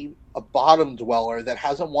they a bottom dweller that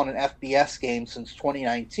hasn't won an FBS game since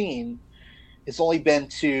 2019? It's only been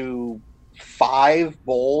to 5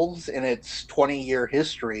 bowls in its 20-year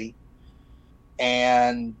history,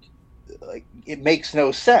 and like, it makes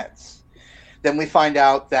no sense. Then we find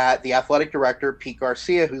out that the athletic director, Pete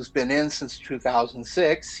Garcia, who's been in since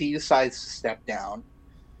 2006, he decides to step down.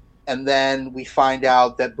 And then we find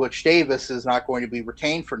out that Butch Davis is not going to be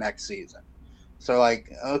retained for next season. So,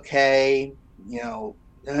 like, okay,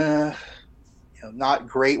 not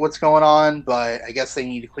great what's going on, but I guess they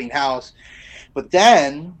need to clean house. But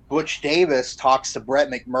then Butch Davis talks to Brett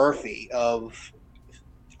McMurphy of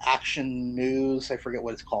Action News. I forget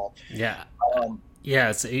what it's called. Yeah, Um,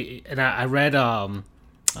 yeah. And I read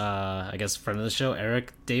I guess friend of the show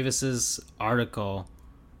Eric Davis's article,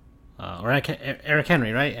 or Eric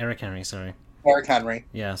Henry, right? Eric Henry, sorry. Eric Henry.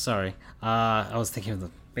 Yeah, sorry. I was thinking of the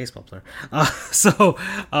baseball player. So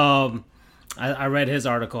I read his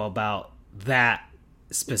article about that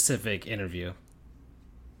specific interview,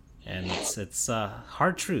 and it's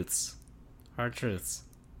hard truths. Hard truths.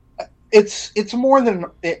 It's more than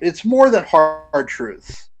hard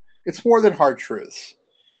truths. It's more than hard truths.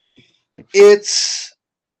 It's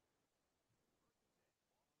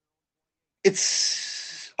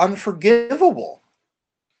unforgivable.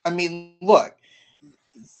 I mean, look,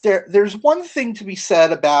 there's one thing to be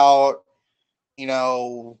said about, you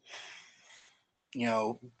know,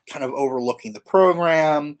 kind of overlooking the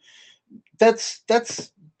program. That's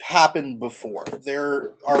happened before.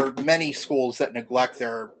 There are many schools that neglect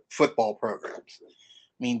their football programs.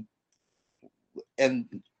 I mean, and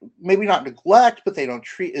maybe not neglect, but they don't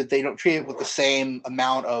treat it with the same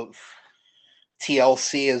amount of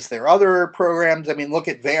TLC as their other programs. I mean, look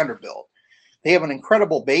at Vanderbilt. They have an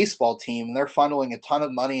incredible baseball team, and they're funneling a ton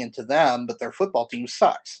of money into them, but their football team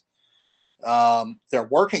sucks. They're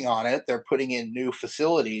working on it. They're putting in new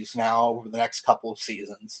facilities now over the next couple of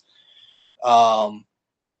seasons. But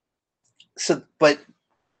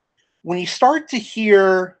when you start to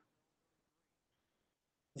hear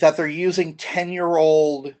that they're using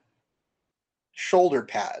 10-year-old shoulder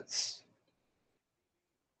pads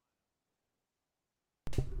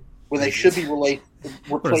when they should be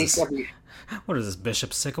replaced every. What is this,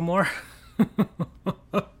 Bishop Sycamore?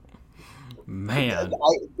 Man,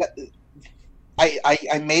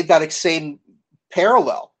 I made that same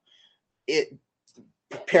parallel.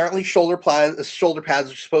 Apparently shoulder pads are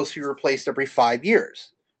supposed to be replaced every 5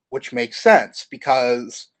 years, which makes sense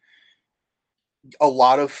because a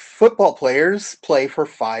lot of football players play for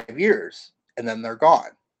 5 years and then they're gone.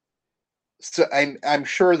 So I'm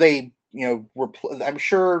sure they, I'm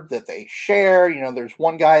sure that they share, there's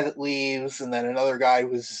one guy that leaves and then another guy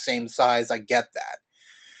who's the same size. I get that.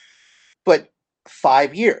 But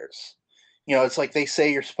 5 years, it's like they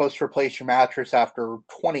say you're supposed to replace your mattress after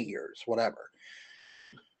 20 years, whatever.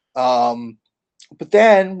 But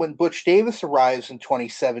then when Butch Davis arrives in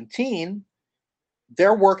 2017,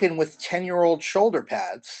 they're working with 10-year-old shoulder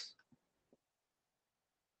pads.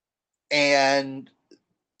 And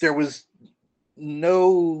there was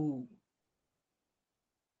no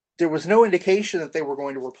indication that they were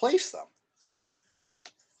going to replace them.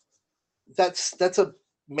 That's a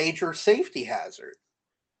major safety hazard.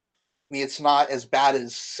 I mean, it's not as bad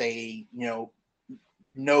as, say, no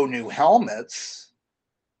new helmets,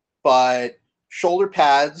 but shoulder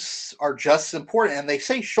pads are just as important. And they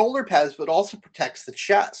say shoulder pads, but also protects the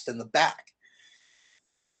chest and the back.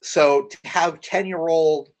 So to have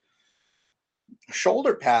 10-year-old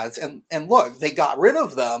shoulder pads, and look, they got rid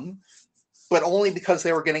of them, but only because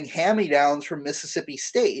they were getting hand-me-downs from Mississippi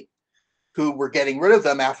State, who were getting rid of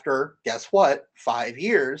them after, guess what, 5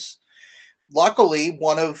 years. Luckily,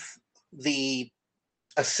 one of the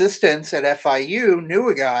assistants at FIU knew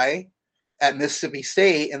a guy at Mississippi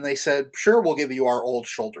State, and they said, sure, we'll give you our old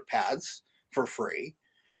shoulder pads for free.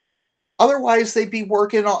 Otherwise, they'd be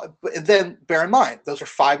working on, then bear in mind, those are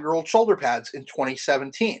 5-year-old shoulder pads in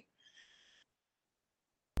 2017.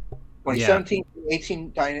 2017, yeah.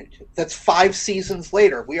 18, 19, that's 5 seasons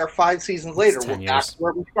later. We are 5 seasons later. We're back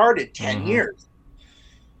where we started, 10 years.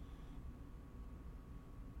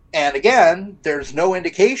 And again, there's no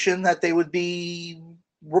indication that they would be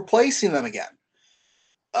replacing them again.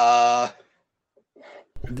 And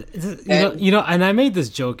I made this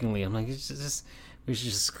jokingly. I'm like, we should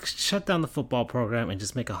just shut down the football program and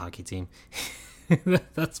just make a hockey team.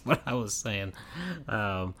 That's what I was saying.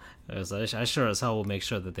 I sure as hell will make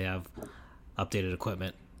sure that they have updated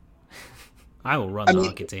equipment. I will run the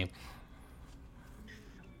hockey team.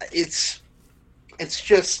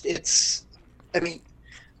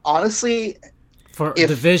 Honestly, for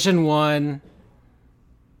Division I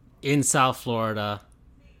in South Florida,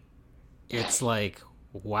 it's like,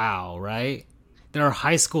 wow, right? There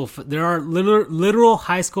are literal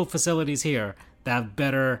high school facilities here that have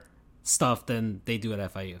better stuff than they do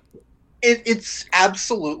at FIU. It's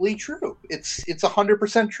absolutely true. It's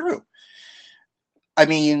 100% true. I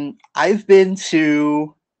mean, I've been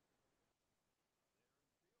to.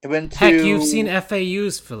 Heck, you've seen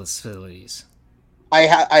FAU's facilities. I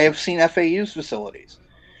have seen FAU's facilities,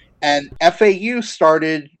 and FAU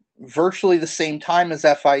started virtually the same time as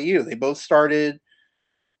FIU. They both started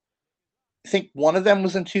think one of them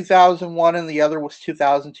was in 2001 and the other was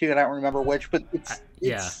 2002, and I don't remember which, but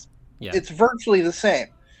it's virtually the same.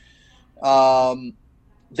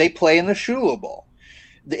 They play in the Shula Bowl.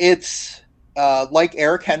 It's like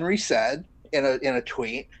Eric Henry said in a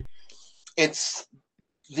tweet. It's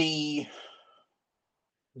the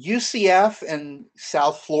UCF and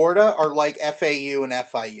South Florida are like FAU and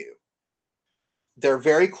FIU. They're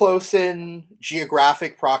very close in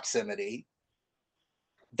geographic proximity.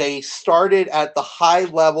 They started at the high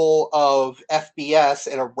level of FBS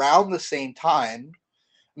at around the same time.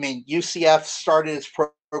 I mean, UCF started its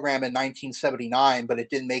program in 1979, but it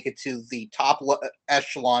didn't make it to the top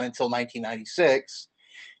echelon until 1996.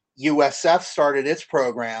 USF started its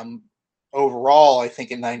program overall, I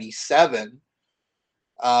think, in 97,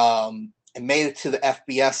 and made it to the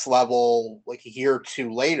FBS level like a year or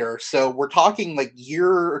two later. So we're talking like year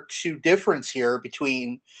or two difference here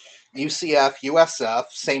between UCF, USF,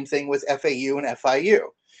 same thing with FAU and FIU.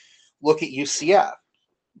 Look at UCF.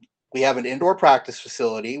 We have an indoor practice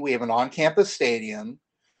facility. We have an on-campus stadium.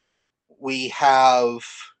 We have,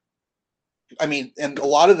 I mean, and a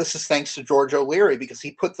lot of this is thanks to George O'Leary because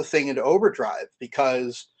he put the thing into overdrive,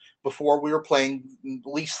 because before we were playing at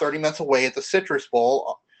least 30 minutes away at the Citrus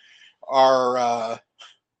Bowl, our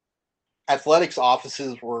athletics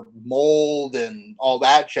offices were mold and all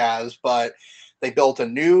that jazz, but they built a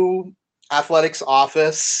new athletics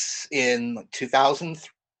office in 2003,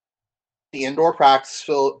 the indoor practice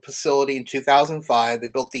facility in 2005. They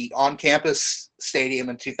built the on-campus stadium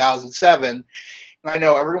in 2007. And I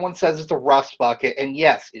know everyone says it's a rust bucket, and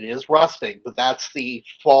yes, it is rusting, but that's the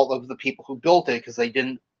fault of the people who built it because they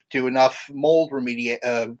didn't do enough rust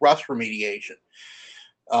remediation.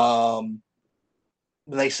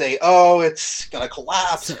 They say, "Oh, it's gonna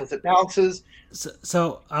collapse because it bounces."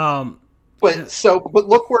 But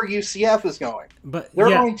look where UCF is going. But they're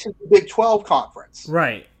going to the Big 12 conference,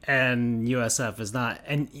 right? And USF is not.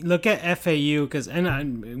 And look at FAU because, and I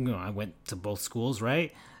went to both schools,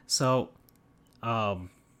 right? So, and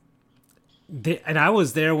I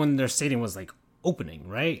was there when their stadium was like opening,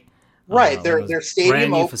 right? Right. Their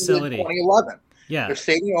stadium opened facility. In 2011. Yeah. Their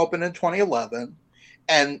stadium opened in 2011,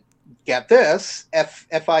 and get this,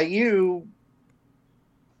 FIU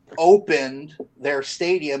opened their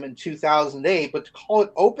stadium in 2008, but to call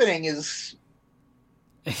it opening is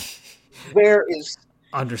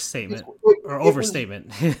understatement or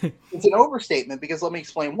overstatement. It's an overstatement because let me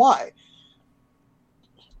explain why.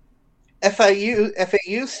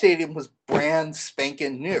 FAU stadium was brand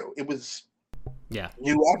spanking new. It was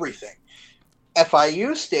new everything.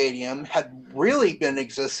 FIU stadium had really been in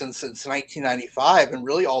existence since 1995, and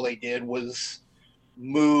really all they did was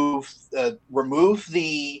remove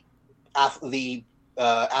the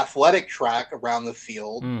athletic track around the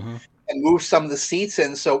field and move some of the seats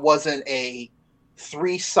in, so it wasn't a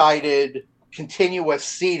three-sided continuous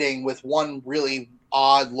seating with one really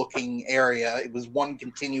odd-looking area. It was one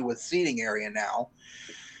continuous seating area now.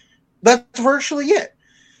 That's virtually it.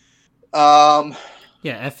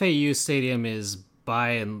 FAU stadium is by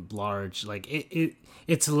and large like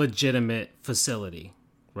it's a legitimate facility,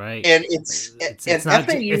 right? And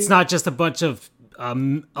it's not just a bunch of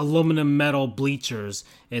aluminum metal bleachers.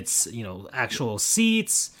 It's actual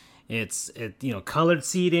seats. It's colored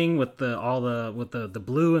seating with the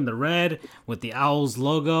blue and the red with the Owls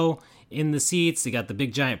logo in the seats. They got the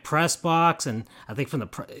big giant press box, and I think from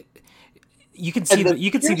you can see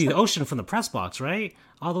the ocean from the press box, right?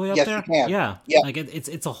 All the way up there. You can. Yeah. Like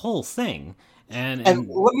it's a whole thing. And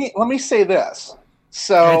let me say this.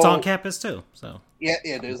 So and it's on campus too. So yeah,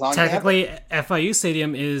 it is on technically, campus. FIU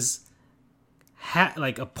Stadium is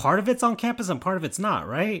like a part of it's on campus and part of it's not,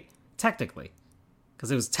 right? Technically,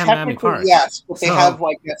 because it was 10 Miami Park. Yes, but they have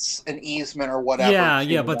like an easement or whatever.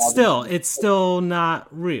 Yeah, but still, it's still not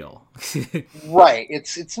real. Right.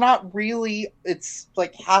 It's not really. It's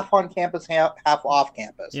like half on campus, half off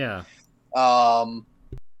campus. Yeah.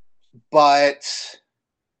 But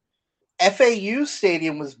FAU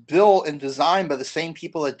Stadium was built and designed by the same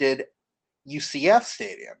people that did UCF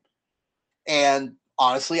Stadium. And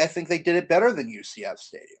honestly, I think they did it better than UCF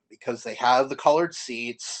Stadium because they have the colored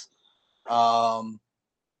seats. And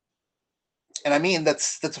I mean,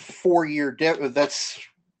 that's a 4-year that's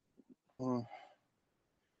like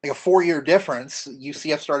a 4-year difference.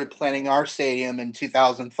 UCF started planning our stadium in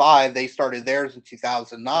 2005. They started theirs in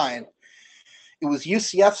 2009. It was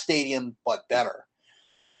UCF Stadium, but better.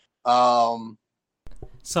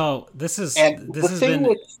 So this has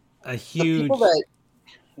been a huge.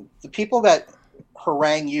 The people that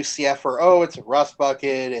harangue UCF are, it's a rust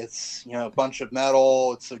bucket. It's a bunch of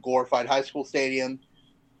metal. It's a glorified high school stadium.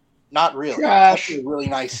 Not really. Trash. It's actually a really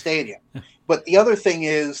nice stadium. But the other thing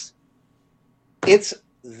is, it's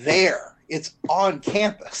there. It's on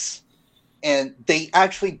campus. And they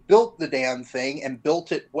actually built the damn thing and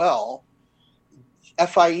built it well.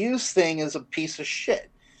 FIU's thing is a piece of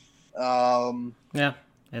shit. Yeah,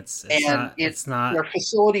 it's not. Their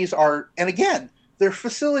facilities are, and again, their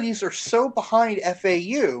facilities are so behind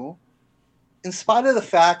FAU, in spite of the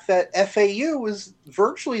fact that FAU is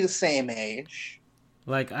virtually the same age.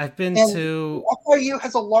 Like, I've been to FIU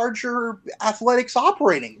has a larger athletics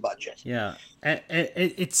operating budget. Yeah,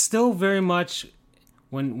 it's still very much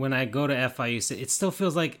when I go to FIU, it still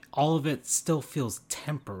feels like all of it still feels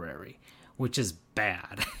temporary, which is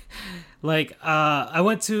bad. Like, I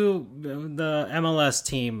went to the MLS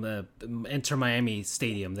team, Inter Miami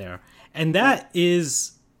Stadium there, and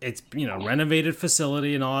it's renovated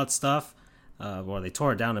facility and all that stuff. Well, they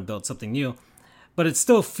tore it down and built something new, but it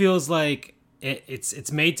still feels like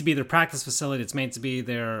it's made to be their practice facility. It's made to be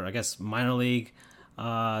their, I guess, minor league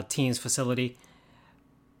teams facility,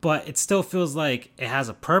 but it still feels like it has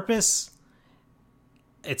a purpose.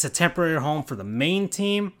 It's a temporary home for the main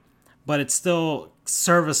team, but it's still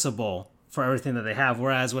serviceable for everything that they have.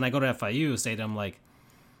 Whereas when I go to FIU Stadium, like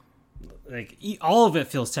all of it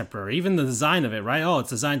feels temporary, even the design of it, right? Oh,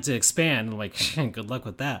 it's designed to expand. I'm like, good luck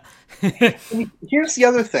with that. Here's the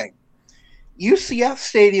other thing. UCF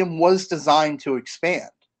Stadium was designed to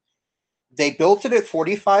expand. They built it at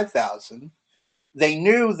 45,000. They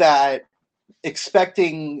knew that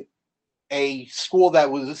expecting a school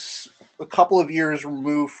that was a couple of years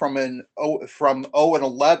removed from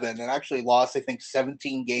 0-11 and actually lost, I think,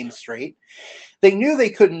 17 games straight. They knew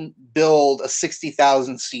they couldn't build a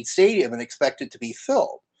 60,000 seat stadium and expect it to be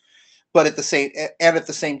filled. But at the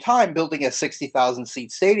same time, building a 60,000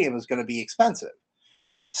 seat stadium is going to be expensive.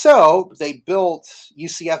 So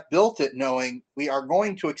UCF built it knowing we are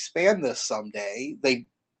going to expand this someday.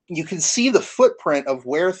 You can see the footprint of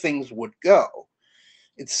where things would go.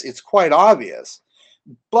 It's quite obvious.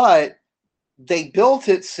 But they built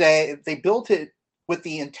it with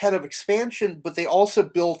the intent of expansion, but they also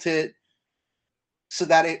built it so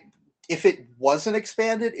that if it wasn't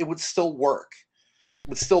expanded, it would still work. It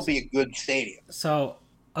would still be a good stadium. So,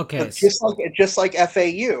 okay. But just like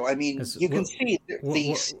FAU. I mean, you can see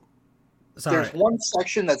there's one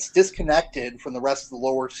section that's disconnected from the rest of the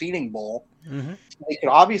lower seating bowl. Mm-hmm. They could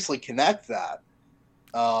obviously connect that.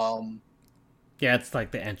 Yeah, it's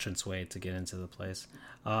like the entranceway to get into the place.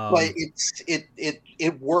 But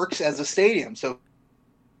it works as a stadium, so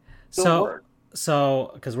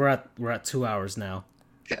because we're at 2 hours now.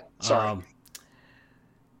 Yeah, sorry.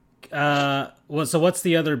 So what's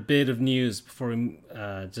the other bit of news before we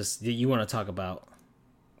you want to talk about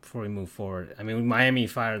before we move forward? I mean, Miami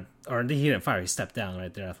fired, or he didn't fire, he stepped down,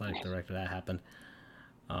 right? Their athletic director. That happened.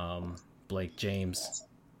 Blake James.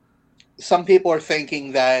 Some people are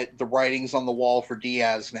thinking that the writing's on the wall for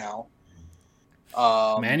Diaz now.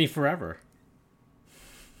 Manny forever.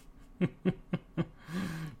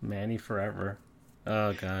 Manny forever.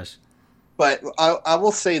 Oh gosh. But I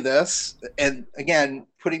will say this, and again,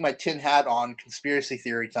 putting my tin hat on, conspiracy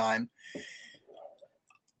theory time.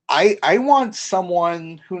 I want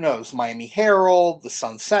someone, who knows, Miami Herald, the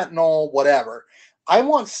Sun Sentinel, whatever. I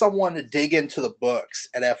want someone to dig into the books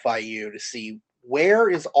at FIU to see where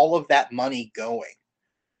is all of that money going.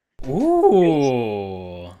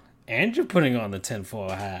 Ooh, and you're putting on the tinfoil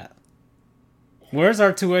hat. Where's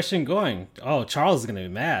our tuition going? Oh, Charles is going to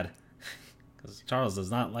be mad. Because Charles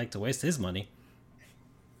does not like to waste his money.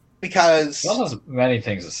 Because Charles has many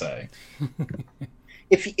things to say.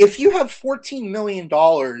 if you have $14 million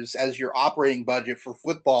as your operating budget for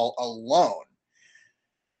football alone,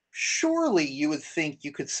 surely you would think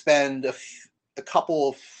you could spend a couple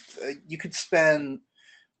of you could spend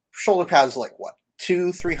shoulder pads like what,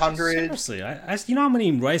 $200-$300? Seriously, I you know how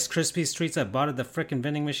many Rice Krispies treats I bought at the frickin'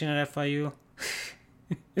 vending machine at FIU?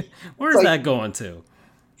 Where's that going to?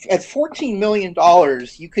 At $14 million,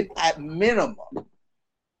 you could at minimum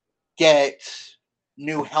get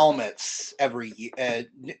new helmets every year.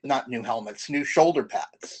 Not new helmets, new shoulder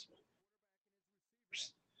pads.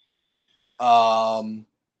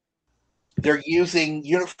 They're using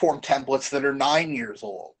uniform templates that are 9 years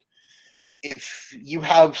old. If you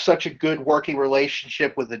have such a good working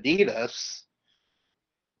relationship with Adidas,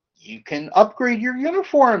 you can upgrade your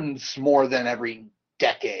uniforms more than every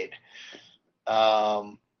decade.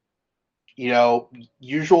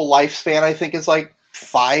 Usual lifespan, I think, is like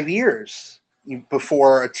 5 years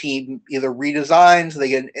before a team either redesigns.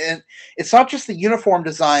 And it's not just the uniform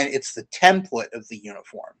design; it's the template of the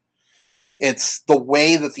uniform. It's the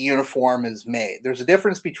way that the uniform is made. There's a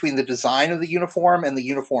difference between the design of the uniform and the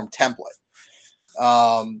uniform template.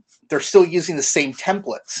 They're still using the same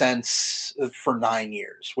template since for 9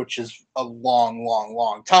 years, which is a long, long,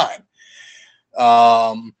 long time.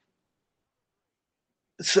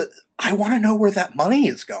 So I want to know where that money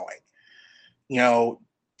is going.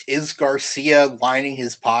 Is Garcia lining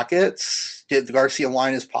his pockets? Did Garcia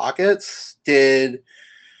line his pockets?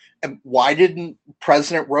 Why didn't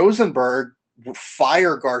President Rosenberg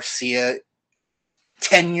fire Garcia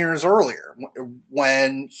 10 years earlier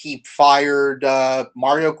when he fired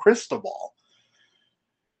Mario Cristobal?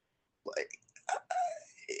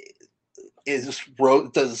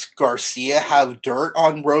 Does Garcia have dirt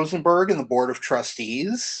on Rosenberg and the Board of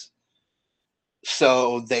Trustees?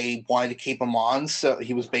 So they wanted to keep him on, so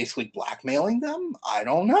he was basically blackmailing them? I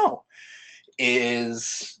don't know.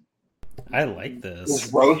 I like this. Is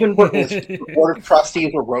the Board of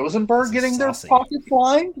Trustees of Rosenberg getting their pockets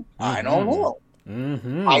lined? Mm-hmm. I don't know.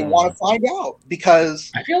 Mm-hmm. I want to find out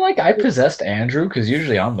because I feel like I possessed Andrew because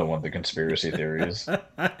usually I'm the one with the conspiracy theories.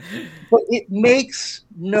 But it makes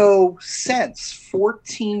no sense.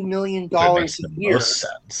 $14 million a year. No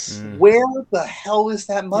sense. Where the hell is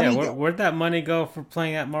that money? Yeah, where'd that money go for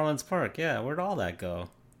playing at Marlins Park? Yeah, where'd all that go?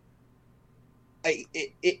 I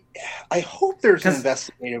hope there's an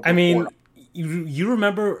investigative report. I mean, you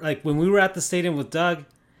remember like when we were at the stadium with Doug.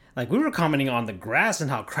 Like, we were commenting on the grass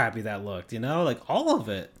and how crappy that looked, like, all of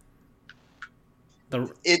it.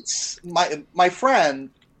 It's my friend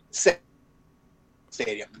said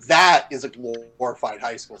stadium. That is a glorified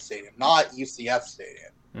high school stadium, not UCF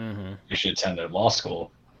stadium. Mm-hmm. You should attend their law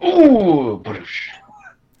school. Ooh!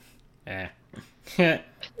 Okay,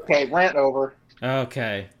 rant over.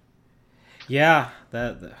 Okay. Yeah,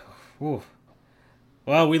 ooh.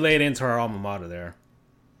 Well, we laid into our alma mater there.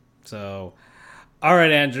 So... All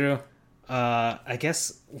right, Andrew. I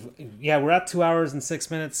guess, we're at 2 hours and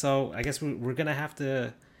 6 minutes, so I guess we're going to have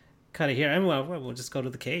to cut it here. And we'll just go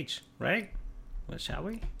to the cage, right? Shall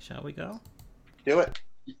we? Shall we go? Do it.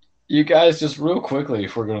 You guys, just real quickly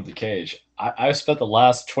before going to the cage, I've spent the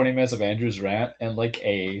last 20 minutes of Andrew's rant in like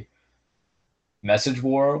a message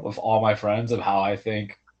war with all my friends of how I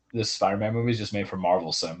think this Spider-Man movie is just made for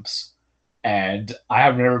Marvel simps. And I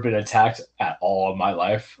have never been attacked at all in my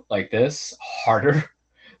life like this, harder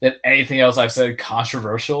than anything else I've said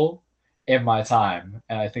controversial in my time.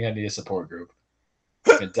 And I think I need a support group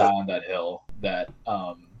to die on that hill that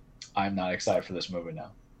I'm not excited for this movie now.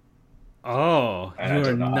 Oh, you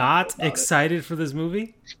are not excited for this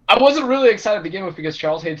movie? I wasn't really excited to begin with because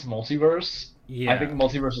Charles hates multiverse. Yeah. I think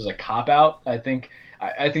multiverse is a cop-out. I think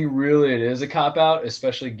really it is a cop-out,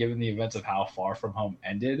 especially given the events of how Far From Home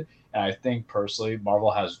ended. And I think personally,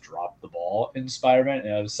 Marvel has dropped the ball in Spider-Man in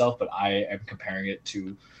and of itself, but I am comparing it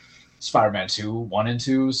to Spider-Man 2, 1 and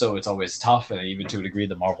 2, so it's always tough, and even to a degree,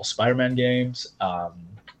 the Marvel Spider-Man games. I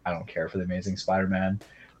don't care for the Amazing Spider-Man,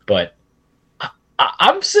 but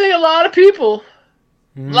I'm seeing a lot of people,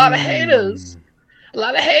 a lot of haters,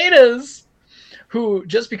 who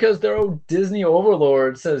just because their old Disney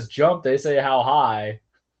overlord says jump, they say how high.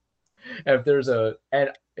 And if there was a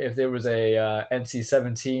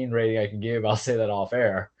NC-17 rating I can give, I'll say that off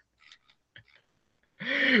air.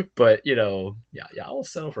 But y'all will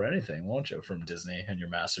settle for anything, won't you, from Disney and your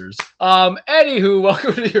masters? Anywho,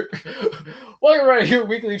 welcome right here,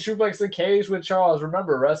 weekly Truplex the Cage with Charles.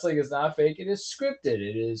 Remember, wrestling is not fake; it is scripted.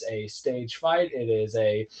 It is a stage fight. It is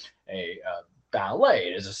a ballet.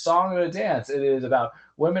 It is a song and a dance. It is about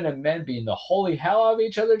women and men being the holy hell out of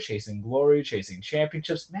each other, chasing glory, chasing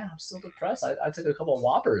championships. Man, I'm still depressed. I took a couple of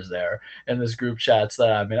whoppers there in this group chats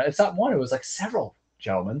that I'm in. It's not one. It was like several,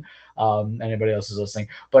 gentlemen. Anybody else is listening.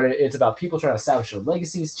 But it's about people trying to establish their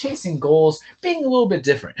legacies, chasing goals, being a little bit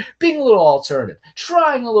different, being a little alternative,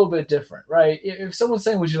 trying a little bit different, right? If someone's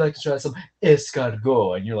saying, would you like to try some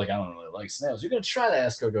escargot? And you're like, I don't really like snails. You're going to try that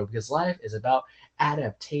escargot because life is about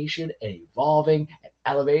adaptation and evolving and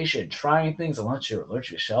elevation, trying things unless you're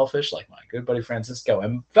allergic to shellfish like my good buddy Francisco.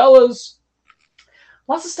 And fellas,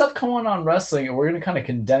 lots of stuff going on wrestling, and we're going to kind of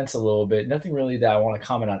condense a little bit. Nothing really that I want to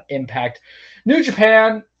comment on. Impact. New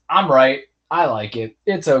Japan, I'm right. I like it.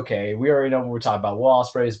 It's okay. We already know what we're talking about. Will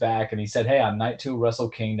Ospreay's back, and he said, hey, on night 2 Wrestle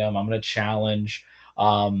Kingdom, I'm going to challenge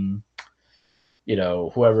whoever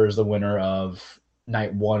is the winner of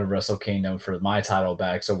night 1 of Wrestle Kingdom for my title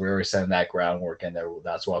back. So we're already setting that groundwork in there.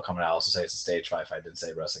 That's what I'll come out. I also say it's a stage fight. If I didn't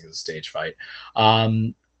say wrestling is a stage fight.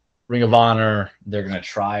 Ring of Honor, they're going to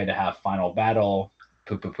try to have Final Battle.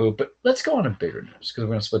 But let's go on to bigger news because we're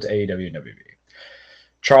going to split to AEW and WWE.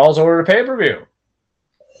 Charles ordered a pay-per-view.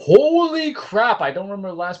 Holy crap. I don't remember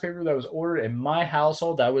the last pay-per-view that was ordered in my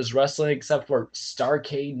household that was wrestling except for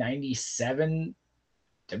Starrcade 97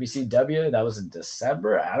 WCW, that was in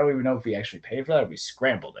December. I don't even know if we actually paid for that or we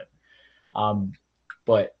scrambled it.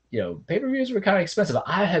 But pay-per-views were kind of expensive.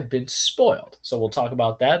 I have been spoiled, so we'll talk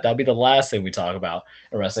about that. That'll be the last thing we talk about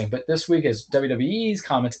in wrestling. But this week is WWE's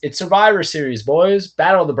comments. It's Survivor Series, boys.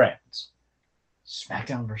 Battle of the Brands.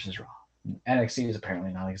 SmackDown versus Raw. NXT is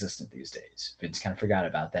apparently non-existent these days. Vince kind of forgot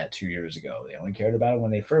about that 2 years ago. They only cared about it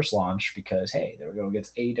when they first launched because, hey, they were going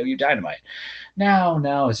against AEW Dynamite.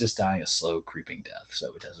 Now it's just dying a slow, creeping death,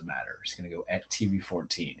 so it doesn't matter. It's going to go at TV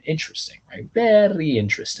 14. Interesting, right? Very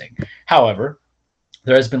interesting. However,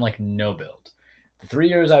 there has been no build. The 3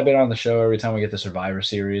 years I've been on the show, every time we get the Survivor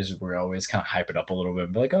Series, we're always kind of hype it up a little bit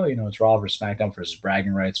and be like, it's Raw versus SmackDown versus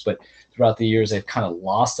bragging rights. But throughout the years, they've kind of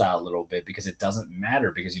lost that a little bit because it doesn't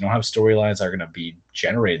matter because you don't have storylines that are going to be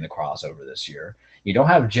generating the crossover this year. You don't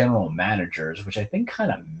have general managers, which I think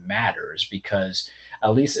kind of matters because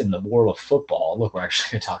at least in the world of football, look, we're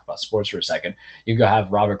actually going to talk about sports for a second. You go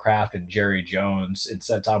have Robert Kraft and Jerry Jones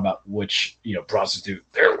instead of talking about which prostitute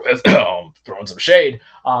they're with, throwing some shade.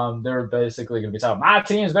 They're basically going to be talking, my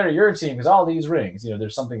team's better, your team, because all these rings.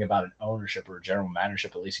 There's something about an ownership or a general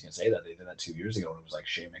managership. At least you can say that they did that 2 years ago when it was like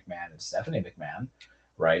Shane McMahon and Stephanie McMahon.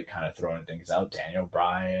 Right, kind of throwing things out. Daniel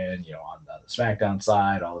Bryan, on the SmackDown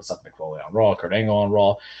side, all this stuff. Mick Foley on Raw, Kurt Angle on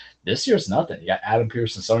Raw. This year's nothing. You got Adam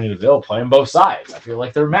Pearce and Sonya Deville playing both sides. I feel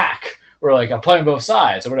like they're Mac. We're I'm playing both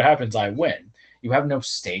sides. So what happens, I win. You have no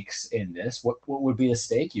stakes in this. What would be a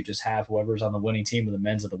stake? You just have whoever's on the winning team of the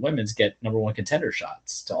men's or the women's get number one contender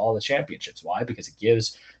shots to all the championships. Why? Because it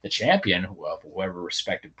gives the champion, whoever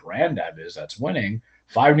respective brand that is that's winning,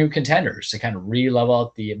 5 new contenders to kind of re-level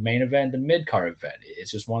out the main event, the mid-card event.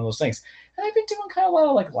 It's just one of those things. And they've been doing kind of a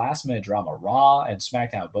lot of last-minute drama. Raw and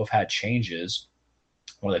SmackDown both had changes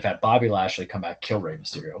where they've had Bobby Lashley come back, kill Rey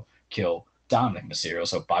Mysterio, kill Dominic Mysterio.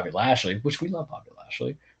 So Bobby Lashley, which we love Bobby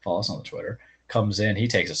Lashley, follow us on the Twitter, comes in, he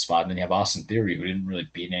takes a spot, and then you have Austin Theory, who didn't really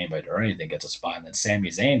beat anybody or anything, gets a spot, and then Sami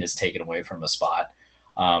Zayn is taken away from a spot,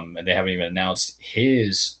 and they haven't even announced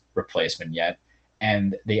his replacement yet.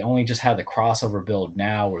 And they only just had the crossover build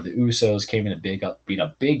now where the Usos came in and beat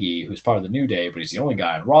up Big E, who's part of the New Day, but he's the only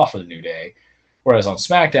guy on Raw for the New Day. Whereas on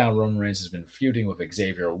SmackDown, Roman Reigns has been feuding with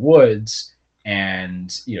Xavier Woods,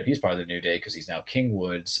 and he's part of the New Day because he's now King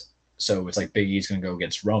Woods. So it's like Big E's going to go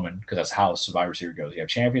against Roman because that's how Survivor Series goes. You have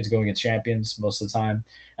champions going against champions most of the time,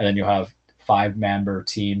 and then you'll have 5-member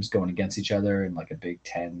teams going against each other in a big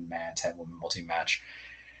 10-man, 10-woman multi-match.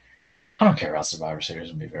 I don't care about Survivor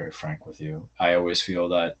Series, and be very frank with you. I always feel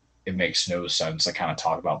that it makes no sense to kind of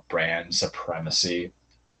talk about brand supremacy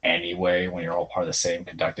anyway when you're all part of the same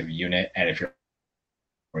conductive unit. And if you're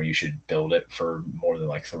where you should build it for more than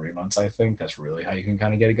 3 months, I think that's really how you can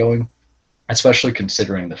kind of get it going. Especially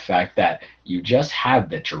considering the fact that you just had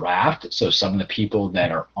the draft. So some of the people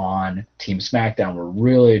that are on Team SmackDown were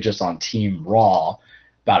really just on Team Raw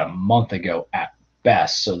about a month ago at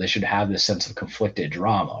best, so they should have this sense of conflicted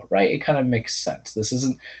drama, right? It kind of makes sense. This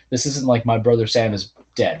isn't like My Brother Sam is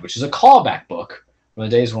Dead, which is a callback book from the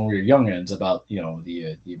days when we were youngins about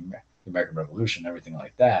the American Revolution, everything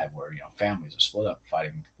like that, where families are split up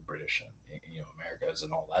fighting the British and Americas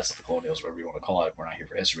and all that stuff, the colonials, whatever you want to call it. We're not here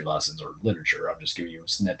for history lessons or literature. I'm just giving you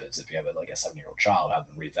snippets. If you have a 7-year-old child, have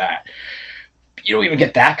them read that. You don't even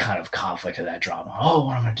get that kind of conflict or that drama. Oh,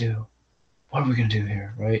 what am I gonna do? What are we going to do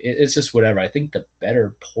here, right? It's just whatever. I think the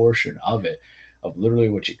better portion of it, of literally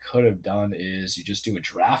what you could have done, is you just do a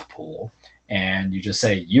draft pool and you just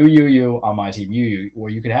say, you on my team, you,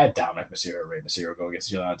 where you could have Dominic Mysterio, Rey Mysterio go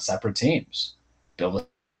against each other on separate teams. Build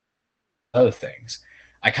other things.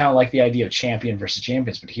 I kind of like the idea of champion versus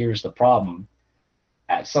champions, but here's the problem.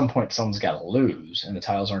 At some point, someone's got to lose, and the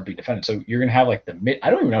titles aren't being defended. So you're going to have the mid. I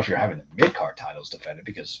don't even know if you're having the mid-card titles defended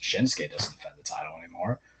because Shinsuke doesn't defend the title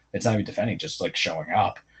anymore. It's not even defending, just showing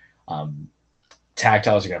up. Tag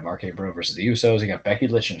titles, you got Mark Bro versus the Usos. You got Becky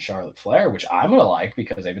Lynch and Charlotte Flair, which I'm going to like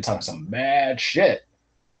because they've been talking some mad shit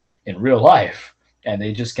in real life. And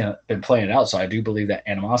they just been playing it out. So I do believe that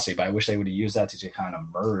animosity, but I wish they would have used that to kind of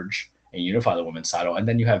merge and unify the women's title. And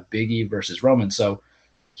then you have Big E versus Roman. So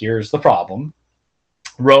here's the problem.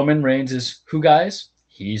 Roman Reigns is who, guys?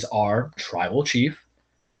 He's our tribal chief.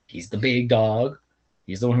 He's the big dog.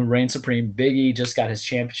 He's the one who reigns supreme. Big E just got his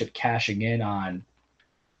championship cashing in on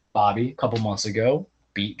Bobby a couple months ago.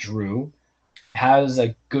 Beat Drew. Has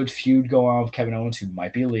a good feud going on with Kevin Owens, who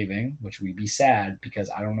might be leaving, which would be sad because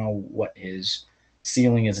I don't know what his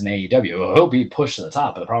ceiling is in AEW. Well, he'll be pushed to the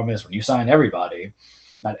top, but the problem is when you sign everybody,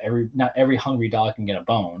 not every hungry dog can get a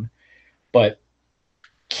bone. But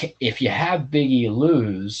if you have Big E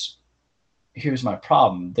lose, here's my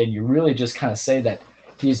problem. Then you really just kind of say that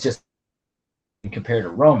he's just compared to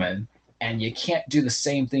Roman, And you can't do the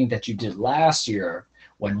same thing that you did last year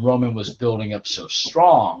when Roman was building up so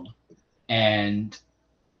strong and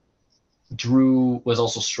Drew was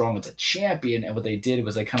also strong as a champion. And what they did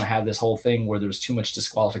was they kind of had this whole thing where there was too much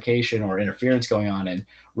disqualification or interference going on, and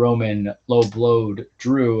Roman low blowed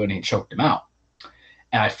Drew and he choked him out.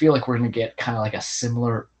 And I feel like we're going to get kind of like a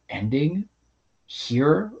similar ending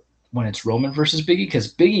here when it's Roman versus Biggie,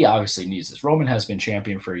 because Biggie obviously needs this. Roman has been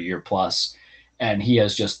champion for a year plus, and he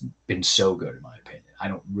has just been so good, in my opinion. I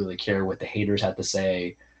don't really care what the haters have to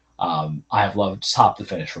say. I have loved top to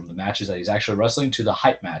finish, from the matches that he's actually wrestling to the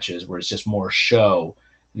hype matches where it's just more show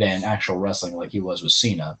than actual wrestling, like he was with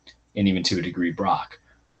Cena, and even to a degree Brock.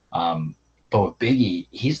 But with Biggie,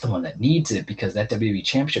 he's the one that needs it because that WWE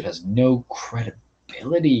Championship has no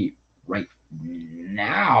credibility right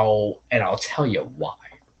now, and I'll tell you why.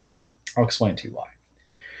 I'll explain to you why.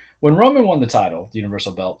 When Roman won the title, the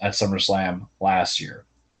Universal Belt, at SummerSlam last year,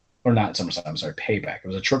 or not SummerSlam, I'm sorry, Payback. It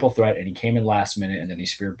was a triple threat, and he came in last minute, and then he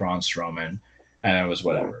speared Braun Strowman, and it was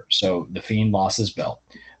whatever. So the Fiend lost his belt.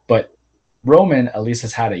 But Roman at least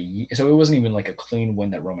has had so it wasn't even like a clean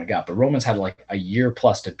win that Roman got, but Roman's had like a year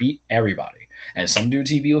plus to beat everybody. And some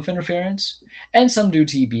dudes he beat with interference, and some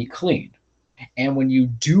dudes he beat clean. And when you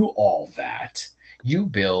do all that, you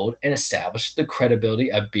build and establish the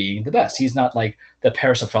credibility of being the best. He's not like the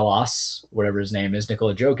Persephilus, whatever his name is,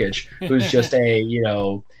 Nikola Jokic, who's just a,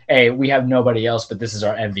 hey, we have nobody else, but this is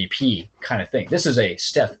our MVP kind of thing. This is a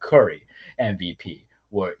Steph Curry MVP,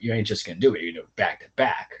 where you ain't just going to do it. You do it back to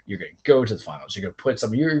back. You're going to go to the finals. You're going to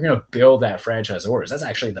put you're going to build that franchise orders. That's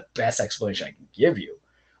actually the best explanation I can give you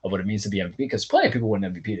of what it means to be MVP, because plenty of people win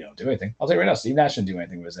MVP, they don't do anything. I'll tell you right now, Steve Nash didn't do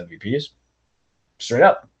anything with his MVPs. Straight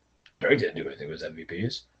up. Drake didn't do anything with his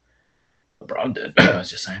MVPs. LeBron did. I was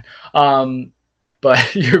just saying.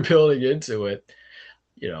 But you're building into it,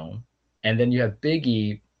 and then you have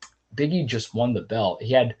Biggie. Biggie just won the belt.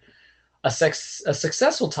 He had a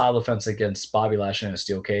successful title defense against Bobby Lashley in a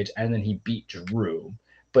steel cage, and then he beat Drew.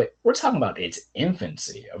 But we're talking about its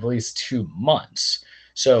infancy of at least 2 months.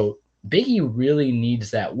 So Biggie really needs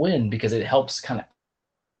that win because it helps kind of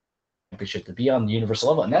championship to be on the universal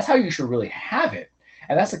level, and that's how you should really have it.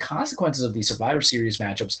 And that's the consequences of these Survivor Series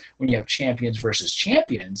matchups when you have champions versus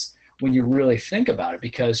champions, when you really think about it.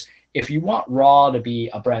 Because if you want Raw to be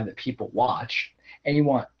a brand that people watch, and you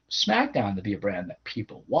want SmackDown to be a brand that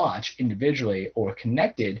people watch individually or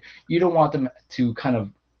connected, you don't want them to kind of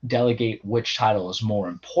delegate which title is more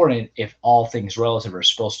important if all things relative are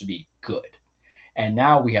supposed to be good. And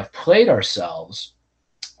now we have played ourselves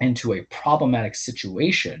into a problematic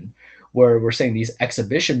situation where we're saying these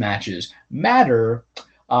exhibition matches matter,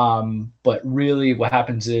 but really what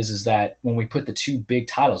happens is that when we put the two big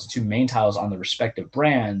titles, the two main titles on the respective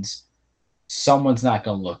brands, someone's not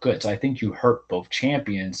going to look good. So I think you hurt both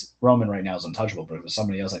champions. Roman right now is untouchable, but if it was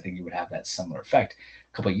somebody else, I think you would have that similar effect.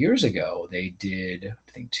 A couple of years ago, they did,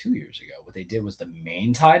 I think 2 years ago, what they did was the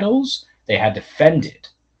main titles, they had defended.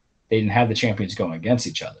 They didn't have the champions going against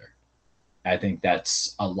each other. I think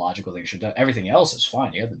that's a logical thing. Should do. Everything else is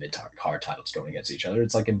fine. You have the mid-card titles going against each other.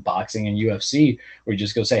 It's like in boxing and UFC, where you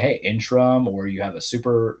just go say, hey, interim, or you have a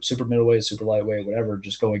super middleweight, super lightweight, whatever,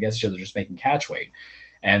 just going against each other, just making catch weight.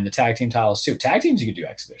 And the tag team titles too. Tag teams, you can do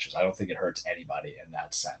exhibitions. I don't think it hurts anybody in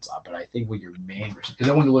that sense. But I think what your main, because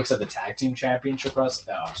no one looks at the tag team championship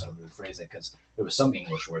wrestling. I'm sorry to rephrase it because there was some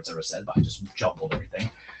English words that were said, but I just jumbled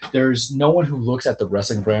everything. There's no one who looks at the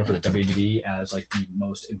wrestling brand for the WWE as like the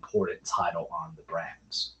most important title on the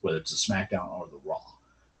brands, whether it's the SmackDown or the Raw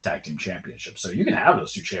tag team championship. So you can have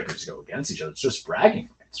those two champions go against each other. It's just bragging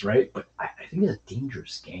rights, right? But I think it's a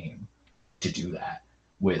dangerous game to do that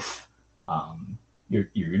with your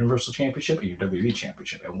Universal Championship and your WWE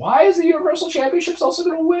Championship. And why is the Universal Championship also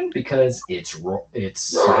going to win? Because it's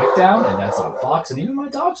SmackDown, and that's on Fox, and even my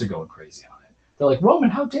dogs are going crazy on it. They're like, Roman,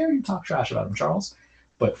 how dare you talk trash about him, Charles?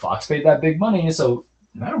 But Fox paid that big money, so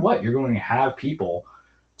no matter what, you're going to have people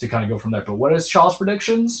to kind of go from there. But what is Charles'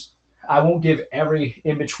 predictions? I won't give every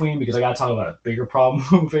in-between because I got to talk about a bigger problem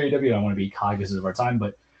with AEW. I want to be cognizant of our time,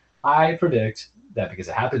 but I predict that because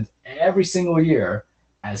it happens every single year,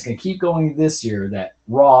 and it's going to keep going this year, that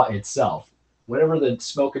Raw itself, whatever the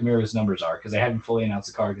smoke and mirrors numbers are, because they haven't fully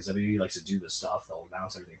announced the card because WWE likes to do this stuff. They'll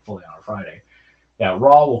announce everything fully on a Friday. That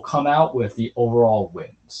Raw will come out with the overall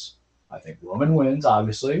wins. I think Roman wins,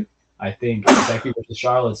 obviously. I think Becky versus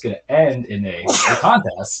Charlotte's going to end in a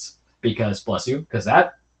contest because, bless you, because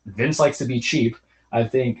that Vince likes to be cheap. I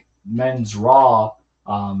think Men's Raw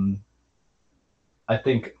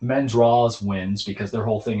Raw's wins because their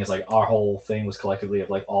whole thing is like our whole thing was collectively of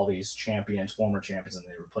like all these champions, former champions, and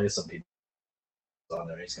they replace some people on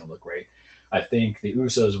there. It's going to look great. I think the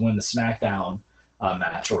Usos win the SmackDown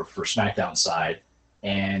match, or for SmackDown side.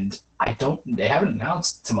 And they haven't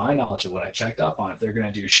announced, to my knowledge, of what I checked up on, if they're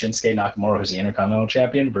going to do Shinsuke Nakamura, who's the Intercontinental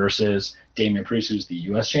Champion, versus Damian Priest, who's the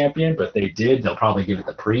U.S. Champion. But they'll probably give it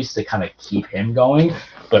to Priest to kind of keep him going.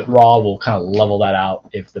 But Raw will kind of level that out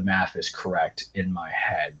if the math is correct in my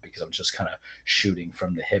head, because I'm just kind of shooting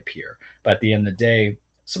from the hip here. But at the end of the day,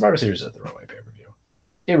 Survivor Series is a throwaway pay-per-view.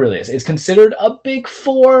 It really is. It's considered a big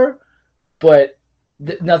four, but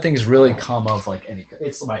nothing's really come of like any.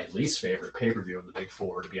 It's my least favorite pay-per-view of the big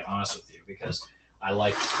four, to be honest with you, because I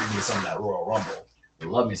like me some of that Royal Rumble. I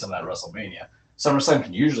love me some of that WrestleMania. SummerSlam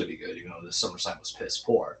can usually be good, even though this SummerSlam was piss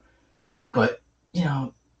poor. But,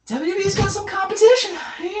 WWE's got some competition.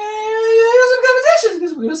 Yeah, some competition,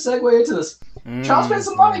 because we're going to segue into this. Charles spent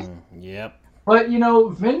some money. Yep. But,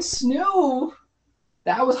 Vince knew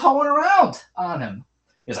that was hoeing around on him.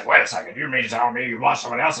 He's like, wait a second, you mean to tell me you watched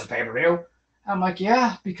someone else's pay-per-view? I'm like,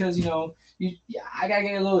 yeah, because, I got to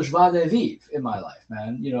get a little joie de vivre in my life,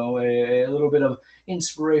 man. A little bit of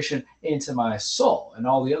inspiration into my soul, and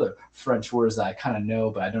all the other French words that I kind of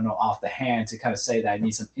know, but I don't know off the hand to kind of say that I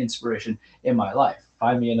need some inspiration in my life.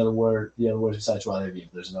 Find me another word, the other words besides joie de vivre.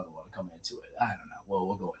 There's another one coming into it. I don't know. Well,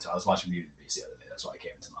 we'll go into it. I was watching Beauty and the Beast the other day. That's why it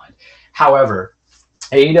came to mind. However,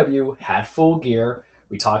 AEW had Full Gear.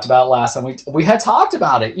 We talked about it last time. We had talked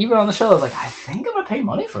about it, even on the show. I was like, I think I'm going to pay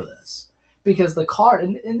money for this. Because the card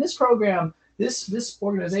in this program, this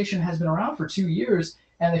organization has been around for 2 years,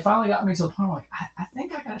 and they finally got me to the point where I'm like, I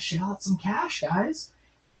think I got to shell out some cash, guys.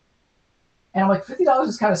 And I'm like, $50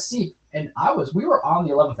 is kind of steep. And we were on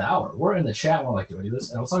the 11th hour. We're in the chat, and we're like, do I do this?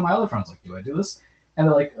 And I was telling my other friends, like, do I do this? And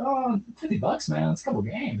they're like, oh, $50, man. It's a couple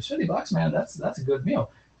games. $50, man. That's a good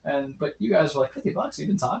meal. But you guys were like, $50, you've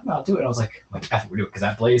been talking about doing it. And I was like, F it, we're doing it, because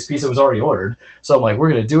that Blaze pizza was already ordered. So I'm like, we're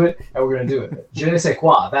going to do it, and we're going to do it. Je ne sais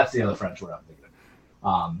quoi. That's the other French word I'm thinking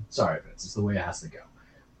of. Sorry, Vince. It's the way it has to go.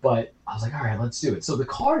 But I was like, all right, let's do it. So the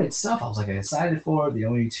card itself, I was like, I excited for. The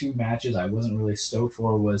only 2 matches I wasn't really stoked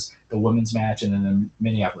for was the women's match and then the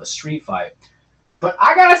Minneapolis street fight. But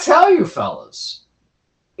I got to tell you, fellas,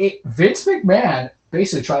 Vince McMahon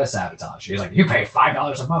basically tried to sabotage. He's like, you pay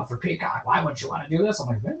 $5 a month for Peacock. Why wouldn't you want to do this? I'm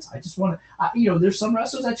like, Vince, I just want to, there's some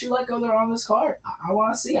wrestlers that you let go there on this card. I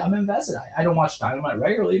want to see. I'm invested. I don't watch Dynamite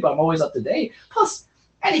regularly, but I'm always up to date. Plus,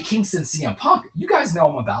 Eddie Kingston, CM Punk. You guys know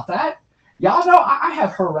him about that. Y'all know I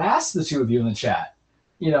have harassed the 2 of you in the chat.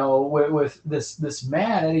 With this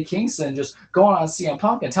man, Eddie Kingston, just going on CM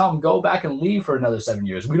Punk and tell him go back and leave for another 7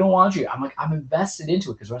 years. We don't want you. I'm like, I'm invested into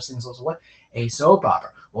it, because wrestling is also what? A soap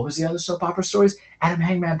opera. What was the other soap opera stories? Adam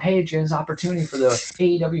Hangman Page getting his opportunity for the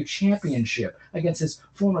AEW championship against his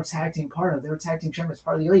former tag team partner. They were tag team champions,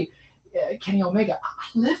 part of the Elite. Kenny Omega. I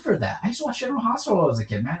live for that. I used to watch General Hospital when I was a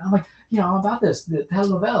kid, man. I'm like, I'm about this. The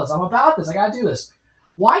telenovelas. I'm about this. I got to do this.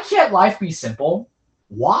 Why can't life be simple?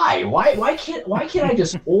 Why can't I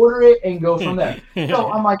just order it and go from there?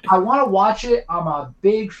 So I'm like, I want to watch it on a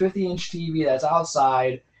big 50-inch TV that's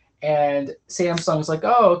outside, and Samsung's like,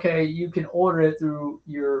 oh, okay, you can order it through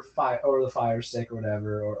your the Fire Stick or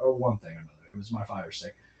whatever, or one thing or another. It was my Fire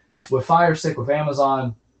Stick. With Fire Stick, with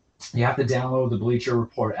Amazon, you have to download the Bleacher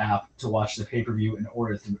Report app to watch the pay-per-view and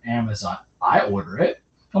order it through Amazon. I order it.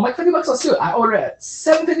 I'm like, $50, let's do it. I ordered it at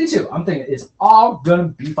 $7.52. I'm thinking it's all gonna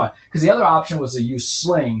be fine. Because the other option was to use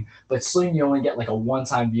Sling, but Sling you only get like a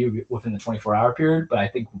one-time view within the 24-hour period. But I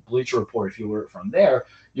think Bleacher Report, if you order it from there,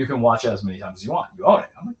 you can watch it as many times as you want. You own it.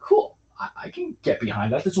 I'm like, cool. I can get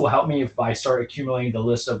behind that. This will help me if I start accumulating the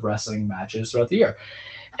list of wrestling matches throughout the year.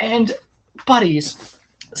 And buddies,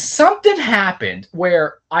 something happened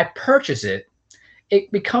where I purchase it. It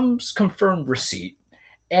becomes confirmed receipt,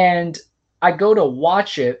 and I go to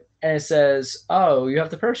watch it, and it says, oh, you have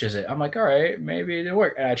to purchase it. I'm like, all right, maybe it didn't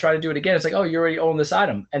work. And I try to do it again. It's like, oh, you already own this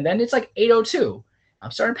item. And then it's like 8:02. I'm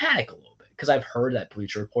starting to panic a little bit, because I've heard that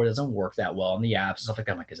Bleacher Report doesn't work that well in the apps and stuff like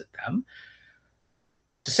that. I'm like, is it them?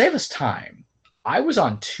 To save us time, I was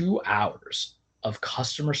on 2 hours of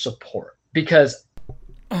customer support, because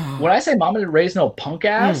when I say mama didn't raise no punk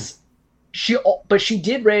ass, she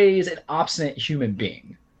did raise an obstinate human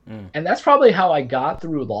being. And that's probably how I got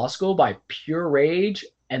through law school, by pure rage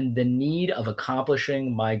and the need of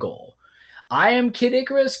accomplishing my goal. I am Kid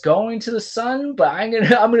Icarus going to the sun, but I'm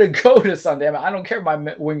gonna go to the sun. Damn it! I don't care if my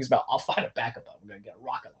wings melt. I'll find a backup. I'm gonna get a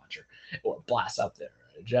rocket launcher or a blast up there,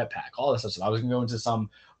 a jetpack, all this stuff. I was gonna go into some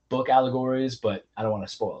book allegories, but I don't want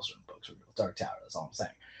to spoil certain books. We're going Dark Tower. That's all I'm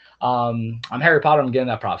saying. I'm Harry Potter. I'm getting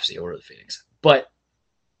that prophecy, Order of the Phoenix. But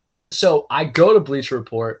so I go to Bleacher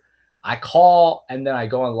Report. I call and then I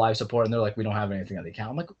go on live support and they're like, we don't have anything on the account.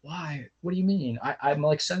 I'm like, why? What do you mean? I'm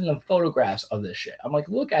like sending them photographs of this shit. I'm like,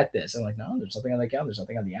 look at this. I'm like, no, there's nothing on the account. There's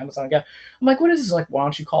nothing on the Amazon account. I'm like, what is this? Like, why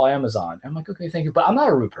don't you call Amazon? I'm like, okay, thank you. But I'm not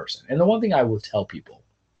a rude person. And the one thing I will tell people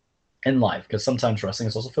in life, because sometimes wrestling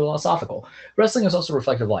is also philosophical, wrestling is also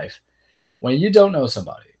reflective life. When you don't know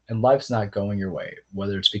somebody and life's not going your way,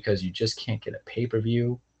 whether it's because you just can't get a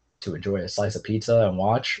pay-per-view to enjoy a slice of pizza and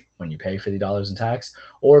watch when you pay $50 in tax,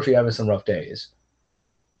 or if you're having some rough days,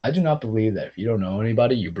 I do not believe that if you don't know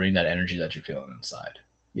anybody, you bring that energy that you're feeling inside.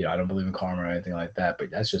 You know, I don't believe in karma or anything like that,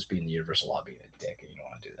 but that's just being the universal law, being a dick, and you don't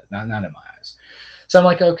want to do that. Not in my eyes. So I'm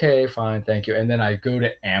like, okay, fine, thank you. And then I go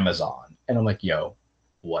to Amazon, and I'm like, yo,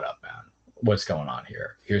 what up, man? What's going on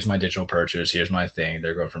here? Here's my digital purchase. Here's my thing.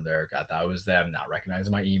 They're going from there. I thought it was them not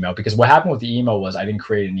recognizing my email, because what happened with the email was I didn't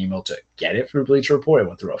create an email to get it through Bleacher Report. It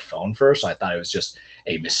went through a phone first. So I thought it was just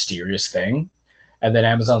a mysterious thing. And then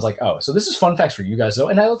Amazon's like, oh, so this is fun facts for you guys though.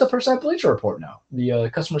 And I let the person at Bleacher Report know, the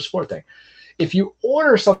customer support thing. If you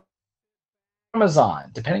order something on Amazon,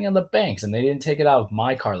 depending on the banks, and they didn't take it out of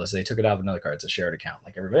my card list, they took it out of another card. It's a shared account,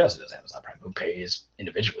 like everybody else does Amazon Prime, who pays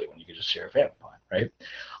individually when you can just share a family plan,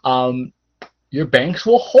 right? Your banks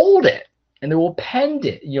will hold it and they will pend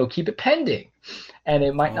it, keep it pending. And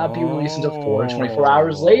it might not be released until 4 to 24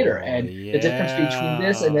 hours later. And the difference between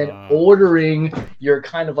this and then ordering your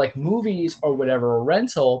kind of like movies or whatever, a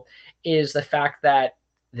rental, is the fact that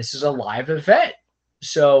this is a live event.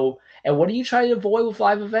 So, and what do you try to avoid with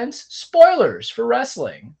live events? Spoilers for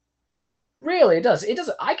wrestling. Really, it does. It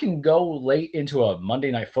doesn't. I can go late into a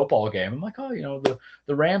Monday Night Football game. I'm like, oh,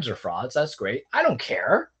 the Rams are frauds. That's great. I don't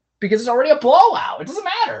care, because it's already a blowout. It doesn't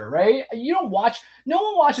matter, right? No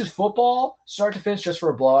one watches football start to finish just for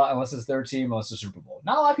a blowout unless it's their team, unless it's Super Bowl.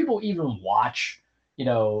 Not a lot of people even watch,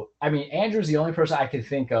 Andrew's the only person I can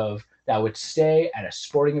think of that would stay at a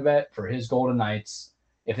sporting event for his Golden Knights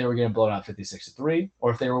if they were getting blown out 56-3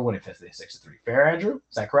 or if they were winning 56-3. Fair, Andrew?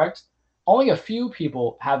 Is that correct? Only a few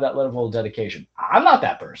people have that level of dedication. I'm not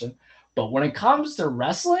that person. But when it comes to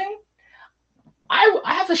wrestling, I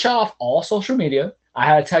have to shut off all social media. I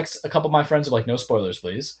had to text a couple of my friends of like, no spoilers,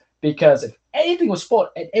 please. Because if anything was spoiled,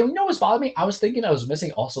 and you know what's bothering me? I was thinking I was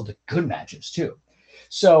missing also the good matches too.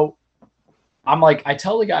 So I'm like, I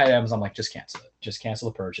tell the guy at Amazon, I'm like, just cancel it. Just cancel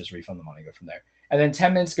the purchase, refund the money, go from there. And then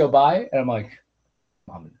 10 minutes go by, and I'm like,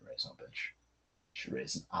 I'm going to raise no bitch. Should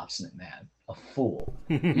raise an obstinate man, a fool.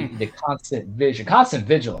 The constant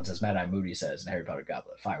vigilance, as Mad Eye Moody says in Harry Potter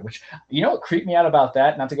Goblet of Fire, which, you know what creeped me out about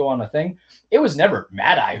that, not to go on a thing? It was never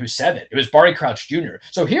Mad Eye who said it. It was Barty Crouch Jr.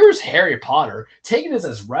 So here's Harry Potter taking this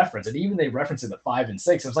as reference, and even they reference it in the 5 and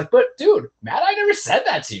 6. It was like, but dude, Mad Eye never said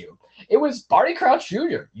that to you. It was Barty Crouch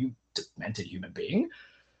Jr., you demented human being.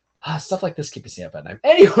 Stuff like this keeps me up at night.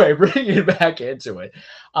 Anyway, bringing it back into it.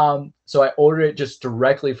 So I ordered it just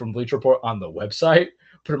directly from Bleacher Report on the website,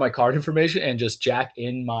 put in my card information, and just jack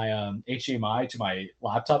in my HDMI to my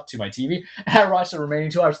laptop to my TV. And I watched the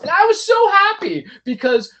remaining 2 hours. And I was so happy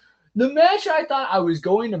because the match I thought I was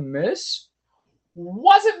going to miss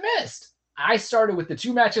wasn't missed. I started with the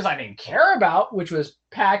 2 matches I didn't care about, which was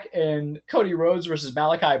Pac and Cody Rhodes versus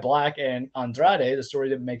Malachi Black and Andrade. The story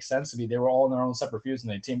didn't make sense to me. They were all in their own separate feuds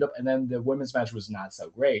and they teamed up. And then the women's match was not so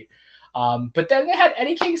great. But then they had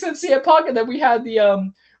Eddie Kingston and CM Punk, and then we had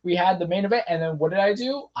the main event. And then what did I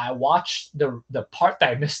do? I watched the part that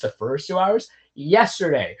I missed the first 2 hours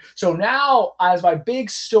yesterday. So now, as my big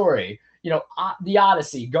story, the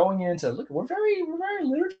Odyssey going into, look, we're very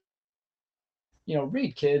literature.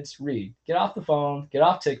 Read, kids, read. Get off the phone, get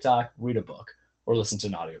off TikTok, read a book, or listen to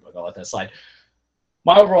an audiobook. I'll let that slide.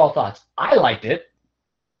 My overall thoughts, I liked it.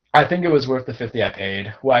 I think it was worth the $50 I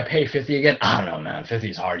paid. Will I pay $50 again? I don't know, man. $50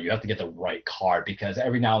 is hard. You have to get the right card, because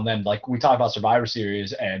every now and then, like we talk about Survivor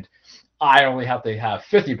Series, and I only have to have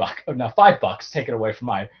 $5 taken away from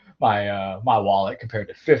my wallet compared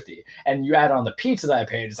to $50. And you add on the pizza that I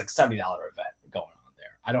paid, it's like $70 event going on.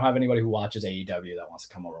 I don't have anybody who watches AEW that wants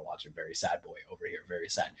to come over and watch a very sad boy over here. Very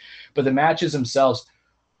sad. But the matches themselves,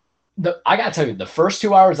 I got to tell you, the first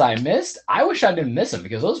 2 hours I missed, I wish I didn't miss them,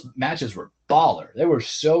 because those matches were baller. They were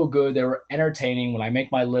so good. They were entertaining. When I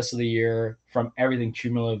make my list of the year from everything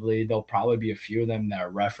cumulatively, there'll probably be a few of them that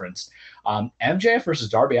are referenced. MJF versus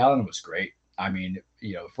Darby Allin was great. I mean,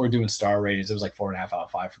 if we're doing star ratings, it was like 4.5 out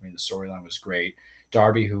of 5 for me. The storyline was great.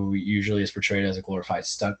 Darby, who usually is portrayed as a glorified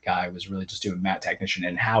stunt guy, was really just doing mat technician,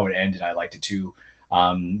 and how it ended, I liked it too,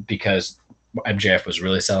 because MJF was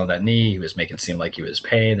really selling that knee. He was making it seem like he was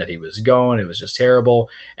pain, that he was going. It was just terrible.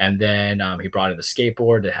 And then he brought in the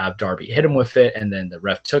skateboard to have Darby hit him with it, and then the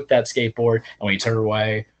ref took that skateboard, and when he turned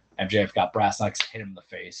away, MJF got brass knucks, hit him in the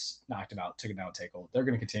face, knocked him out, took him down, takeover. They're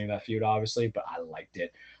going to continue that feud, obviously, but I liked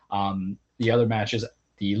it. The other matches,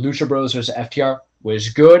 the Lucha Bros versus FTR was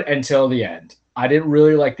good until the end. I didn't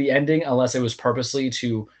really like the ending unless it was purposely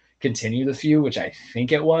to continue the feud, which I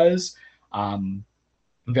think it was.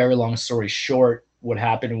 Very long story short, what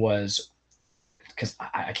happened was, because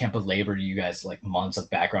I can't belabor to you guys like months of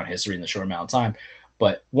background history in the short amount of time,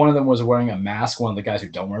 but one of them was wearing a mask. One of the guys who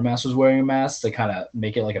don't wear masks was wearing a mask to kind of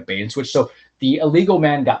make it like a bait and switch. So the illegal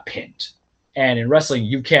man got pinned. And in wrestling,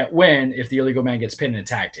 you can't win if the illegal man gets pinned in a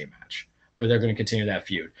tag team match. But they're going to continue that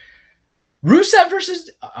feud. Rusev versus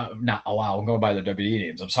I'm going by the WWE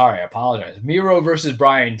names. I'm sorry, I apologize. Miro versus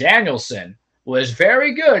Bryan Danielson was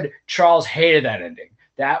very good. Charles hated that ending.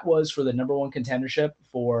 That was for the number one contendership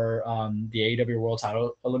for the AEW World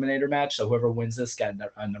Title Eliminator match. So whoever wins this got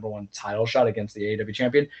a number one title shot against the AEW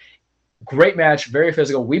champion. Great match, very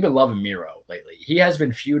physical. We've been loving Miro lately. He has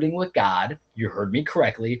been feuding with God. You heard me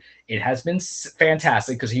correctly. It has been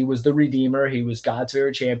fantastic because he was the Redeemer. He was God's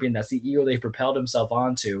favorite champion. That's the ego they propelled himself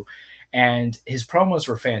onto. And his promos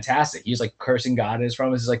were fantastic. He's like cursing God in his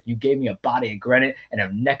promos. He's like, you gave me a body of granite and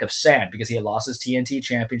a neck of sand, because he had lost his TNT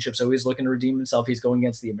championship. So he's looking to redeem himself. He's going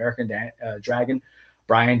against the American Dragon,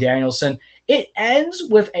 Bryan Danielson. It ends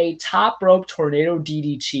with a top rope tornado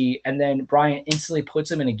DDT, and then Bryan instantly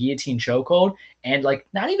puts him in a guillotine chokehold. And like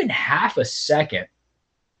not even half a second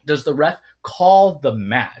does the ref call the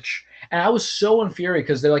match. And I was so infuriated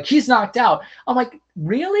because they're like, he's knocked out. I'm like,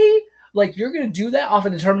 really? Like, you're going to do that off a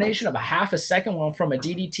determination of a half a second from a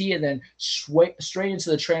DDT and then straight into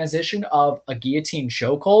the transition of a guillotine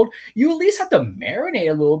chokehold? You at least have to marinate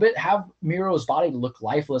a little bit, have Miro's body look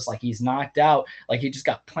lifeless, like he's knocked out, like he just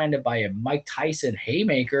got planted by a Mike Tyson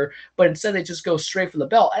haymaker, but instead they just go straight for the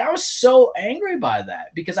belt. And I was so angry by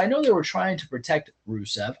that because I know they were trying to protect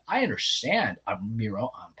Rusev. I understand.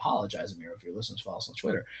 Miro, I apologize, Miro, if you're listening to us on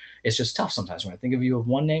Twitter. It's just tough sometimes when I think of you of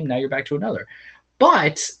one name, now you're back to another.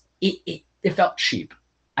 But it felt cheap.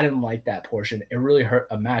 I didn't like that portion. It really hurt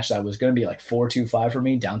a match that was going to be like 4-2-5 for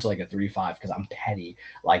me down to like a 3-5 because I'm petty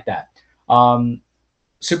like that.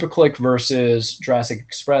 Super Click versus Jurassic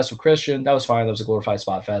Express with Christian. That was fine. That was a glorified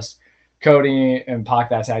spot fest. Cody and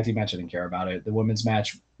Pac, that tag team match, I didn't care about it. The women's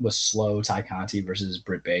match was slow. Ty Conti versus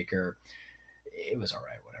Britt Baker. It was all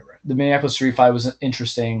right, whatever. The Minneapolis Street Fight was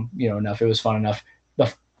interesting, enough. It was fun enough.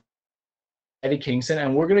 Eddie Kingston,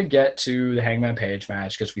 and we're going to get to the Hangman Page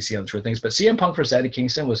match because we see other things, but CM Punk versus Eddie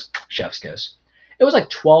Kingston was chef's kiss. It was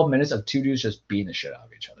like 12 minutes of two dudes just beating the shit out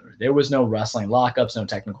of each other. There was no wrestling lockups, no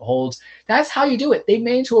technical holds. That's how you do it. They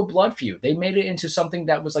made it into a blood feud. They made it into something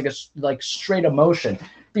that was like straight emotion.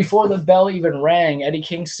 Before the bell even rang, Eddie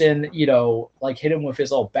Kingston, hit him with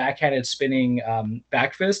his little backhanded spinning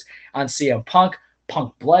back fist on CM Punk.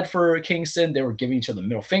 Punk bled for Kingston. They were giving each other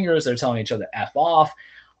middle fingers. They're telling each other F off.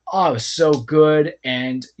 Oh, it was so good.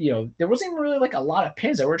 And, there wasn't even really like a lot of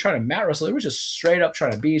pins that were trying to mat wrestle. They were just straight up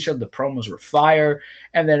trying to beat each other. The promos were fire.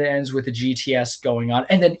 And then it ends with the GTS going on.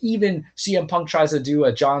 And then even CM Punk tries to do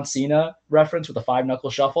a John Cena reference with a 5-knuckle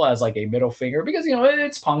shuffle as like a middle finger because,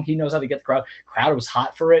 it's Punk. He knows how to get the crowd. Crowd was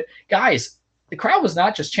hot for it. Guys, the crowd was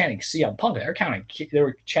not just chanting CM Punk. They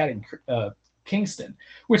were chanting Kingston,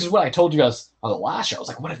 which is what I told you guys on the last show. I was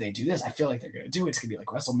like, what if they do this? I feel like they're going to do it. It's going to be like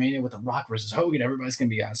WrestleMania with The Rock versus Hogan. Everybody's going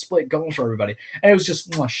to be split going for everybody. And it was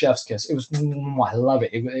just chef's kiss. It was, I love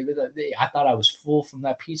it. I thought I was full from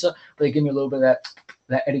that pizza, but they gave me a little bit of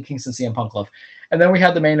that Eddie Kingston CM Punk love. And then we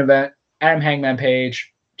had the main event, Adam Hangman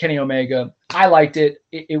Page, Kenny Omega. I liked it.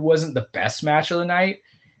 It wasn't the best match of the night.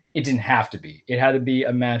 It didn't have to be. It had to be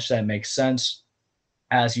a match that makes sense.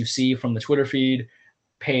 As you see from the Twitter feed,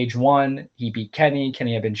 Page won. He beat Kenny.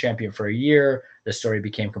 Kenny had been champion for a year. The story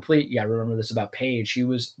became complete. You got to remember this about Page. He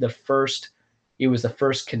was the first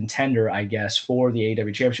contender, I guess, for the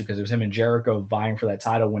AEW championship because it was him and Jericho vying for that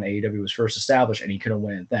title when AEW was first established, and he couldn't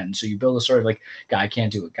win it then. So you build a story of like, guy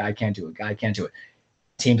can't do it, guy can't do it, guy can't do it.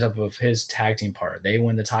 Teams up with his tag team partner. They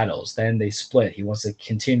win the titles. Then they split. He wants to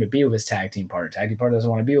continue to be with his tag team partner. Tag team partner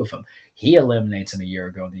doesn't want to be with him. He eliminates him a year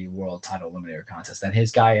ago in the World Title Eliminator contest. Then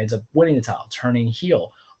his guy ends up winning the title, turning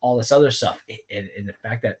heel, all this other stuff. And the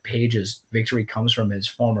fact that Page's victory comes from his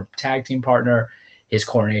former tag team partner, his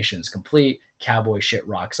coronation is complete. Cowboy shit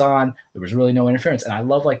rocks on. There was really no interference. And I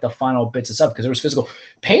love like the final bits of stuff because it was physical.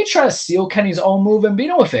 Page tried to steal Kenny's own move and beat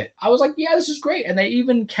him with it. I was like, yeah, this is great. And they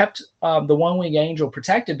even kept the one-wing angel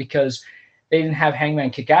protected because they didn't have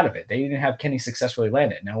Hangman kick out of it. They didn't have Kenny successfully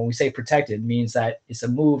land it. Now, when we say protected, it means that it's a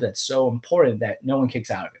move that's so important that no one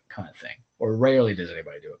kicks out of it kind of thing. Or rarely does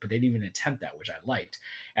anybody do it. But they didn't even attempt that, which I liked.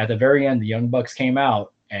 At the very end, the Young Bucks came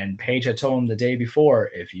out and Page had told him the day before,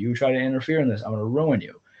 if you try to interfere in this, I'm going to ruin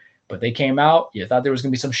you. But they came out, you thought there was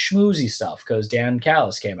going to be some schmoozy stuff because Dan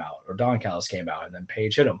Callis came out, or Don Callis came out, and then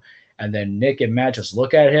Paige hit him. And then Nick and Matt just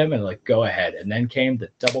look at him and like, go ahead. And then came the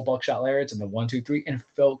double buckshot lariats and the 1, 2, 3, and it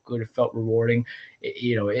felt good. It felt rewarding.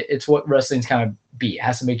 It's what wrestling's kind of be. It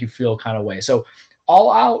has to make you feel kind of way. So All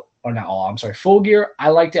Out, or not All Out, I'm sorry, Full Gear, I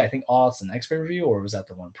liked it. I think All Out's the next pay-per-view, or was that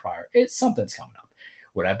the one prior? It's something's coming up.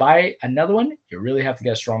 Would I buy another one? You really have to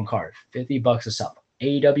get a strong card. $50 a sub.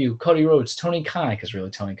 AEW, Cody Rhodes, Tony Khan, because really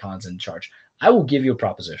Tony Khan's in charge. I will give you a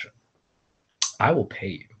proposition. I will pay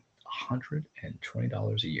you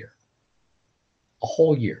 $120 a year. A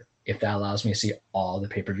whole year, if that allows me to see all the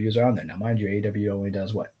pay-per-views are on there. Now, mind you, AEW only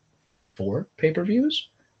does what? 4 pay-per-views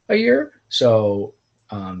a year? So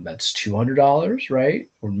that's $200, right?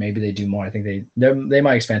 Or maybe they do more. I think they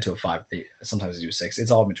might expand to a 5. Sometimes they do 6.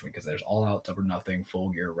 It's all in between because there's All Out, Double or Nothing, Full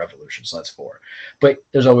Gear, Revolution. So that's 4. But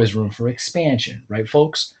there's always room for expansion, right,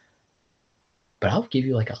 folks? But I'll give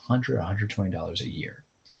you like $100 or $120 a year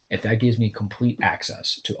if that gives me complete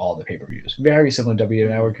access to all the pay-per-views. Very similar to WWE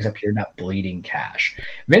Network, except you're not bleeding cash.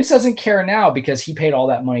 Vince doesn't care now because he paid all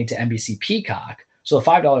that money to NBC Peacock. So the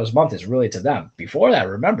 $5 a month is really to them. Before that,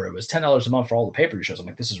 remember, it was $10 a month for all the pay-per-view shows. I'm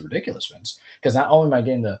like, this is ridiculous, Vince. Because not only am I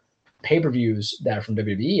getting the pay-per-views that are from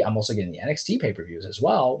WWE, I'm also getting the NXT pay-per-views as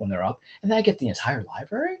well when they're up. And then I get the entire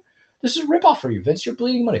library. This is a ripoff for you, Vince. You're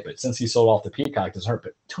bleeding money. But since he sold off the Peacock, it doesn't hurt.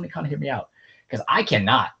 But Tony Khan, hear me out. Because I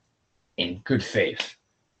cannot, in good faith,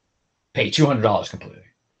 pay $200 completely.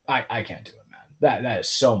 I can't do it, man. That is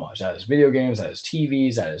so much. That is video games. That is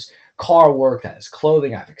TVs. That is car work. That is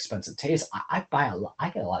clothing. I have expensive taste. I buy a lot. I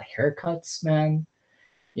get a lot of haircuts, man.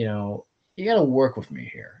 You got to work with me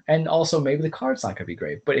here. And also, maybe the card's not going to be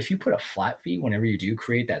great. But if you put a flat fee whenever you do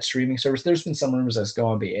create that streaming service, there's been some rumors that's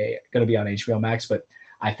going to be on HBO Max. But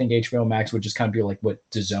I think HBO Max would just kind of be like what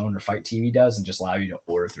DAZN or Fight TV does and just allow you to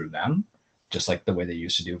order through them, just like the way they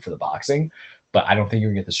used to do for the boxing. But I don't think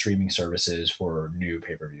you're going to get the streaming services for new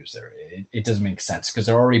pay-per-views there. It doesn't make sense because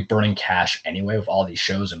they're already burning cash anyway with all these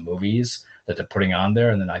shows and movies that they're putting on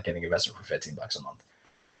there, and they're not getting invested for $15 a month.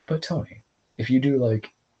 But Tony, if you do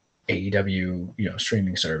like AEW,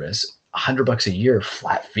 streaming service, $100 a year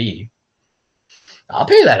flat fee, I'll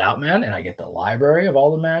pay that out, man. And I get the library of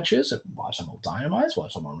all the matches, watch some old Dynamites,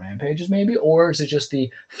 watch some more Rampages maybe, or is it just the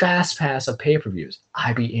fast pass of pay-per-views?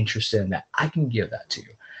 I'd be interested in that. I can give that to you.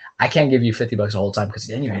 I can't give you $50 the whole time because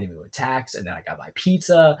then you're hitting me with tax, and then I got my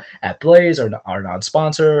pizza at Blaze or our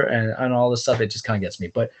non-sponsor and all this stuff. It just kind of gets me.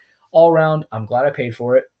 But all around, I'm glad I paid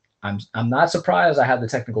for it. I'm not surprised I had the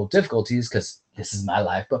technical difficulties because this is my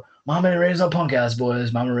life. But Mama Ray's no punk ass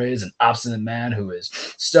boys. Mama Ray's an obstinate man who is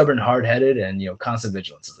stubborn, hard-headed, and constant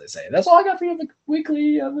vigilance, as they say. That's all I got for you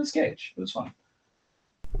weekly Miss Cage. It was fun.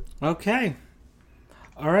 Okay.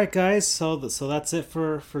 All right, guys. So that's it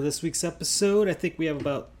for this week's episode. I think we have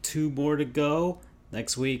about 2 more to go.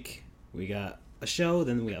 Next week we got a show.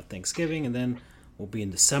 Then we have Thanksgiving, and then we'll be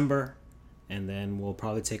in December, and then we'll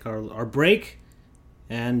probably take our break.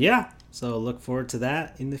 And yeah, so look forward to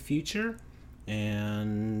that in the future.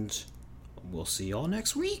 And we'll see y'all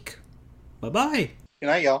next week. Bye-bye. Good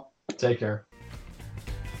night, y'all. Take care.